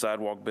Henderson's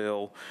sidewalk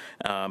bill.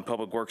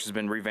 Public Works has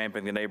been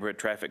revamping the neighborhood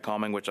traffic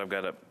calming, which I've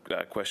got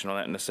a question on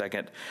that in a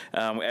second.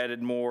 We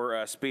added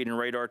more speed and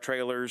radar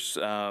trailers,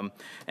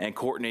 and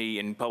Courtney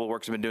and Public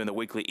Works have been doing the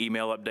weekly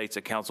email updates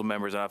to council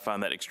members, and I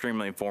find that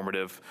extremely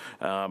informative,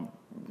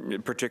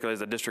 particularly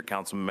as a district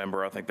council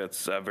member. I think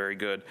that's very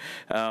good.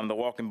 The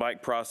walk and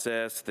bike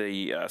process,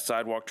 the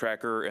sidewalk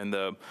tracker, and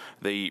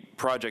the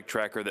project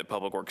tracker that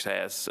Public Works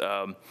has.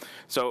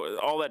 So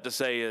all that to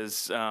say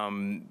is, I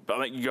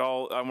think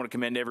I want to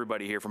commend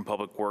everybody here from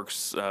Public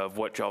Works of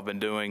what y'all have been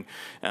doing.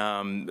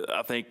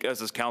 I think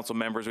us as council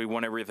members, we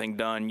want everything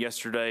done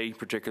yesterday,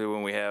 particularly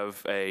when we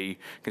have a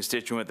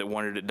constituent that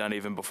wanted it done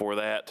even before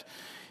that.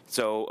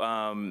 So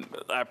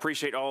I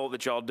appreciate all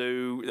that y'all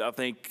do. I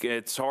think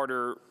it's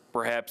harder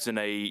perhaps in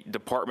a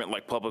department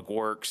like Public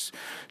Works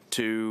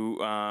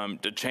to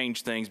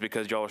change things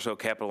because y'all are so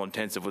capital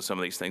intensive with some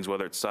of these things,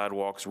 whether it's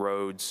sidewalks,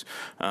 roads,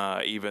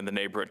 even the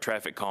neighborhood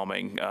traffic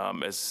calming,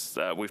 as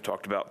we've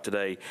talked about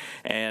today.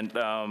 And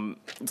so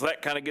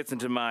that kind of gets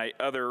into my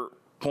other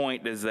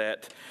point, is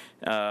that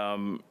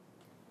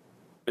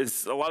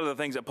it's a lot of the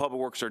things that Public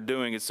Works are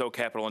doing is so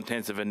capital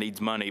intensive and needs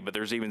money, but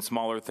there's even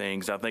smaller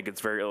things. I think it's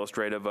very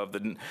illustrative of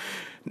the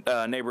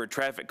neighborhood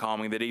traffic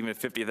calming, that even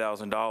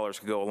 $50,000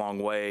 could go a long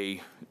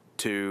way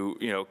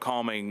to,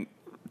 calming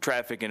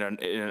traffic in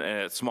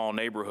a small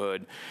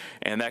neighborhood,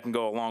 and that can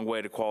go a long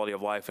way to quality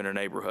of life in a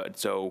neighborhood.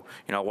 So,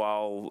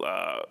 while,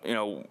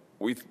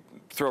 we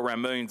throw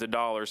around millions of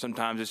dollars,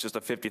 sometimes it's just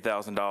a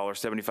 $50,000,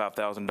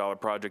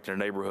 $75,000 project in a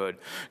neighborhood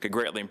could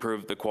greatly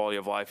improve the quality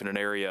of life in an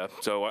area.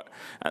 So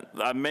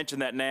I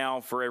mentioned that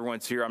now for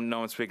everyone's here. I'm no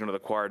one speaking to the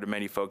choir to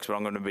many folks, but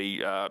I'm going to be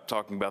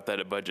talking about that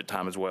at budget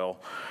time as well.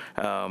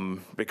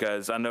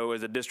 Because I know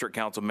as a district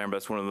council member,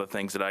 that's one of the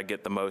things that I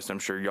get the most. I'm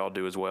sure y'all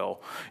do as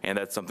well. And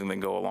that's something that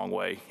can go a long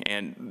way.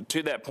 And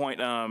to that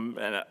point,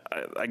 and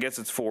I guess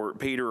it's for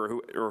Peter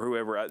or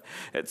whoever.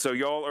 So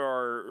y'all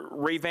are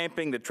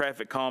revamping the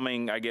traffic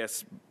calming, I guess,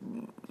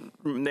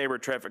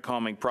 neighborhood traffic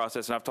calming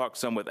process, and I've talked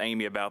some with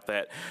Amy about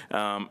that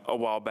a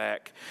while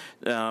back.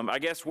 I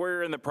guess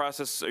where in the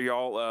process are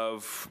y'all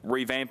of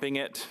revamping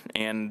it?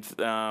 And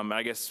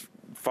I guess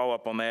follow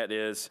up on that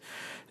is,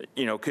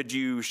 could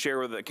you share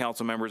with the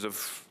council members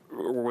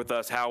with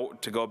us how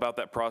to go about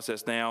that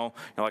process now?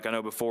 Like I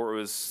know before it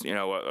was,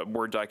 a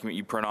Word document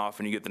you print off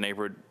and you get the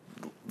neighborhood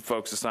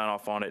folks to sign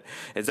off on it.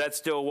 Is that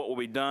still what will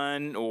be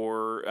done,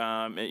 or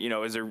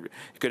is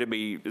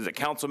it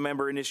council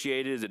member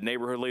initiated? Is it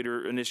neighborhood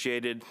leader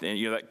initiated?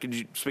 And could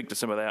you speak to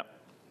some of that?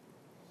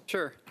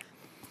 Sure.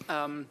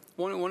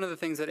 One of the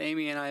things that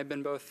Amy and I have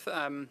been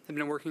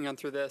working on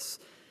through this,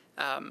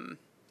 I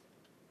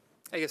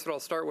guess what I'll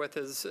start with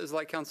is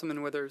like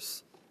Councilman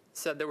Withers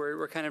said, that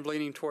we're kind of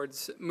leaning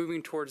towards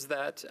moving towards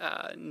that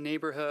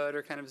neighborhood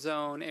or kind of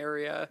zone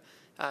area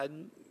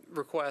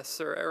requests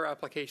or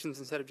applications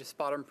instead of just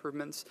spot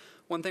improvements.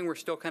 One thing we're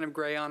still kind of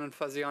gray on and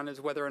fuzzy on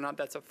is whether or not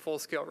that's a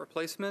full-scale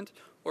replacement,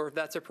 or if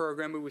that's a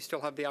program but we still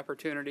have the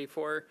opportunity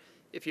for,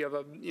 if you have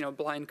a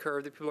blind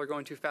curve that people are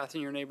going too fast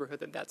in your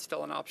neighborhood, that's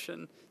still an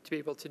option to be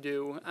able to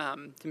do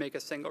to make a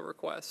single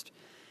request.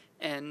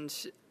 And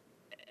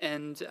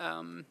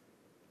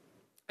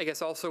I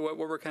guess also what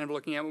we're kind of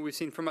looking at, what we've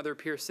seen from other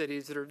peer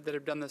cities that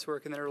have done this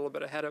work and that are a little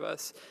bit ahead of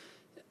us,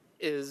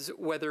 is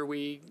whether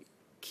we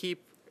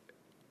keep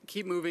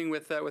moving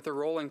with a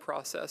rolling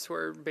process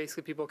where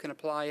basically people can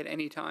apply at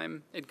any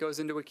time. It goes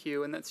into a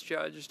queue and that's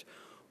judged.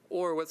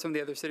 Or what some of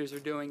the other cities are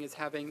doing is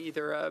having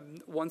either a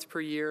once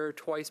per year,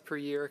 twice per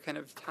year kind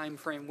of time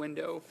frame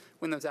window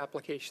when those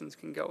applications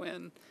can go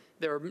in.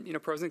 There are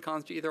pros and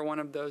cons to either one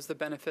of those. The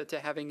benefit to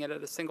having it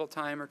at a single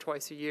time or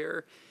twice a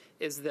year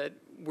is that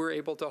we're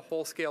able to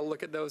whole scale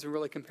look at those and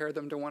really compare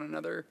them to one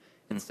another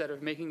instead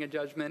of making a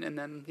judgment and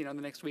then the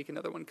next week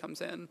another one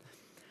comes in.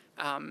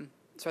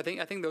 So I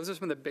think those are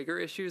some of the bigger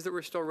issues that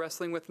we're still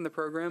wrestling with in the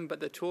program, but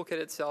the toolkit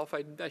itself,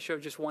 I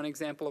showed just one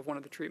example of one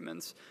of the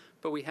treatments,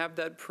 but we have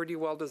that pretty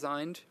well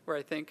designed, where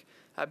I think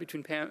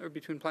between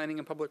planning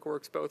and public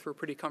works both, we're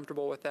pretty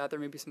comfortable with that. There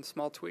may be some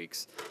small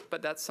tweaks,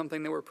 but that's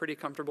something that we're pretty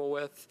comfortable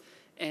with.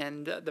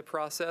 And the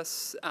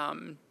process,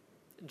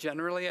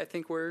 generally, I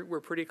think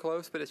we're pretty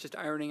close, but it's just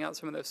ironing out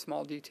some of those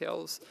small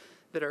details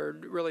that are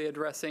really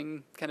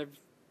addressing kind of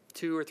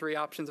 2 or 3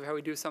 options of how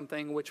we do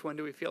something, which one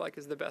do we feel like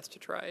is the best to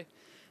try.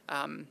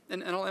 And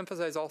I'll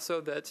emphasize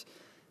also that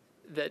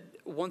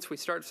once we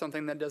start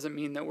something, that doesn't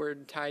mean that we're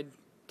tied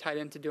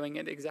into doing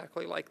it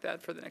exactly like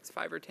that for the next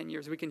 5 or 10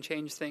 years. We can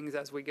change things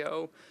as we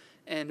go,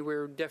 and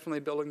we're definitely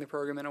building the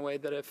program in a way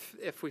that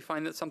if we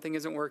find that something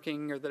isn't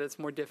working or that it's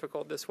more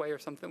difficult this way or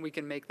something, we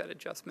can make that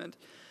adjustment.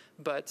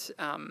 But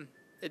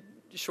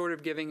short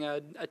of giving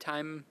a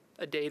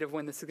date of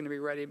when this is going to be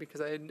ready,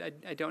 because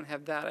I don't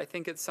have that, I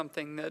think it's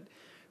something that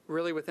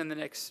really within the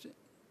next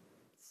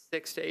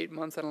 6 to 8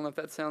 months, I don't know if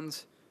that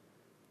sounds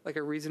like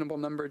a reasonable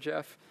number,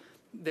 Jeff,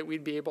 that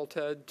we'd be able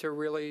to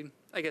really,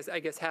 I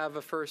guess have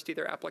a first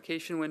either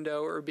application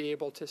window or be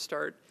able to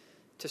start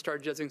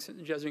judging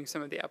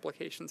some of the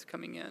applications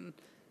coming in.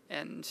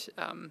 And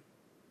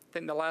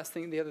then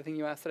the other thing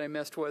you asked that I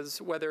missed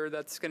was whether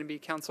that's going to be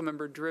council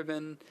member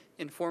driven,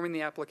 informing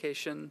the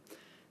application.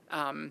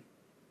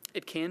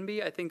 It can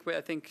be. I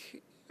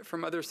think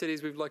from other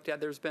cities we've looked at,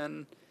 there's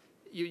been.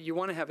 You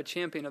want to have a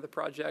champion of the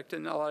project,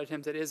 and a lot of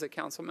times it is a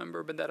council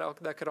member, but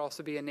that could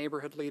also be a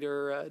neighborhood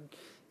leader,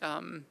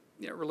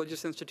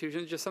 religious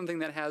institution, just something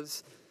that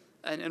has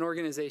an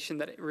organization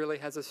that really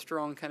has a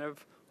strong kind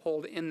of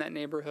hold in that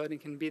neighborhood and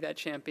can be that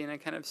champion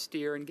and kind of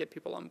steer and get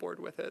people on board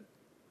with it.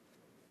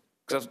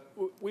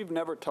 We've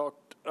never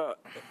talked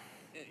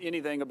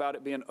anything about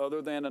it being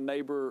other than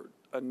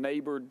a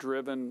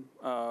neighbor-driven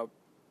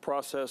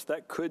process.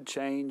 That could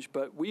change,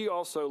 but we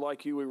also,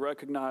 like you, we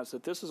recognize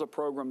that this is a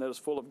program that is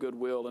full of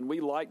goodwill, and we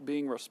like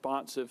being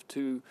responsive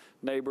to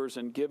neighbors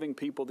and giving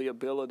people the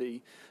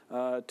ability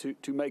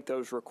to make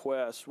those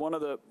requests. One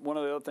of the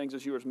other things,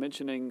 as you were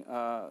mentioning,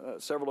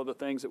 several of the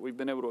things that we've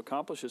been able to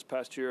accomplish this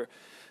past year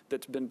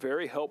that's been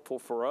very helpful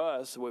for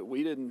us.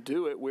 We didn't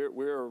do it.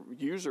 We're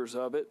users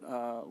of it,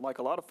 like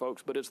a lot of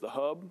folks, but it's the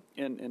hub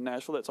in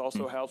Nashville that's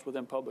also housed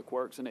within Public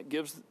Works, and it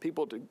gives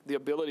people the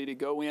ability to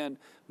go in,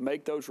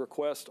 make those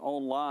requests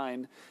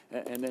online,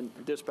 and then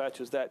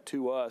dispatches that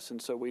to us.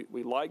 And so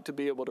we like to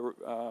be able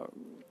to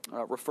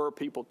refer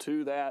people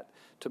to that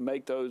to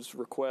make those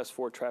requests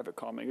for traffic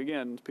calming.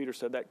 Again, as Peter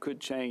said, that could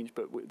change,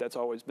 but that's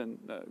always been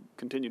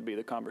continued to be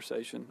the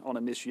conversation on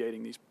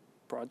initiating these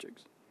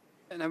projects.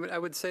 And I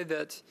would say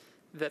that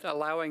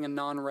allowing a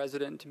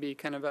non-resident to be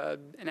kind of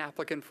an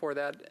applicant for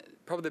that,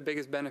 probably the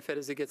biggest benefit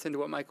is it gets into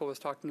what Michael was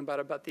talking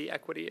about the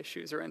equity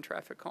issues around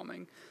traffic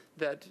calming.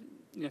 That,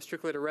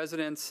 strictly to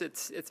residents,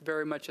 it's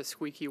very much a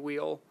squeaky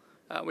wheel,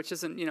 which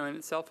isn't, in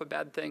itself a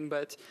bad thing,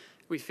 but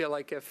we feel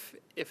like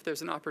if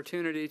there's an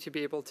opportunity to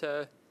be able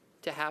to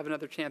have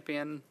another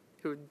champion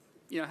who,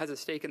 has a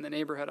stake in the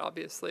neighborhood,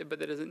 obviously, but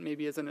that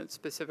isn't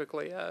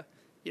specifically a,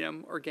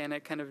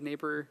 organic kind of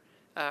neighbor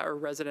or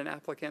resident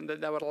applicant,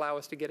 that would allow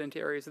us to get into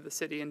areas of the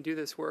city and do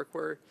this work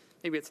where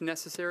maybe it's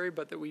necessary,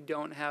 but that we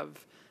don't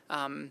have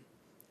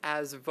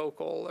as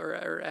vocal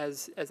or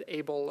as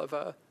able of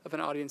an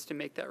audience to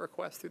make that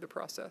request through the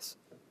process.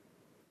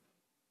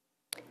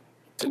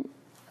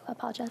 I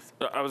apologize.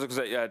 I was going to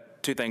say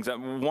two things.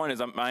 One is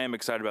I am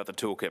excited about the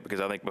toolkit because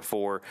I think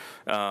before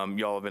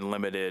y'all have been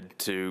limited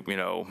to,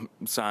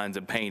 signs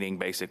and painting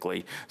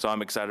basically. So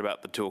I'm excited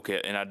about the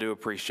toolkit, and I do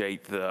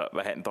appreciate I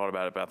hadn't thought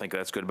about it, but I think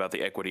that's good about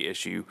the equity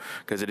issue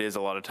because it is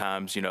a lot of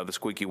times, the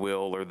squeaky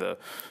wheel or the,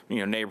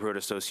 neighborhood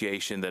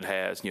association that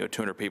has,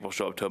 200 people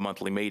show up to a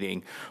monthly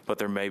meeting, but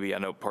there may be, I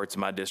know parts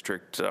of my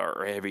district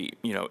are heavy,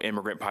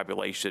 immigrant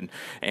population,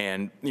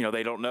 and,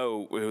 they don't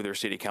know who their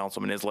city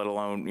councilman is, let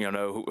alone,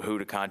 know who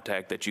to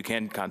contact, that you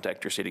can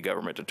contact your city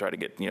government to try to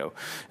get,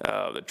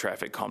 the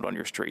traffic calmed on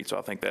your street. So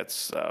I think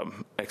that's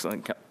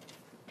excellent.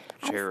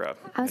 Chair.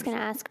 I was going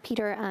to ask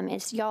Peter,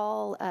 as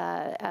y'all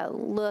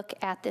look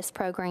at this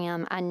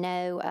program, I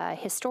know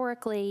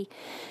historically,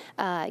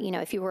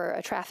 if you were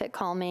a traffic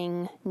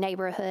calming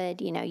neighborhood,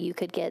 you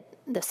could get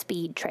the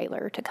speed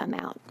trailer to come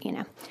out,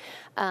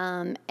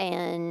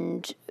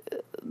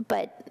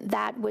 but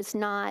that was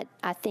not,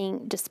 I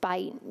think,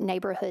 despite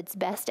neighborhoods'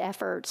 best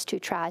efforts to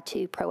try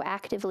to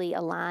proactively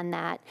align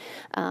that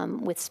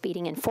with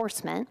speeding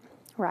enforcement.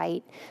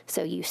 Right?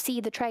 So you see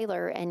the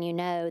trailer and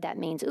that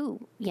means,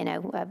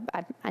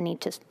 I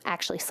need to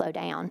actually slow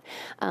down.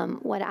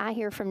 What I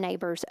hear from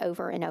neighbors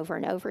over and over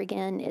and over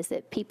again is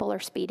that people are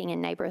speeding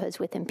in neighborhoods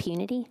with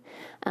impunity.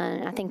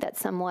 And I think that's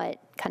somewhat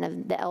kind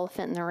of the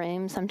elephant in the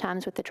room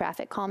sometimes with the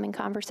traffic calming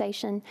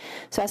conversation.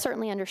 So I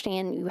certainly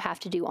understand you have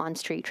to do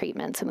on-street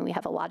treatments. I mean, we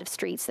have a lot of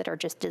streets that are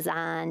just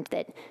designed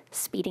that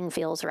speeding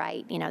feels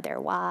right.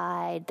 They're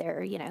wide,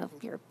 they're,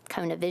 your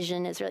cone of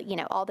vision is really,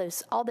 all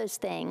those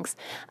things.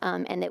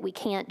 And that we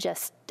can't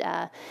just,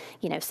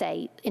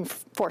 say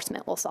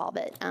enforcement will solve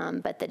it,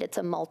 but that it's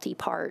a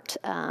multi-part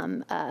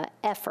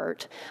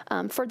effort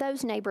for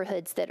those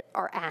neighborhoods that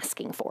are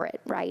asking for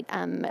it, right,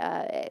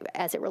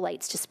 as it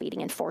relates to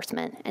speeding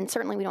enforcement. And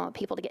certainly we don't want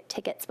people to get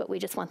tickets, but we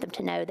just want them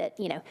to know that,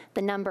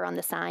 the number on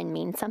the sign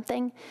means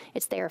something.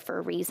 It's there for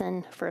a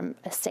reason, from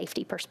a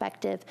safety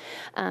perspective.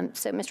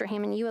 So, Mr.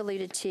 Hammond, you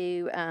alluded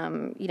to,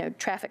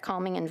 traffic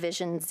calming and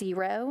Vision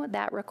Zero,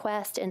 that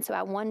request. And so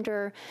I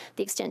wonder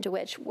the extent to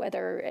which,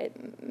 whether,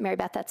 Mary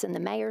Beth, that's in the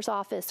mayor's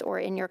office or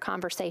in your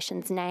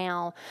conversations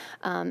now,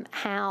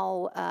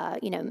 how,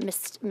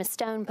 Ms.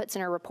 Stone puts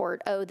in her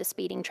report, the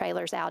speeding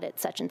trailer's out at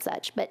such and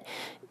such. But,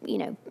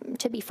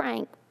 to be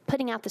frank,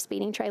 putting out the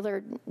speeding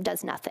trailer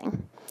does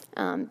nothing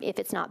if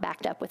it's not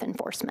backed up with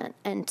enforcement.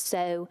 And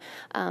so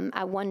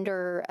I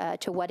wonder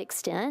to what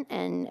extent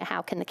and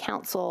how can the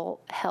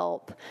council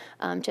help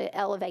to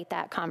elevate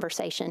that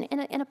conversation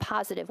in a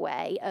positive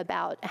way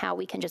about how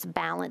we can just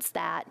balance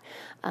that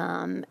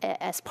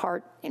as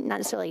part, not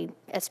necessarily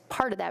as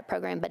part of that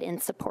program, but in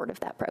support of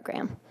that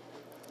program.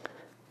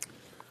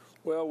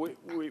 Well,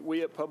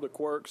 we at Public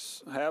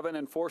Works have an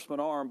enforcement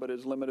arm, but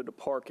is limited to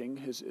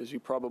parking. As you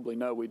probably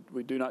know, we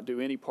do not do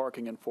any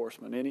parking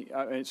enforcement,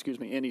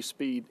 any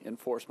speed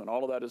enforcement.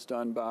 All of that is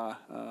done by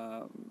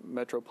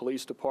Metro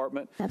Police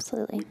Department.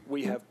 Absolutely.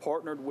 We have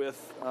partnered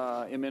with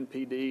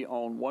MNPD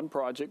on one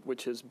project,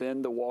 which has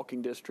been the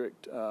Walking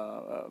District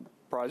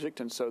project,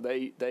 and so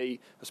they,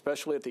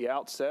 especially at the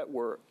outset,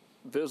 were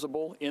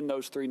visible in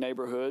those three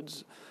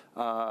neighborhoods.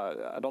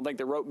 I don't think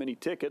they wrote many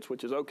tickets,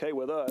 which is okay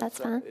with us. That's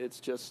fine. It's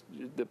just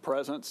the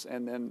presence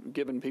and then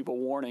giving people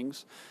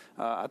warnings.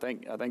 I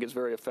think it's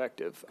very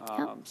effective.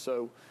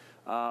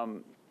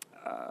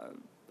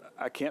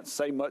 I can't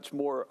say much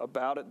more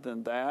about it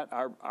than that.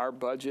 Our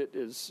budget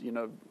is,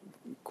 of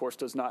course,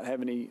 does not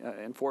have any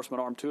enforcement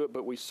arm to it,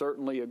 but we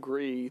certainly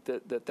agree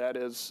that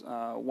is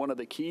one of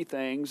the key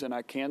things. And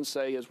I can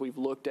say, as we've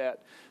looked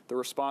at the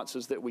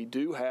responses that we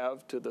do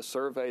have to the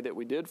survey that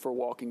we did for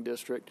Walking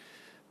District,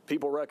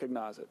 people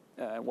recognize it.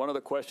 One of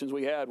the questions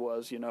we had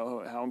was, you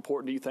know, how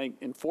important do you think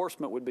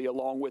enforcement would be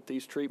along with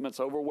these treatments?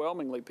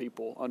 Overwhelmingly,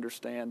 people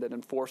understand that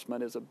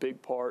enforcement is a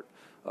big part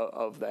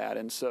of that.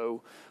 And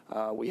so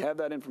we have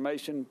that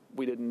information.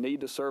 We didn't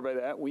need to survey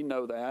that. We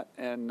know that.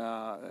 And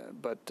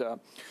but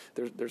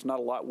there's not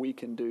a lot we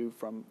can do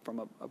from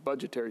a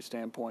budgetary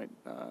standpoint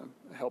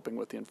helping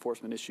with the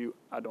enforcement issue,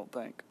 I don't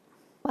think.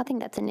 Well, I think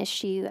that's an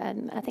issue.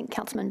 I think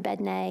Councilman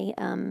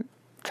Bednay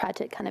tried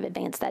to kind of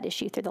advance that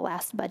issue through the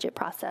last budget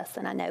process.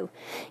 And I know,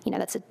 you know,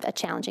 that's a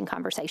challenging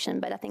conversation,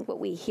 but I think what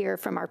we hear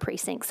from our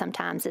precincts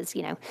sometimes is,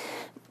 you know,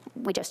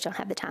 we just don't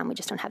have the time, we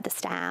just don't have the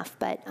staff.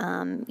 But,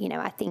 you know,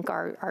 I think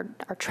our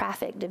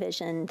traffic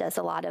division does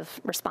a lot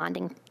of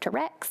responding to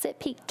wrecks at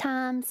peak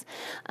times.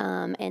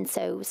 And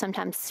so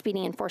sometimes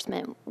speeding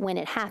enforcement, when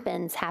it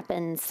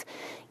happens,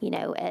 you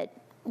know, at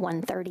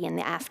 1:30 in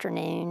the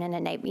afternoon,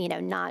 and you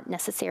know, not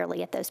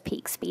necessarily at those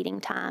peak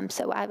speeding times.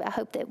 So I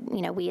hope that,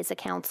 you know, we as a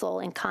council,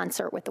 in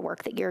concert with the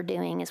work that you're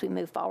doing as we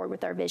move forward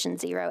with our Vision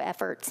Zero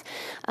efforts,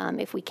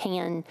 if we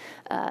can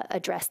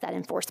address that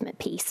enforcement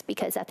piece,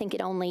 because I think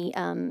it only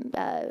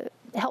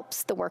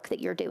helps the work that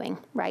you're doing,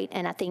 right?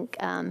 And I think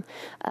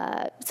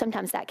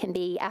sometimes that can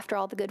be after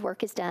all the good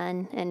work is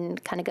done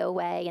and kind of go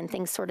away and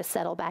things sort of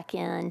settle back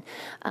in.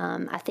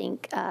 I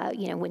think,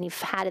 you know, when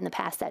you've had in the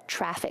past that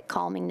traffic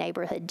calming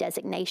neighborhood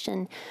designation,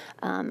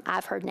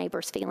 I've heard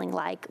neighbors feeling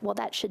like, well,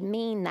 that should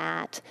mean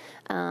that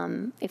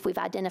if we've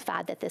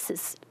identified that this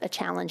is a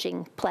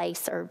challenging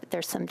place or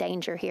there's some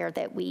danger here,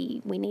 that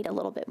we need a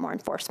little bit more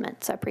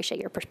enforcement. So I appreciate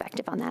your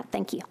perspective on that.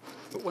 Thank you.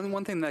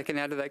 One thing that I can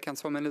add to that,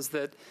 Councilwoman, is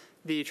that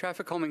the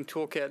traffic calming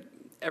toolkit,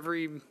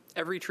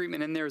 every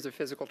treatment in there is a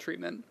physical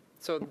treatment.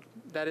 So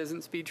that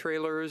isn't speed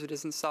trailers, it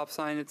isn't stop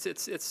sign.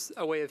 It's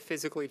a way of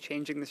physically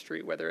changing the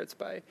street, whether it's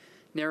by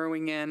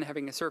narrowing in,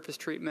 having a surface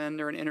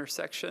treatment, or an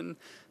intersection.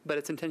 But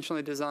it's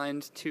intentionally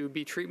designed to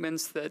be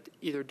treatments that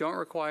either don't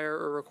require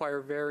or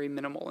require very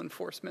minimal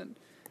enforcement.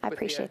 I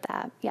appreciate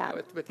that. Yeah.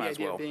 With the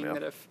idea being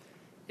that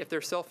if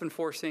they're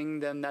self-enforcing,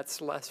 then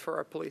that's less for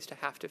our police to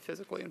have to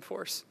physically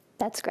enforce.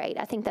 That's great.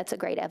 I think that's a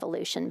great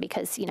evolution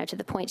because, you know, to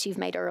the points you've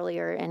made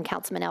earlier, and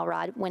Councilman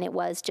Elrod, when it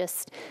was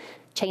just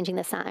changing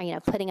the sign, you know,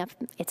 putting up,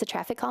 it's a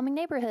traffic calming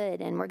neighborhood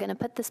and we're going to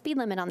put the speed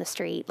limit on the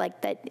street,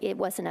 like that, it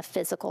wasn't a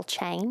physical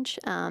change.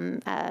 You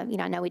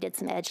know, I know we did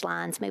some edge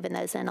lines, moving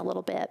those in a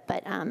little bit,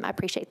 but I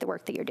appreciate the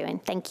work that you're doing.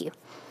 Thank you.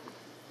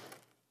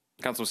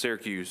 Councilman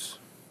Syracuse.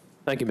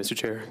 Thank you, Mr.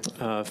 Chair.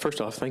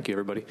 First off, thank you,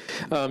 everybody.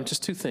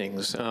 Just two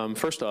things.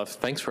 First off,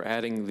 thanks for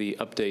adding the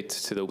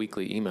update to the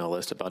weekly email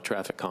list about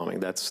traffic calming.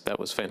 That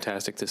was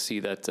fantastic to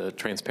see that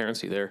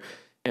transparency there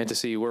and to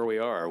see where we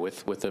are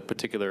with the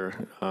particular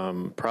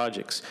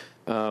projects.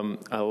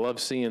 I love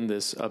seeing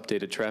this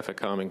updated traffic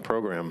calming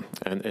program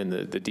and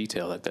the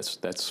detail.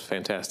 That's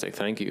fantastic.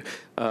 Thank you.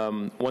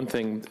 One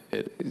thing,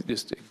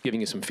 just giving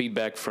you some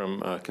feedback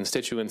from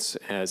constituents,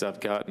 as I've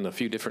gotten a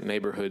few different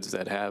neighborhoods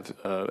that have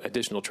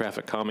additional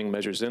traffic calming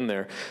measures in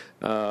there,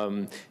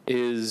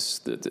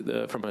 is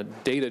from a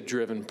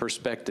data-driven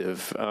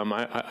perspective,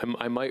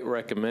 I might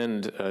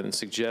recommend and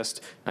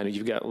suggest, I know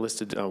you've got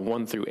listed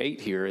 1 through 8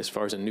 here as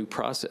far as a new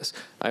process.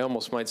 I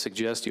almost might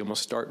suggest you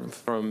almost start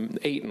from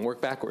 8 and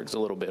work backwards a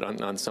little bit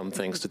on some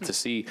things to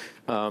see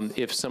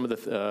if some of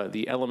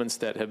the elements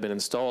that have been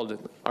installed,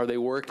 are they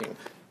working?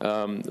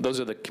 Those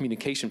are the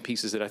communication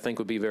pieces that I think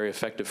would be very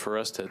effective for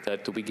us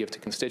that we give to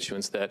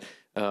constituents, that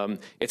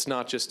it's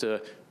not just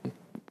to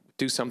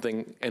do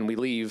something and we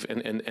leave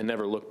and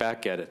never look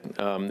back at it.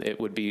 It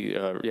would be,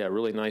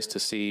 really nice to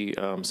see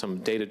some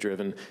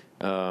data-driven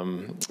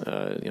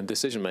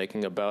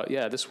decision-making about,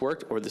 this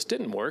worked or this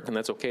didn't work, and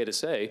that's okay to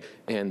say,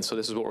 and so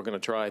this is what we're going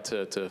to try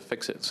to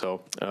fix it.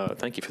 So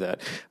thank you for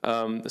that.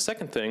 The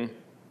second thing,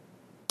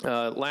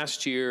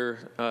 last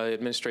year,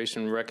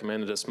 administration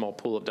recommended a small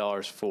pool of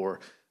dollars for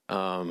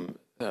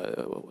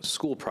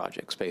school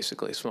projects,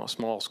 basically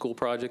small school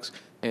projects,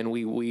 and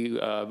we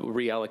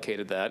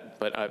reallocated that.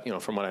 But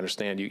from what I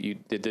understand, you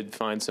did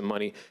find some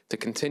money to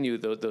continue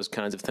those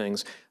kinds of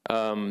things.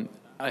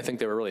 I think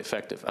they were really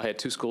effective. I had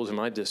 2 schools in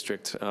my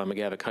district,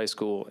 McGavick High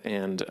School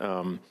and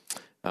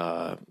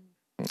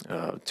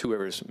Two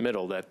Rivers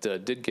Middle, that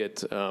did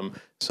get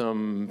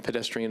some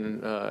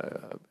pedestrian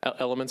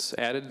elements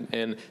added,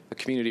 and the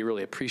community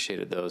really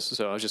appreciated those.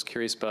 So I was just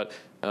curious about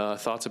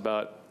thoughts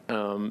about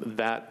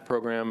that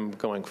program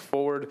going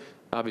forward.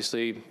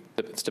 Obviously,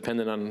 it's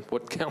dependent on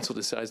what council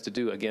decides to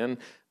do again,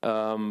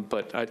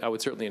 but I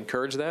would certainly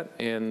encourage that,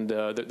 and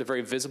they're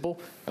very visible.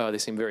 They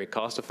seem very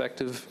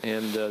cost-effective,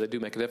 and they do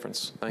make a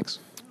difference. Thanks.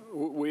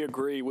 We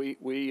agree.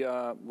 We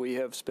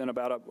have spent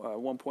about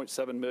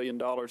 $1.7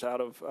 million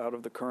out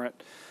of the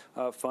current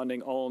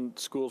funding on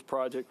schools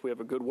project. We have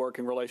a good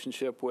working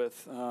relationship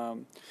with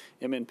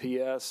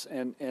MNPS,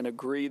 and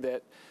agree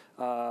that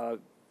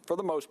for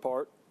the most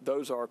part,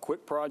 those are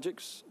quick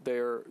projects.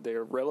 They're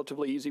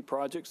relatively easy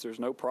projects. There's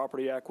no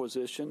property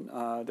acquisition.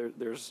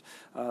 There's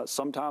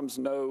sometimes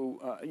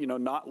no,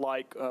 not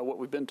like what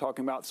we've been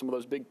talking about, some of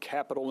those big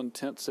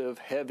capital-intensive,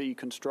 heavy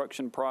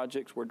construction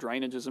projects where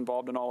drainage is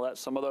involved and all that.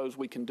 Some of those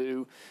we can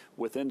do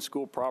within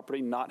school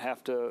property, not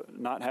have to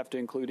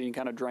include any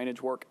kind of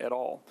drainage work at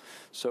all.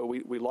 So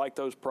we like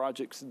those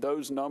projects.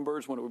 Those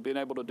numbers, when we've been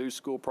able to do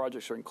school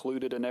projects, are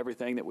included in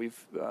everything that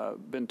we've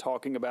been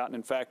talking about. And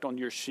in fact, on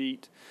your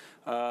sheet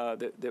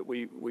that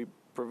we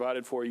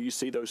provided for you, you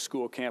see those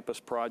school campus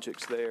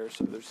projects there.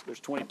 So there's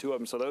 22 of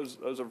them. So those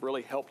have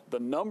really helped the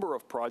number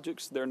of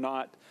projects. They're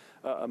not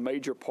a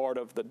major part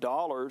of the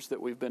dollars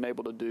that we've been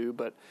able to do,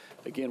 but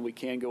again, we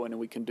can go in and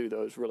we can do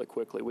those really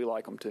quickly. We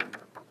like them too.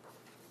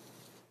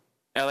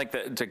 I think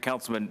that to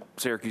Councilman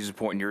Syracuse's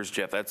point and yours,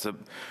 Jeff, that's a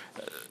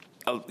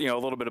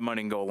little bit of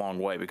money can go a long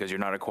way because you're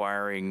not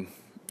acquiring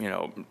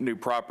new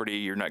property,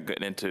 you're not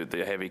getting into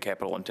the heavy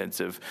capital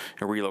intensive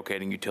and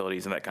relocating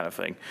utilities and that kind of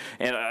thing.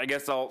 And I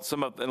guess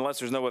unless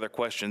there's no other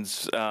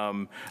questions,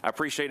 I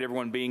appreciate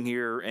everyone being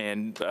here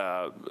and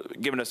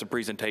giving us a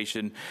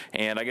presentation.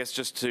 And I guess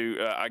just to,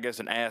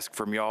 an ask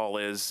from y'all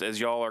is, as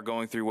y'all are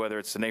going through, whether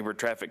it's the neighborhood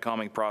traffic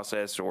calming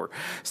process or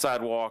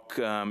sidewalk,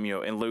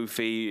 in lieu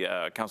fee,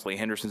 Councilor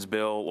Henderson's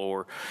bill,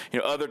 or,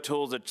 other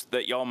tools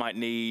that y'all might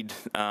need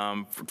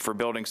for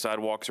building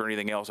sidewalks or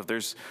anything else, if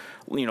there's,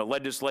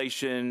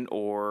 legislation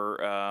or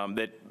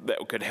that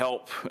could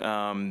help,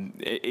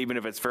 even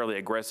if it's fairly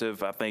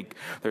aggressive. I think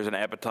there's an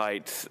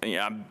appetite.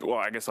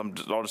 I'll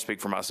just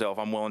speak for myself.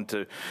 I'm willing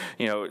to,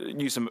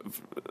 use some.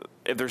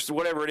 If there's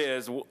whatever it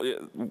is,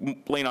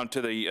 lean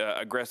onto the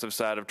aggressive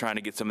side of trying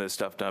to get some of this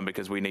stuff done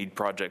because we need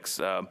projects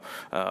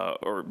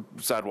or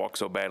sidewalks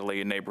so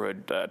badly in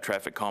neighborhood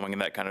traffic calming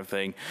and that kind of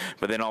thing.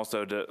 But then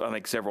also, I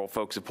think several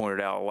folks have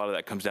pointed out, a lot of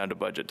that comes down to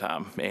budget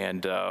time.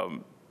 And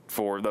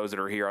for those that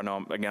are here, I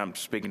know, I'm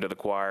speaking to the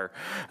choir,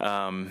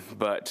 and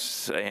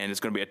it's going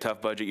to be a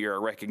tough budget year, I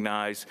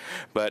recognize,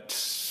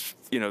 but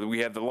we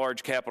have the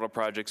large capital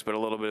projects, but a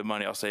little bit of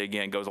money, I'll say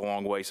again, goes a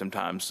long way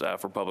sometimes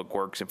for public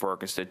works and for our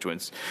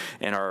constituents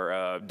and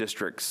our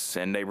districts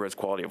and neighborhoods'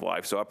 quality of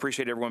life. So I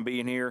appreciate everyone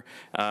being here.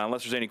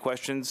 Unless there's any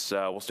questions,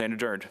 we'll stand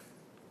adjourned.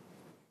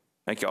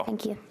 Thank you all.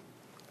 Thank you.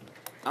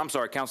 I'm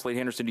sorry, Councilor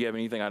Henderson, do you have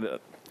anything?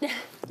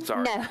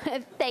 Sorry. No,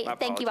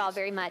 thank you all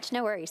very much.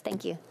 No worries.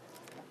 Thank you.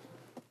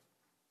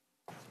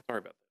 Sorry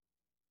about that.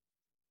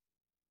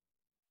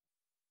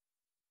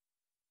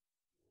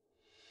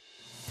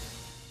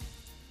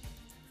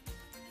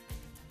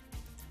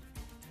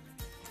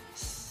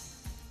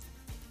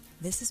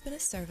 This has been a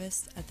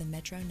service of the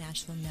Metro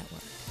Nashville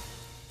Network.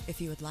 If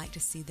you would like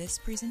to see this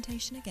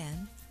presentation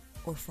again,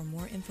 or for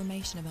more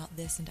information about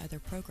this and other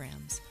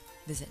programs,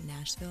 visit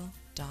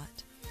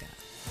nashville.gov.